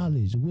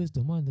 Knowledge,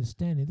 wisdom,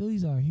 understanding.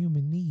 These are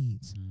human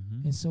needs.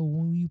 And so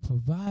when you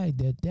provide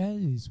that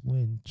is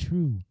when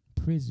true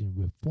prison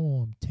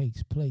reform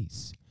takes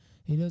place.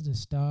 It doesn't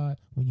start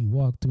when you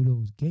walk through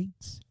those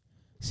gates.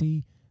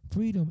 See,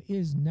 freedom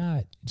is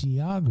not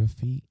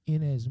geography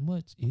in as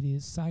much it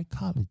is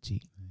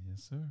psychology.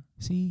 Yes, sir.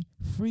 See,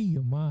 free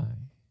your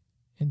mind,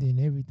 and then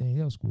everything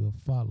else will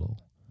follow.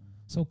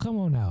 So come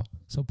on out.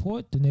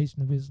 Support the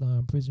Nation of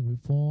Islam Prison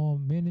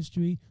Reform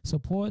Ministry.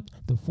 Support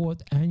the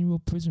 4th Annual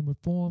Prison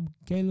Reform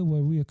Gala,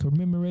 where we are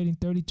commemorating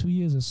 32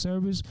 years of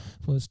service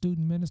for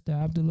Student Minister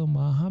Abdullah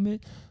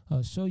Muhammad.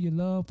 Show your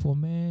love for a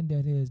man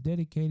that has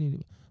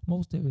dedicated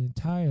most of his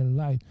entire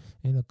life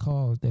in a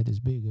cause that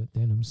is bigger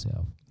than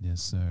himself. Yes,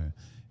 sir.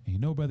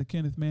 And Brother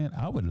Kenneth, man,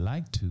 I would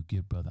like to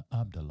get Brother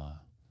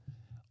Abdullah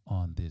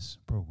on this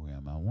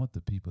program. I want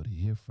the people to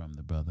hear from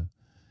the brother.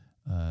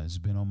 It's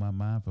been on my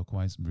mind for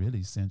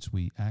since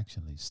we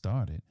actually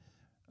started.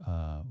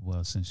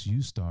 Since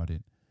you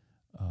started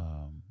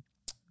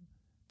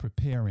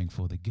preparing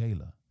for the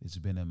gala, it's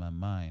been in my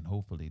mind,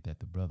 hopefully, that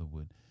the brother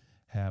would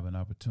have an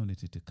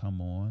opportunity to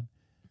come on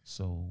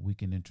so we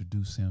can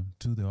introduce him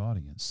to the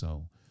audience.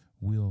 So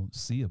we'll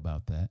see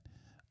about that.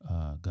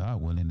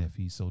 God willing, if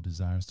he so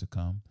desires to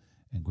come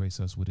and grace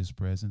us with his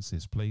presence.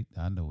 His plate,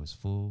 I know, is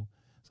full.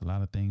 There's a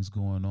lot of things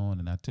going on.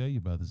 And I tell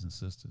you, brothers and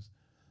sisters,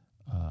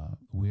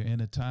 we're in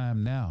a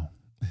time now,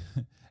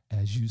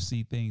 as you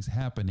see things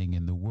happening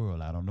in the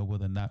world. I don't know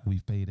whether or not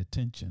we've paid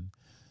attention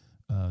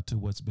to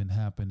what's been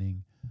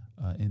happening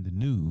in the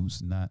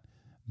news. Not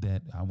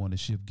that I want to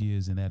shift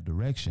gears in that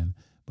direction,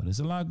 but there's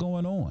a lot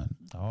going on,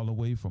 all the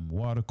way from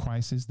water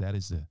crisis. That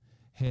is the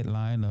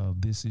headline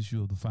of this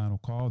issue of the Final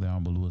Call. The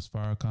Honorable Louis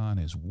Farrakhan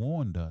has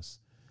warned us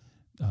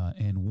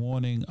and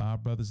warning our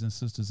brothers and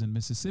sisters in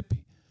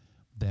Mississippi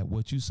that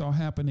what you saw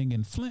happening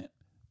in Flint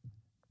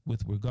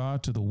with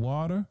regard to the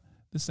water,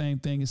 the same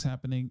thing is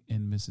happening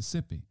in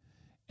Mississippi.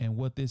 And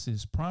what this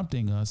is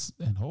prompting us,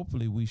 and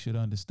hopefully we should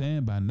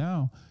understand by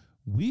now,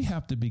 we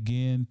have to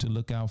begin to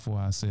look out for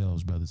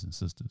ourselves, brothers and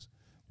sisters.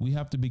 We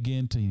have to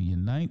begin to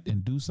unite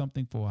and do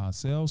something for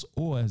ourselves,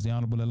 or as the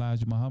Honorable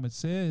Elijah Muhammad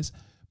says,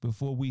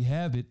 before we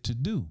have it to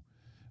do.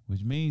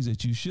 which means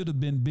that you should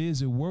have been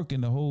busy working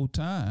the whole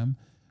time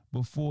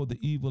before the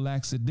evil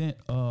accident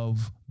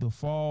of the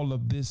fall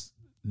of this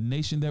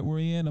nation that we're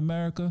in,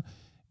 America,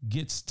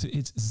 gets to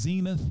its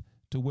zenith,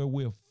 to where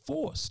we're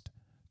forced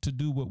to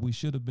do what we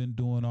should have been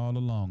doing all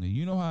along. And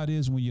you know how it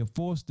is when you're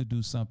forced to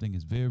do something,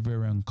 it's very,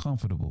 very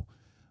uncomfortable,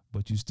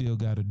 but you still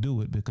got to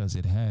do it because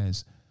it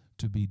has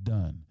to be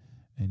done.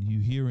 And you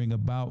hearing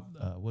about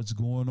what's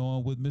going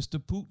on with Mr.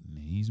 Putin.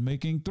 He's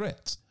making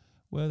threats.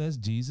 Well, as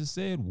Jesus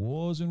said,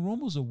 wars and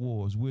rumors of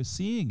wars. We're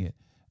seeing it.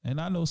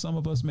 And I know some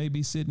of us may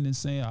be sitting and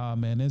saying,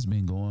 man, that's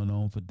been going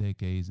on for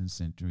decades and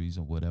centuries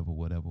or whatever.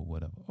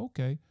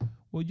 Okay,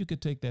 well, you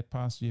could take that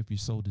posture if you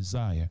so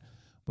desire.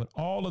 But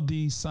all of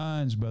these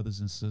signs, brothers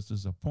and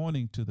sisters, are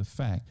pointing to the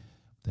fact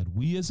that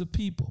we as a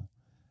people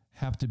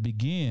have to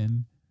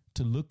begin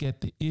to look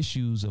at the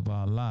issues of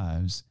our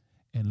lives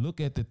and look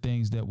at the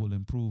things that will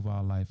improve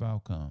our life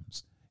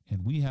outcomes.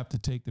 And we have to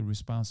take the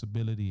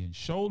responsibility and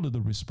shoulder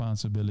the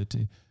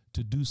responsibility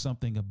to do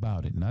something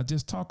about it. Not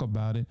just talk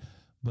about it,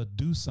 but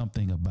do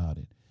something about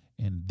it.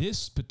 And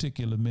this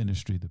particular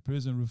ministry, the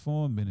Prison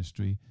Reform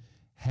Ministry,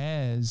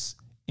 has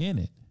in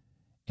it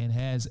and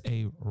has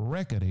a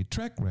record, a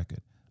track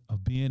record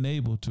of being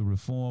able to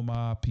reform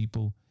our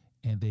people,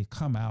 and they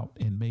come out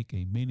and make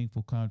a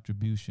meaningful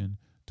contribution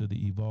to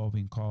the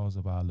evolving cause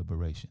of our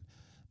liberation.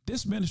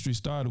 This ministry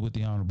started with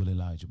the Honorable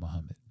Elijah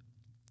Muhammad.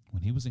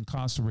 When he was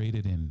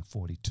incarcerated in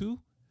 42,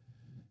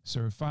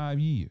 served 5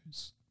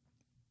 years.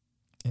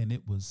 And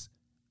it was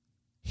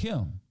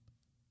him.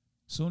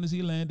 As soon as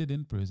he landed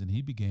in prison,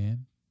 he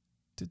began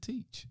to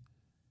teach.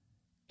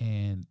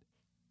 And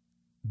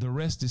the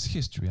rest is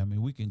history. I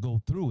mean, we can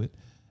go through it,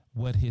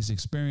 what his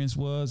experience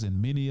was,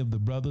 and many of the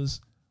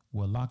brothers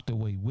were locked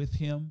away with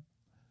him.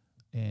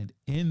 And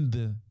in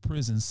the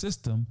prison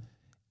system,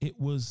 it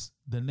was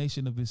the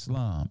Nation of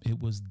Islam. It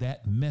was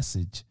that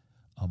message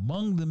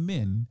among the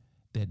men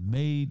that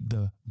made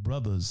the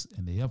brothers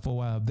and the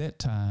FOI of that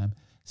time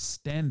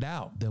stand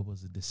out. There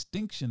was a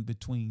distinction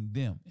between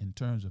them in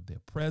terms of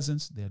their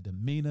presence, their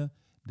demeanor,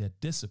 their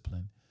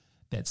discipline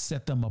that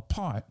set them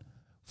apart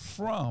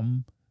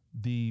from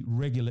the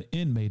regular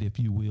inmate, if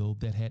you will,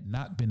 that had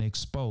not been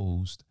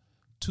exposed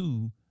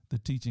to the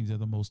teachings of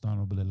the Most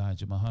Honorable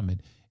Elijah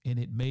Muhammad. And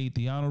it made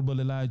the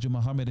Honorable Elijah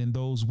Muhammad and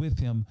those with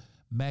him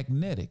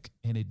magnetic,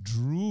 and it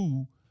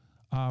drew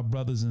our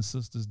brothers and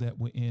sisters that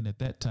were in at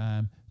that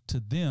time to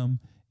them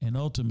and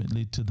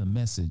ultimately to the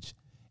message.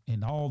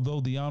 And although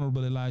the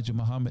Honorable Elijah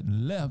Muhammad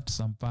left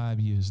some 5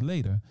 years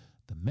later,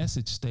 the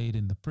message stayed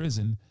in the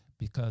prison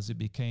because it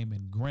became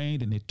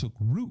ingrained and it took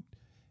root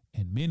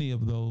in many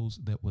of those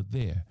that were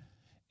there.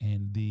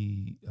 And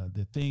the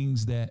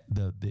things that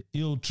the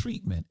ill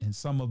treatment and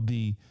some of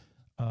the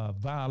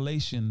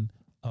violation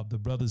of the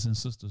brothers and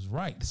sisters'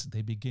 rights,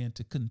 they began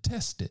to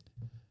contest it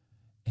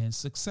and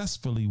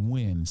successfully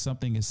win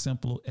something as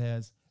simple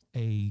as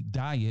a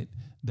diet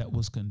that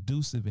was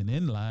conducive and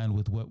in line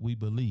with what we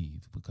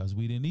believe, because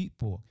we didn't eat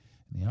pork.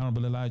 And the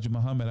Honorable Elijah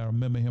Muhammad, I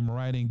remember him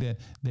writing that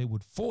they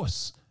would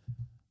force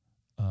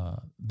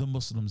the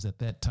Muslims at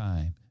that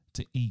time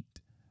to eat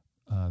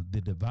the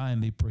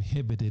divinely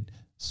prohibited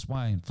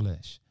swine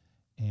flesh.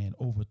 And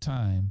over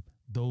time,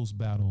 those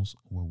battles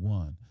were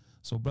won.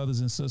 So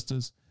brothers and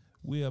sisters,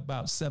 we're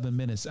about 7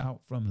 minutes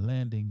out from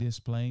landing this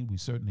plane. We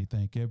certainly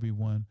thank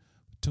everyone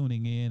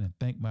tuning in, and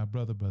thank my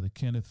brother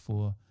Kenneth,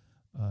 for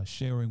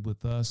sharing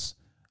with us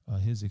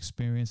his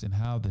experience and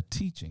how the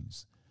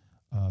teachings,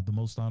 the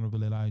Most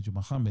Honorable Elijah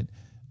Muhammad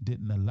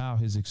didn't allow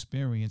his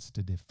experience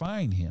to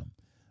define him,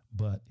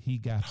 but he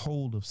got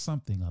hold of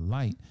something, a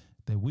light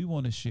that we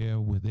want to share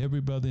with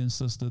every brother and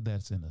sister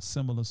that's in a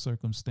similar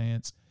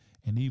circumstance,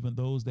 and even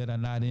those that are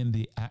not in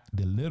the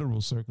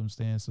literal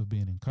circumstance of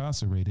being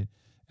incarcerated.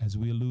 As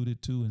we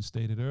alluded to and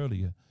stated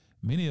earlier,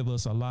 many of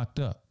us are locked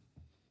up.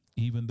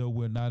 Even though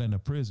we're not in a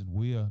prison,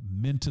 we are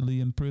mentally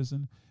in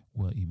prison,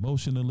 we're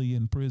emotionally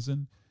in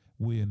prison,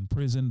 we're in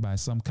prison by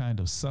some kind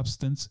of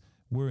substance,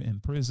 we're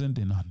imprisoned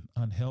in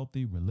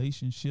unhealthy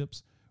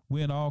relationships,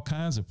 we're in all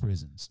kinds of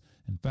prisons.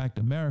 In fact,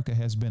 America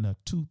has been a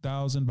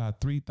 2,000 by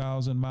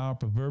 3,000 mile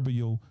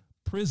proverbial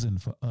prison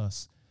for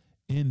us,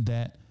 in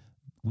that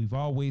we've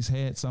always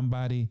had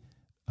somebody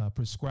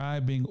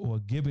prescribing or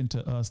giving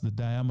to us the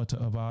diameter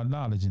of our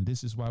knowledge. And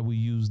this is why we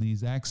use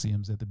these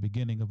axioms at the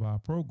beginning of our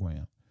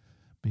program,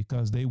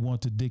 because they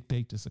want to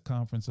dictate the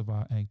circumference of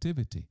our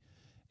activity.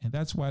 And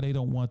that's why they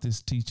don't want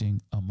this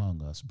teaching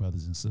among us,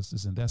 brothers and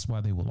sisters. And that's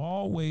why they will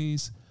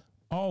always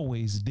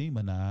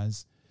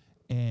demonize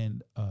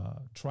and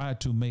try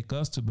to make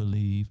us to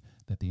believe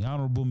that the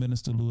Honorable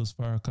Minister Louis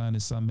Farrakhan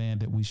is some man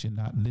that we should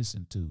not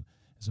listen to.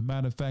 As a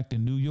matter of fact,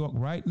 in New York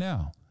right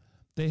now,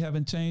 they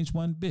haven't changed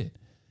one bit.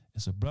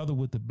 It's a brother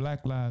with the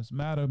Black Lives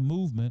Matter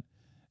movement,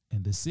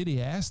 and the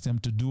city asked him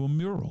to do a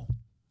mural.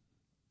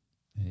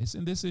 It's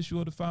in this issue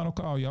of the Final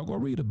Call. Y'all go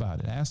read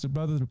about it. Asked the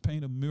brother to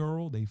paint a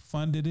mural. They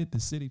funded it. The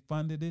city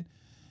funded it.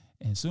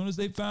 And as soon as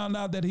they found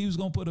out that he was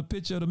going to put a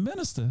picture of the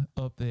minister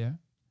up there,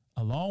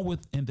 along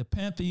with in the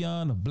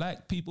pantheon of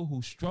black people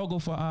who struggle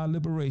for our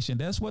liberation,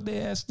 that's what they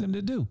asked him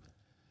to do.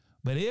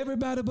 But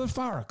everybody but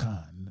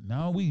Farrakhan,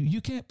 no,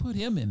 you can't put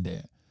him in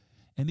there.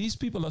 And these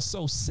people are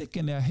so sick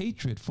in their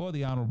hatred for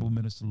the Honorable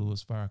Minister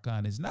Louis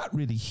Farrakhan. It's not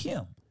really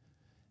him.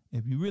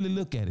 If you really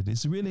look at it,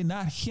 it's really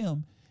not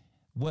him.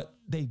 What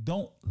they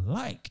don't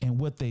like and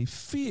what they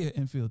fear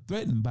and feel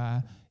threatened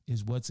by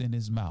is what's in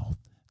his mouth.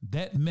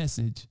 That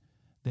message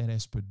that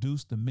has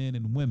produced the men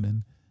and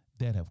women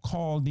that have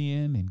called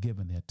in and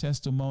given their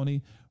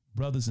testimony,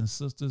 brothers and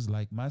sisters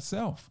like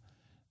myself,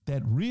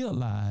 that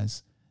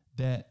realize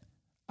that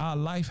our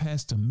life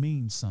has to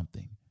mean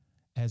something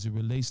as it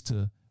relates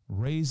to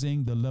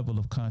raising the level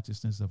of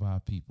consciousness of our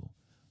people.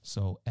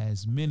 So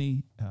as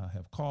many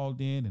have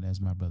called in, and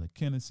as my brother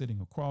Kenneth sitting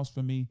across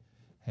from me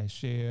has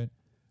shared,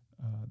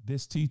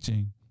 this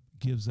teaching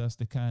gives us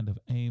the kind of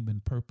aim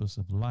and purpose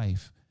of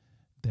life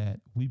that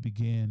we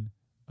begin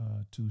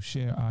to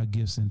share our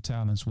gifts and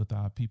talents with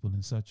our people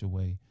in such a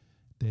way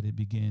that it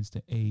begins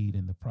to aid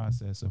in the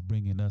process of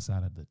bringing us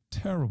out of the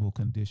terrible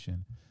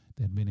condition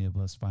that many of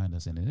us find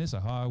us in. And it's a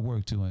hard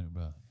work too, ain't it,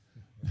 brother?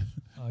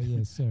 Oh,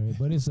 yes, sir.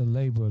 But it's a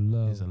labor of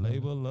love. It's a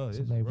labor of love. It's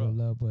a labor of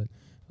love. But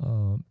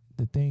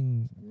the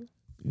thing,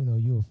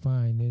 you'll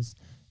find is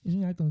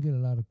you're not going to get a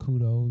lot of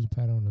kudos,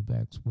 pat on the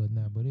backs,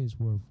 whatnot, but it's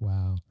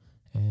worthwhile.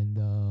 And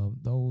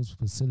those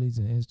facilities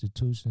and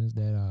institutions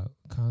that are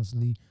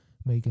constantly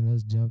making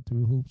us jump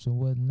through hoops and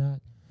whatnot,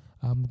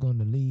 I'm going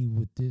to leave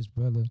with this,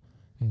 brother,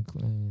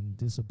 and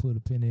this will put a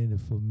pin in it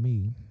for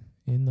me.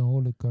 In the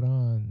Holy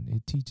Quran,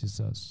 it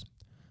teaches us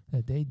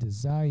that they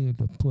desire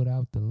to put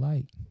out the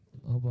light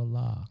of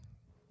Allah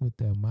with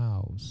their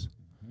mouths.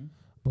 Mm-hmm.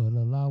 But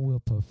Allah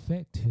will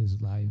perfect his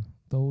life,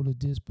 though the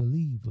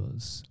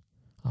disbelievers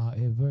are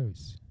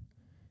adverse.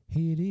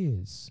 He it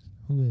is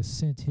who has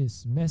sent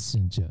his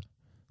messenger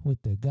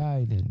with the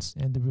guidance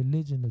and the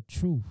religion of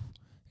truth,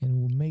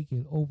 and will make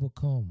it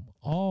overcome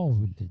all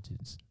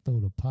religions, though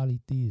the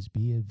polytheists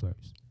be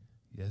adverse.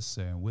 Yes,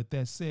 sir. And with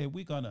that said,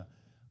 we're going to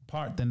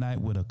part the night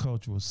with a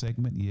cultural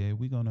segment. Yeah,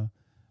 we're going to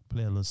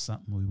play a little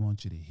something we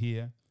want you to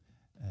hear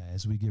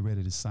as we get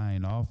ready to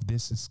sign off.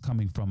 This is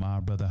coming from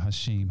our brother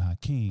Hashim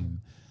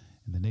Hakeem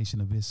in the Nation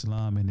of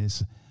Islam in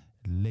his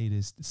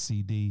latest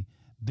CD.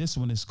 This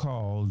one is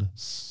called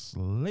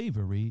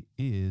Slavery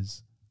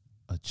is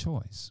a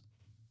Choice.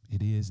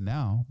 It is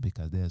now,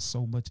 because there's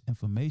so much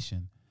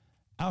information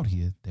out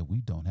here that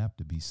we don't have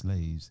to be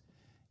slaves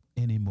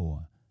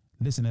anymore.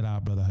 Listen to our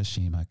brother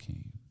Hashim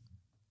Hakeem.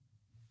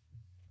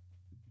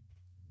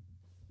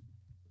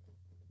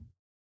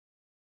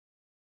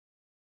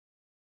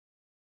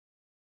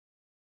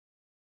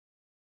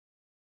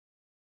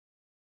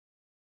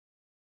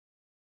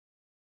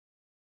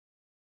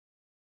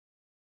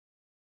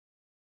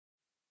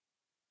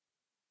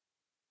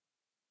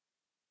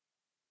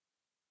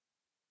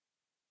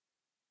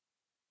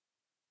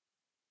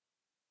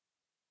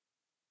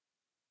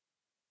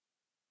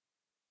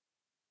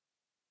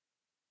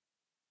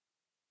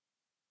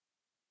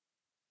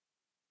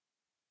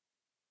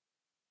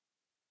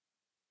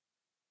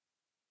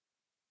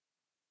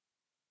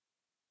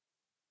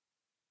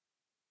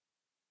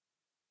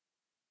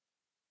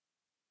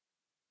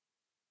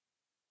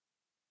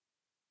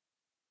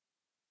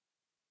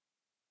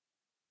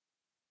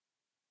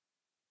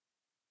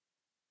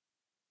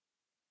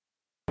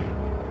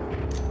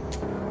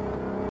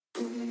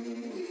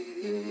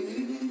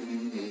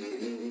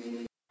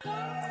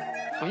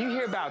 When you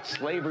hear about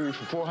slavery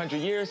for 400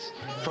 years,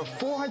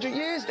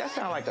 that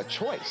sounds like a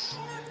choice.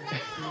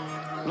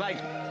 Like,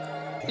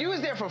 you was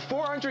there for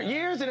 400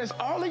 years and it's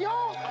all of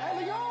y'all?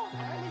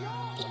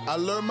 I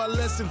learned my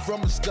lesson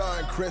from a star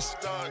and crest.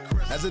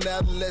 As an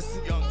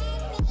adolescent,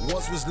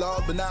 once was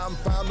lost, but now I'm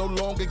found, no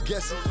longer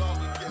guessing.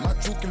 My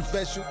true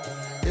confession,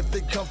 if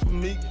they come for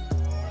me,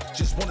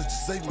 just wanted to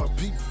save my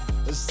people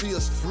and see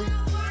us free.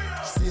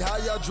 See how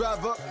y'all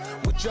drive up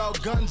with y'all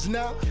guns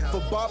now for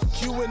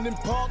barbecuing in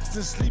parks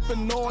and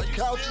sleeping on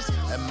couches.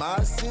 Am I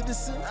a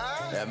citizen?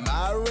 Am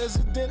I a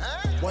resident?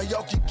 Why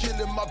y'all keep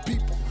killing my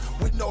people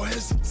with no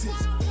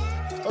hesitance?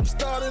 I'm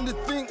starting to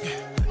think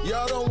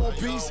y'all don't want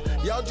peace.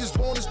 Y'all just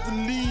want us to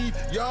leave.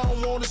 Y'all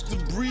don't want us to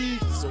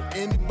breathe. So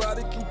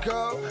anybody can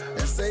call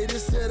and say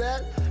this or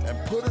that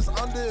and put us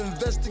under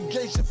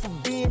investigation for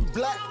being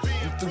black.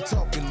 I'm through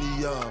talking to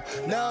y'all.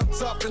 Now I'm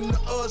talking to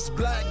us,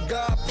 black.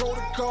 God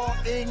protocol,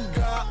 in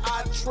God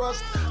I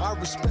trust. I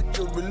respect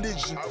your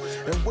religion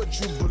and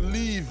what you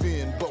believe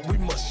in, but we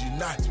must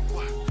unite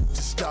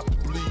to stop the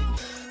bleeding.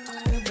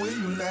 If we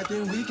unite,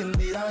 then we can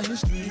beat our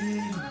history.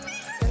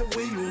 If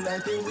we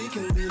unite, then we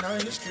can beat our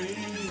history.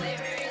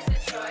 Slavery is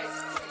a choice.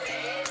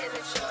 Today it is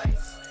a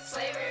choice.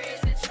 Slavery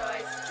is a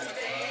choice.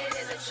 Today it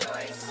is a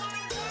choice.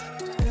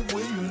 If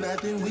we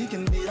unite, then we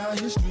can beat our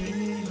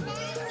history.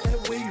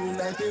 If we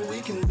unite, then we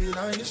can beat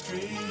our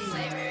history.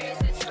 Slavery is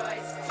a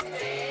choice.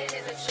 Today it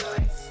is a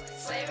choice.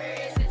 Slavery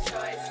is a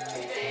choice.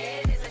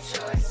 Today it is a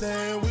choice.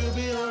 Say we'll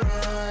be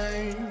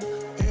alright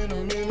in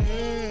a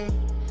minute.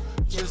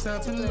 Just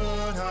have to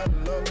learn how to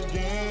love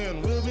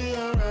again. We'll be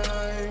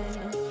alright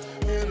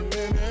in a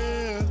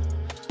minute.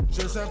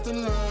 Just have to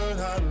learn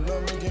how to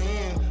love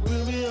again.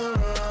 We'll be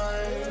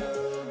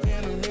alright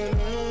in a minute.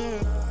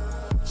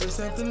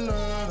 have to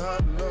learn how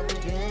to love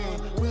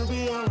again. We'll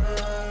be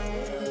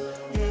alright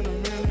in a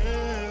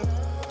minute.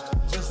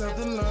 Just have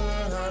to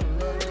learn how to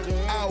love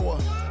again. Our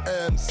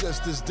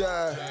ancestors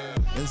died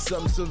and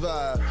some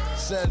survived.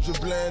 Sandra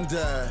Bland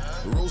died,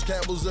 Rose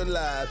Campbell's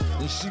alive,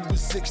 and she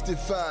was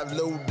 65.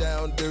 Low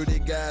down, dirty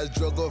guys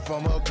drug her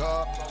from her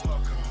car,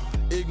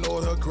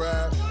 ignored her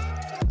cry.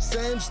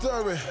 Same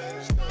story,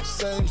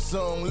 same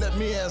song. Let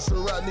me answer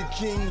Rodney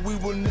King, we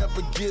will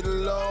never get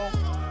along.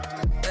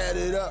 Add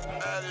it up,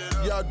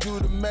 y'all do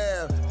the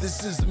math.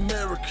 This is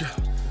America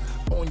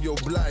on your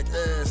black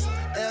ass.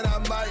 And I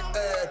might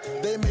add,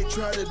 they may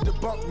try to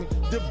debunk me,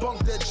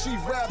 debunk that chief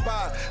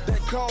rabbi that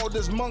called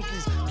us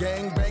monkeys,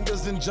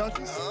 gangbangers and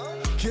junkies,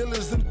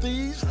 killers and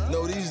thieves.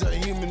 No, these are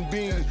human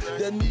beings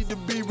that need to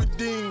be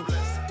redeemed.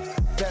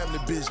 Family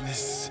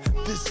business,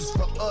 this is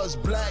for us.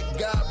 Black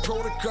God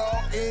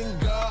protocol, in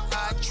God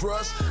I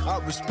trust. I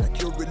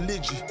respect your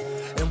religion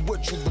and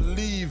what you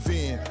believe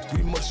in.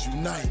 We must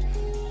unite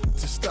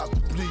to stop the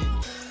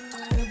bleeding.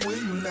 If we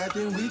unite,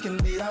 then we can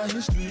beat our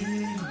history.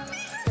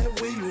 If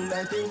we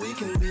unite, then we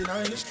can beat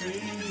our history.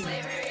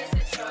 Slavery is a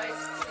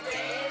choice.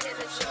 Today it is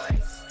a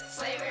choice.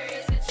 Slavery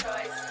is a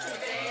choice.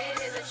 Today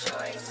it is a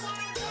choice.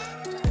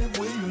 If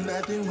we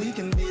unite, then we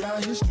can beat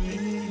our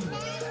history.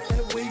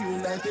 If we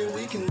unite, then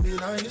we can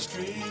beat our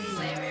history.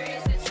 Slavery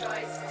is a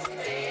choice.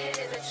 Today it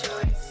is a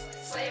choice.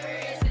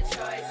 Slavery is a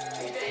choice.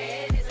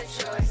 Today it is a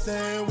choice.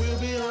 Saying we'll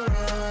be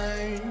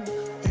alright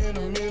in a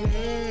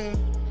minute.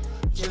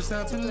 Just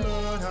have to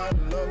learn how to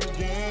love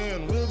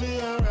again. We'll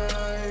be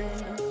alright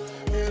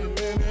in a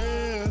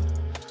minute.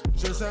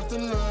 Just have to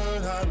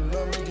learn how to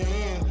love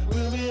again.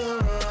 We'll be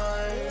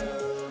alright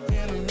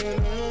in a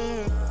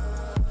minute.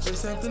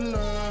 Just have to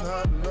learn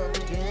how to love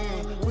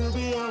again. We'll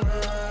be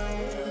alright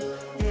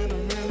in a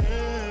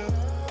minute.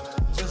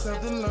 Just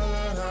have to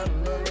learn how to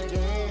love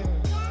again.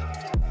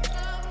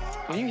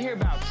 When you hear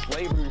about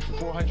slavery for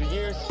 400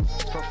 years,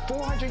 for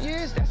 400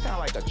 years, that sounds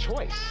like a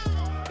choice.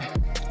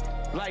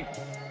 Like,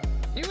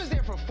 you was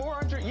there for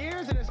 400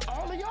 years and it's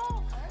all of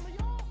y'all?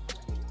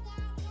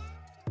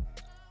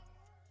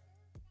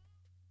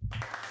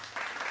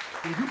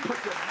 When you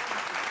put your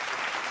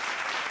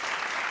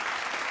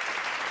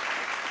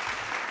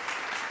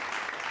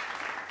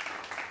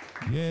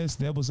Yes,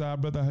 that was our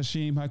brother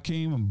Hashim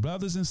Hakeem. And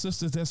brothers and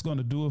sisters, that's going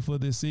to do it for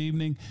this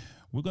evening.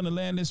 We're going to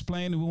land this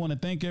plane, and we want to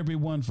thank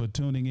everyone for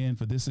tuning in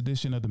for this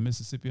edition of the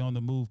Mississippi on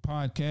the Move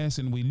podcast.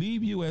 And we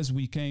leave you as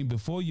we came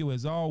before you,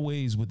 as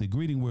always, with the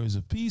greeting words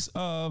of peace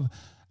of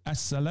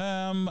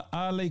Assalamu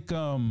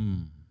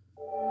alaikum.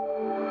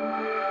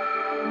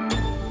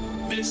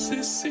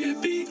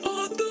 Mississippi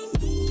on the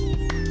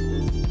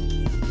move.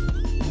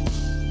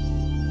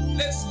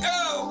 Let's go.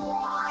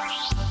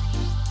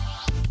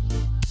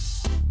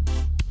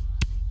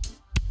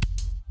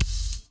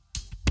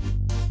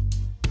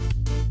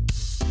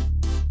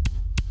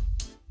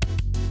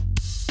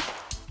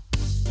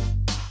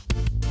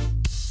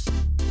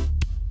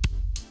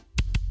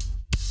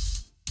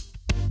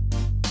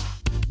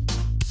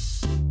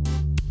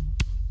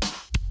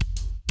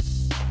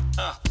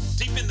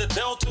 Deep in the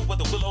delta where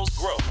the willows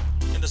grow,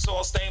 in the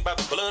soil stained by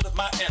the blood of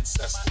my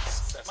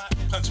ancestors.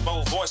 Punch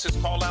bowl voices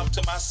call out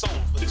to my soul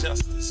for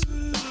justice.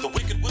 The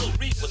wicked will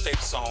reap what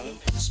they've sown.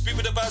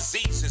 Spirit of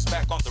Aziz is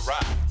back on the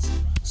rise.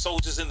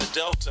 Soldiers in the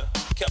delta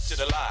kept it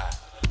alive.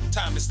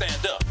 Time to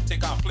stand up,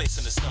 take our place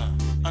in the sun.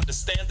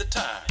 Understand the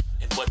time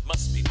and what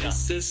must be done.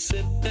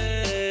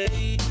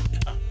 Mississippi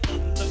on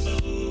the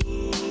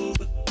move.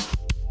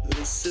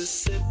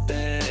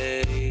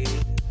 Mississippi.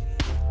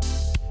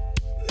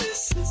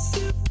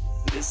 Mississippi.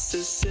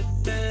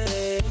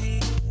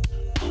 Mississippi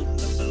on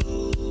the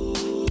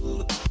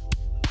move.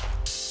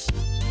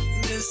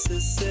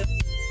 Mississippi.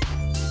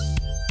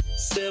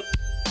 Sip.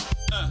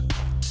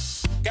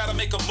 Gotta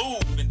make a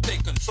move and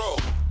take control.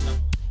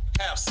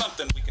 Have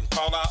something we can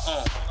call our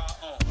own.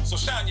 So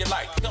shine your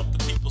light, help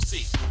the people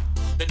see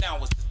that now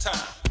is the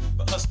time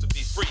for us to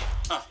be free.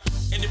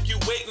 And if you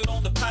waiting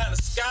on the pie in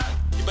the sky,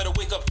 you better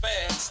wake up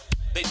fast.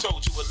 They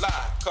told you a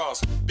lie,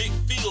 cause big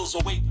fields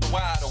await the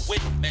wide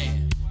awake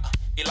man.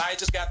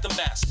 Elijah's got the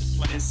master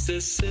plan.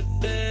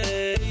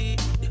 Mississippi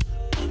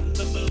on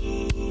the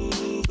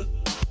move.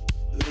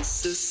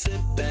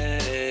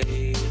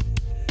 Mississippi.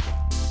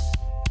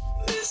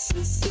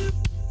 Mississippi.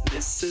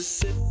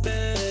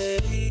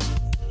 Mississippi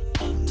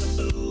on the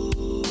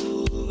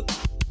move.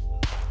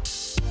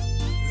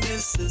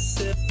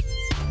 Mississippi.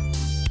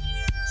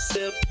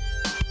 Sip.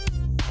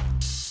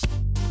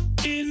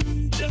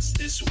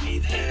 Injustice,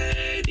 we've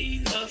had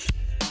enough.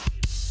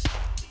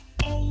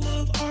 All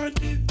of our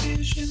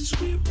divisions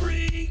we're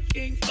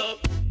breaking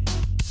up.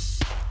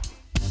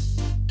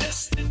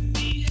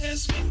 Destiny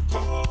has been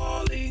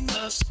calling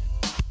us.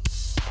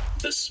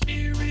 The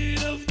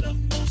spirit of the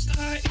Most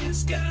High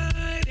is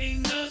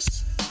guiding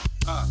us.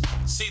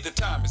 See, the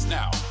time is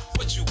now.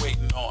 What you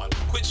waiting on?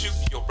 Quit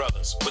shooting your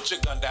brothers. Put your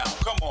gun down.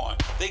 Come on.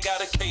 They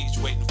got a cage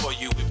waiting for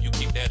you if you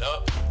keep that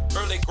up.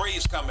 Early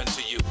graves coming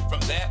to you. From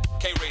that,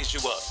 can't raise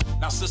you up.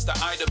 Now, Sister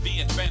Ida B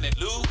and Fannie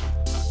Lou,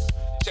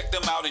 Check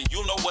them out and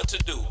you'll know what to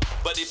do.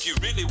 But if you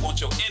really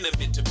want your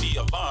enemy to be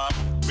alarmed,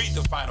 read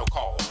the final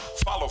call.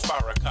 Follow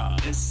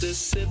Farrakhan.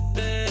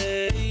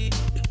 Mississippi,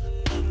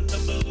 on the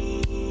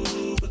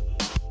move.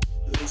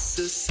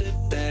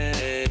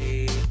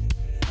 Mississippi,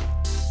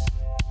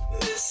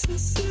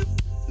 Mississippi,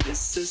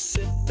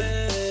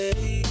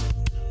 Mississippi,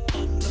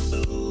 on the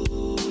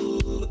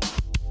move.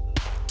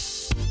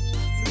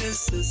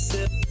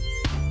 Mississippi,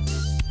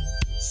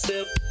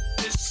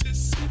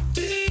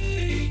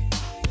 Mississippi,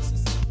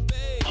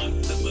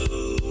 on the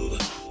move.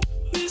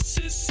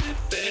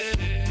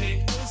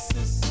 Mississippi,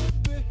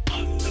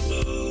 on the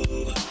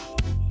move.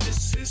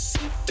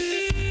 Mississippi,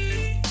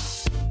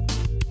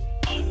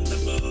 on the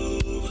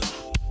move.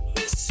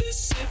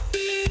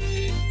 Mississippi,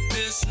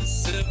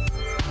 Mississippi,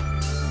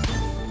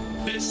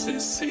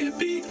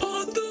 Mississippi.